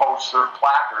movie poster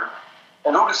placard,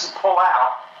 and who does he pull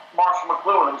out? Marshall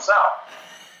McLuhan himself.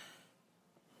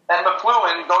 And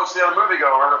McLuhan goes to the other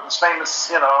moviegoer, this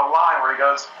famous line where he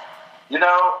goes,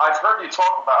 "I've heard you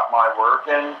talk about my work,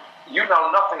 and you know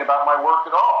nothing about my work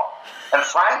at all. And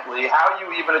frankly, how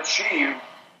you even achieve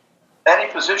any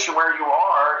position where you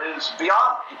are is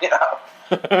beyond me."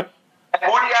 And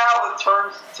Woody Allen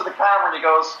turns to the camera and he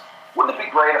goes, "Wouldn't it be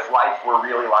great if life were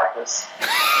really like this?"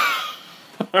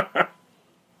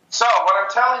 So what I'm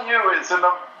telling you is, in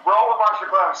the role of Marshall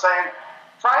McLuhan, I'm saying,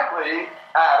 frankly,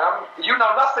 Adam, you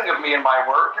know nothing of me and my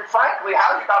work, and frankly,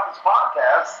 how you got this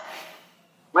podcast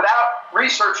without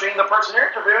researching the person you're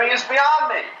interviewing is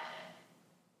beyond me.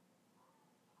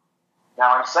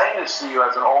 Now, I'm saying this to you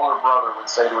as an older brother would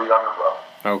say to a younger brother.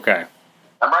 Okay.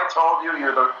 Remember I told you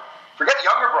forget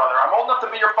younger brother, I'm old enough to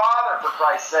be your father, for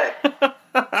Christ's sake.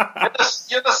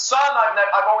 You're the son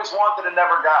I've always wanted and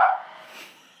never got.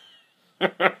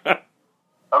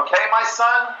 Okay, my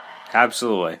son?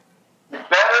 Absolutely. You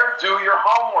better do your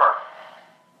homework.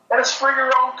 And it's for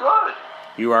your own good.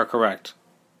 You are correct.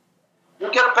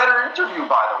 You'll get a better interview,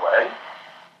 by the way.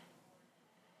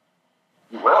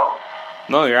 You will.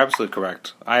 No, you're absolutely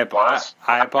correct. I apologize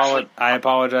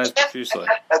profusely.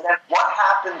 And then what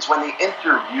happens when the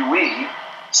interviewee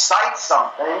cites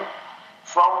something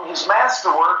from his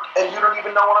masterwork and you don't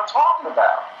even know what I'm talking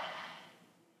about?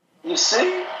 You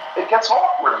see? It gets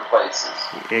awkward in places.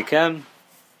 It can.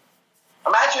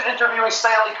 Imagine interviewing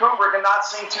Stanley Kubrick and not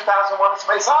seeing 2001: A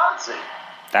Space Odyssey.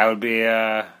 That would be,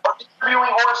 Or interviewing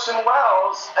Orson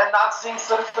Welles and not seeing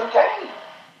Citizen Kane.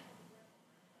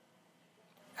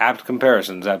 apt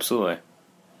comparisons, absolutely.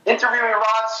 Interviewing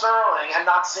Rod Serling and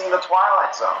not seeing The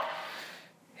Twilight Zone.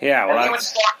 Yeah, well, And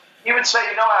he would say,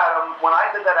 you know, Adam, when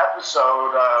I did that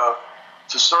episode,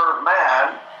 To Serve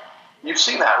Man, you've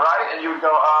seen that, right? And you would go,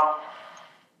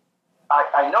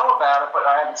 I know about it, but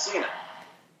I haven't seen it.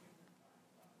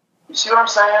 You see what I'm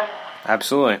saying?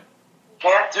 absolutely.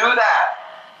 Can't do that.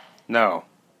 No.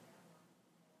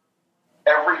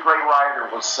 Every great writer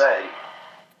will say,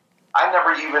 I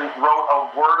never even wrote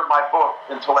a word of my book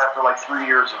until after like 3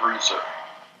 years of research.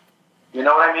 You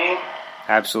know what I mean?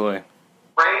 Absolutely.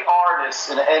 Great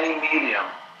artists in any medium.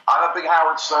 I'm a big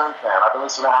Howard Stern fan. I've been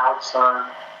listening to Howard Stern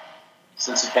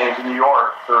since he came to New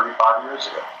York 35 years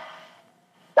ago.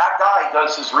 That guy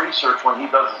does his research when he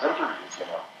does his interviews, you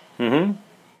know. Mm-hmm.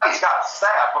 He's got a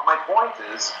staff, but my point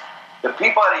is, the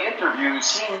people that he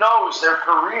interviews, he knows their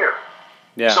career.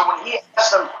 Yeah. So when he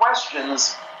asks them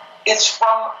questions, it's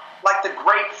from, like, the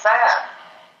great fan.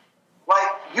 Like,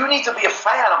 you need to be a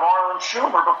fan of Arlen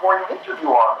Schumer before you interview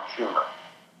Arlen Schumer.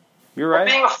 You're right.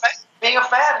 Being a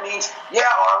fan means, yeah,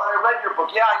 Arlen, I read your book.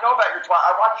 Yeah, I know about your Twilight.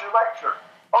 I watched your lecture.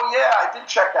 Oh, yeah, I did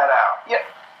check that out. Yeah,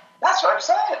 that's what I'm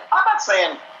saying. I'm not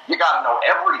saying you got to know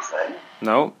everything.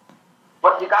 No.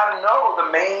 But you got to know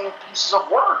the main pieces of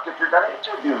work if you're going to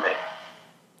interview me.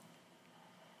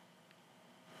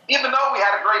 Even though we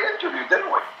had a great interview,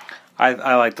 didn't we?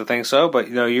 I like to think so, but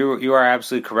you are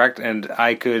absolutely correct, and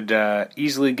I could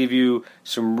easily give you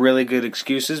some really good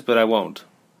excuses, but I won't.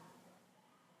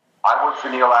 I worked for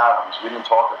Neil Adams. We didn't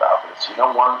talk about this. You know,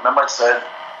 remember I said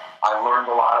I learned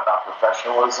a lot about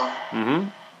professionalism? Mm-hmm.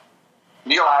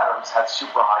 Neil Adams had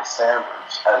super high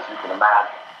standards, as you can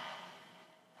imagine.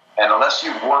 And unless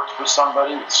you've worked for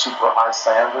somebody with super high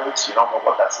standards, you don't know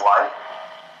what that's like.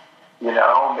 You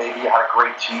know, maybe you had a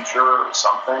great teacher or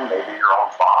something, maybe your own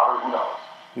father, who knows.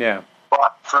 Yeah.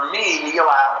 But for me, Neil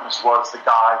Adams was the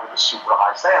guy with the super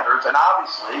high standards, and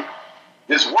obviously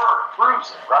his work proves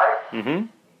it, right? Mm-hmm.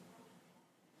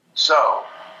 So,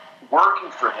 working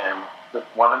for him,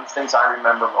 one of the things I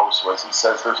remember most was he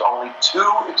says there's only 2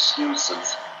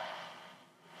 excuses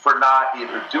for not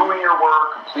either doing your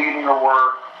work, completing your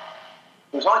work.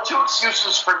 There's only 2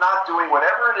 excuses for not doing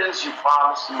whatever it is you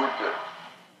promised you would do.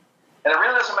 And it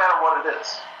really doesn't matter what it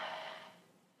is.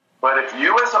 But if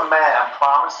you as a man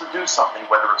promise to do something,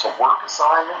 whether it's a work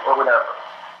assignment or whatever,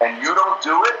 and you don't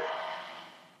do it,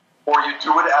 or you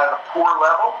do it at a poor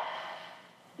level,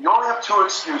 you only have 2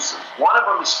 excuses. One of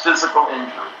them is physical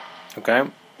injury. Okay.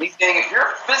 Meaning if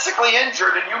you're physically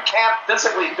injured and you can't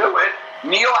physically do it,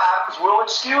 Neil Adams will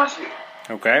excuse you.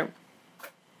 Okay.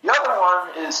 The other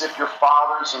one is if your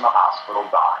father's in the hospital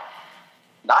dying.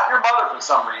 Not your mother for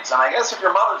some reason. I guess if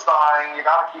your mother's dying, you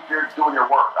got to keep doing your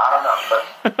work. I don't know,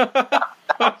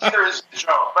 but either is a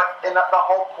joke. But the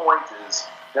whole point is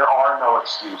there are no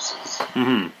excuses.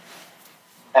 Mm-hmm.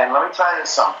 And let me tell you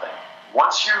something.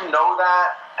 Once you know that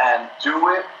and do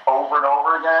it over and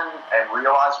over again and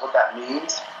realize what that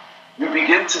means, you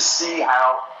begin to see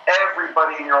how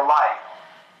everybody in your life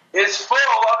is full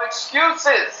of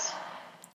excuses.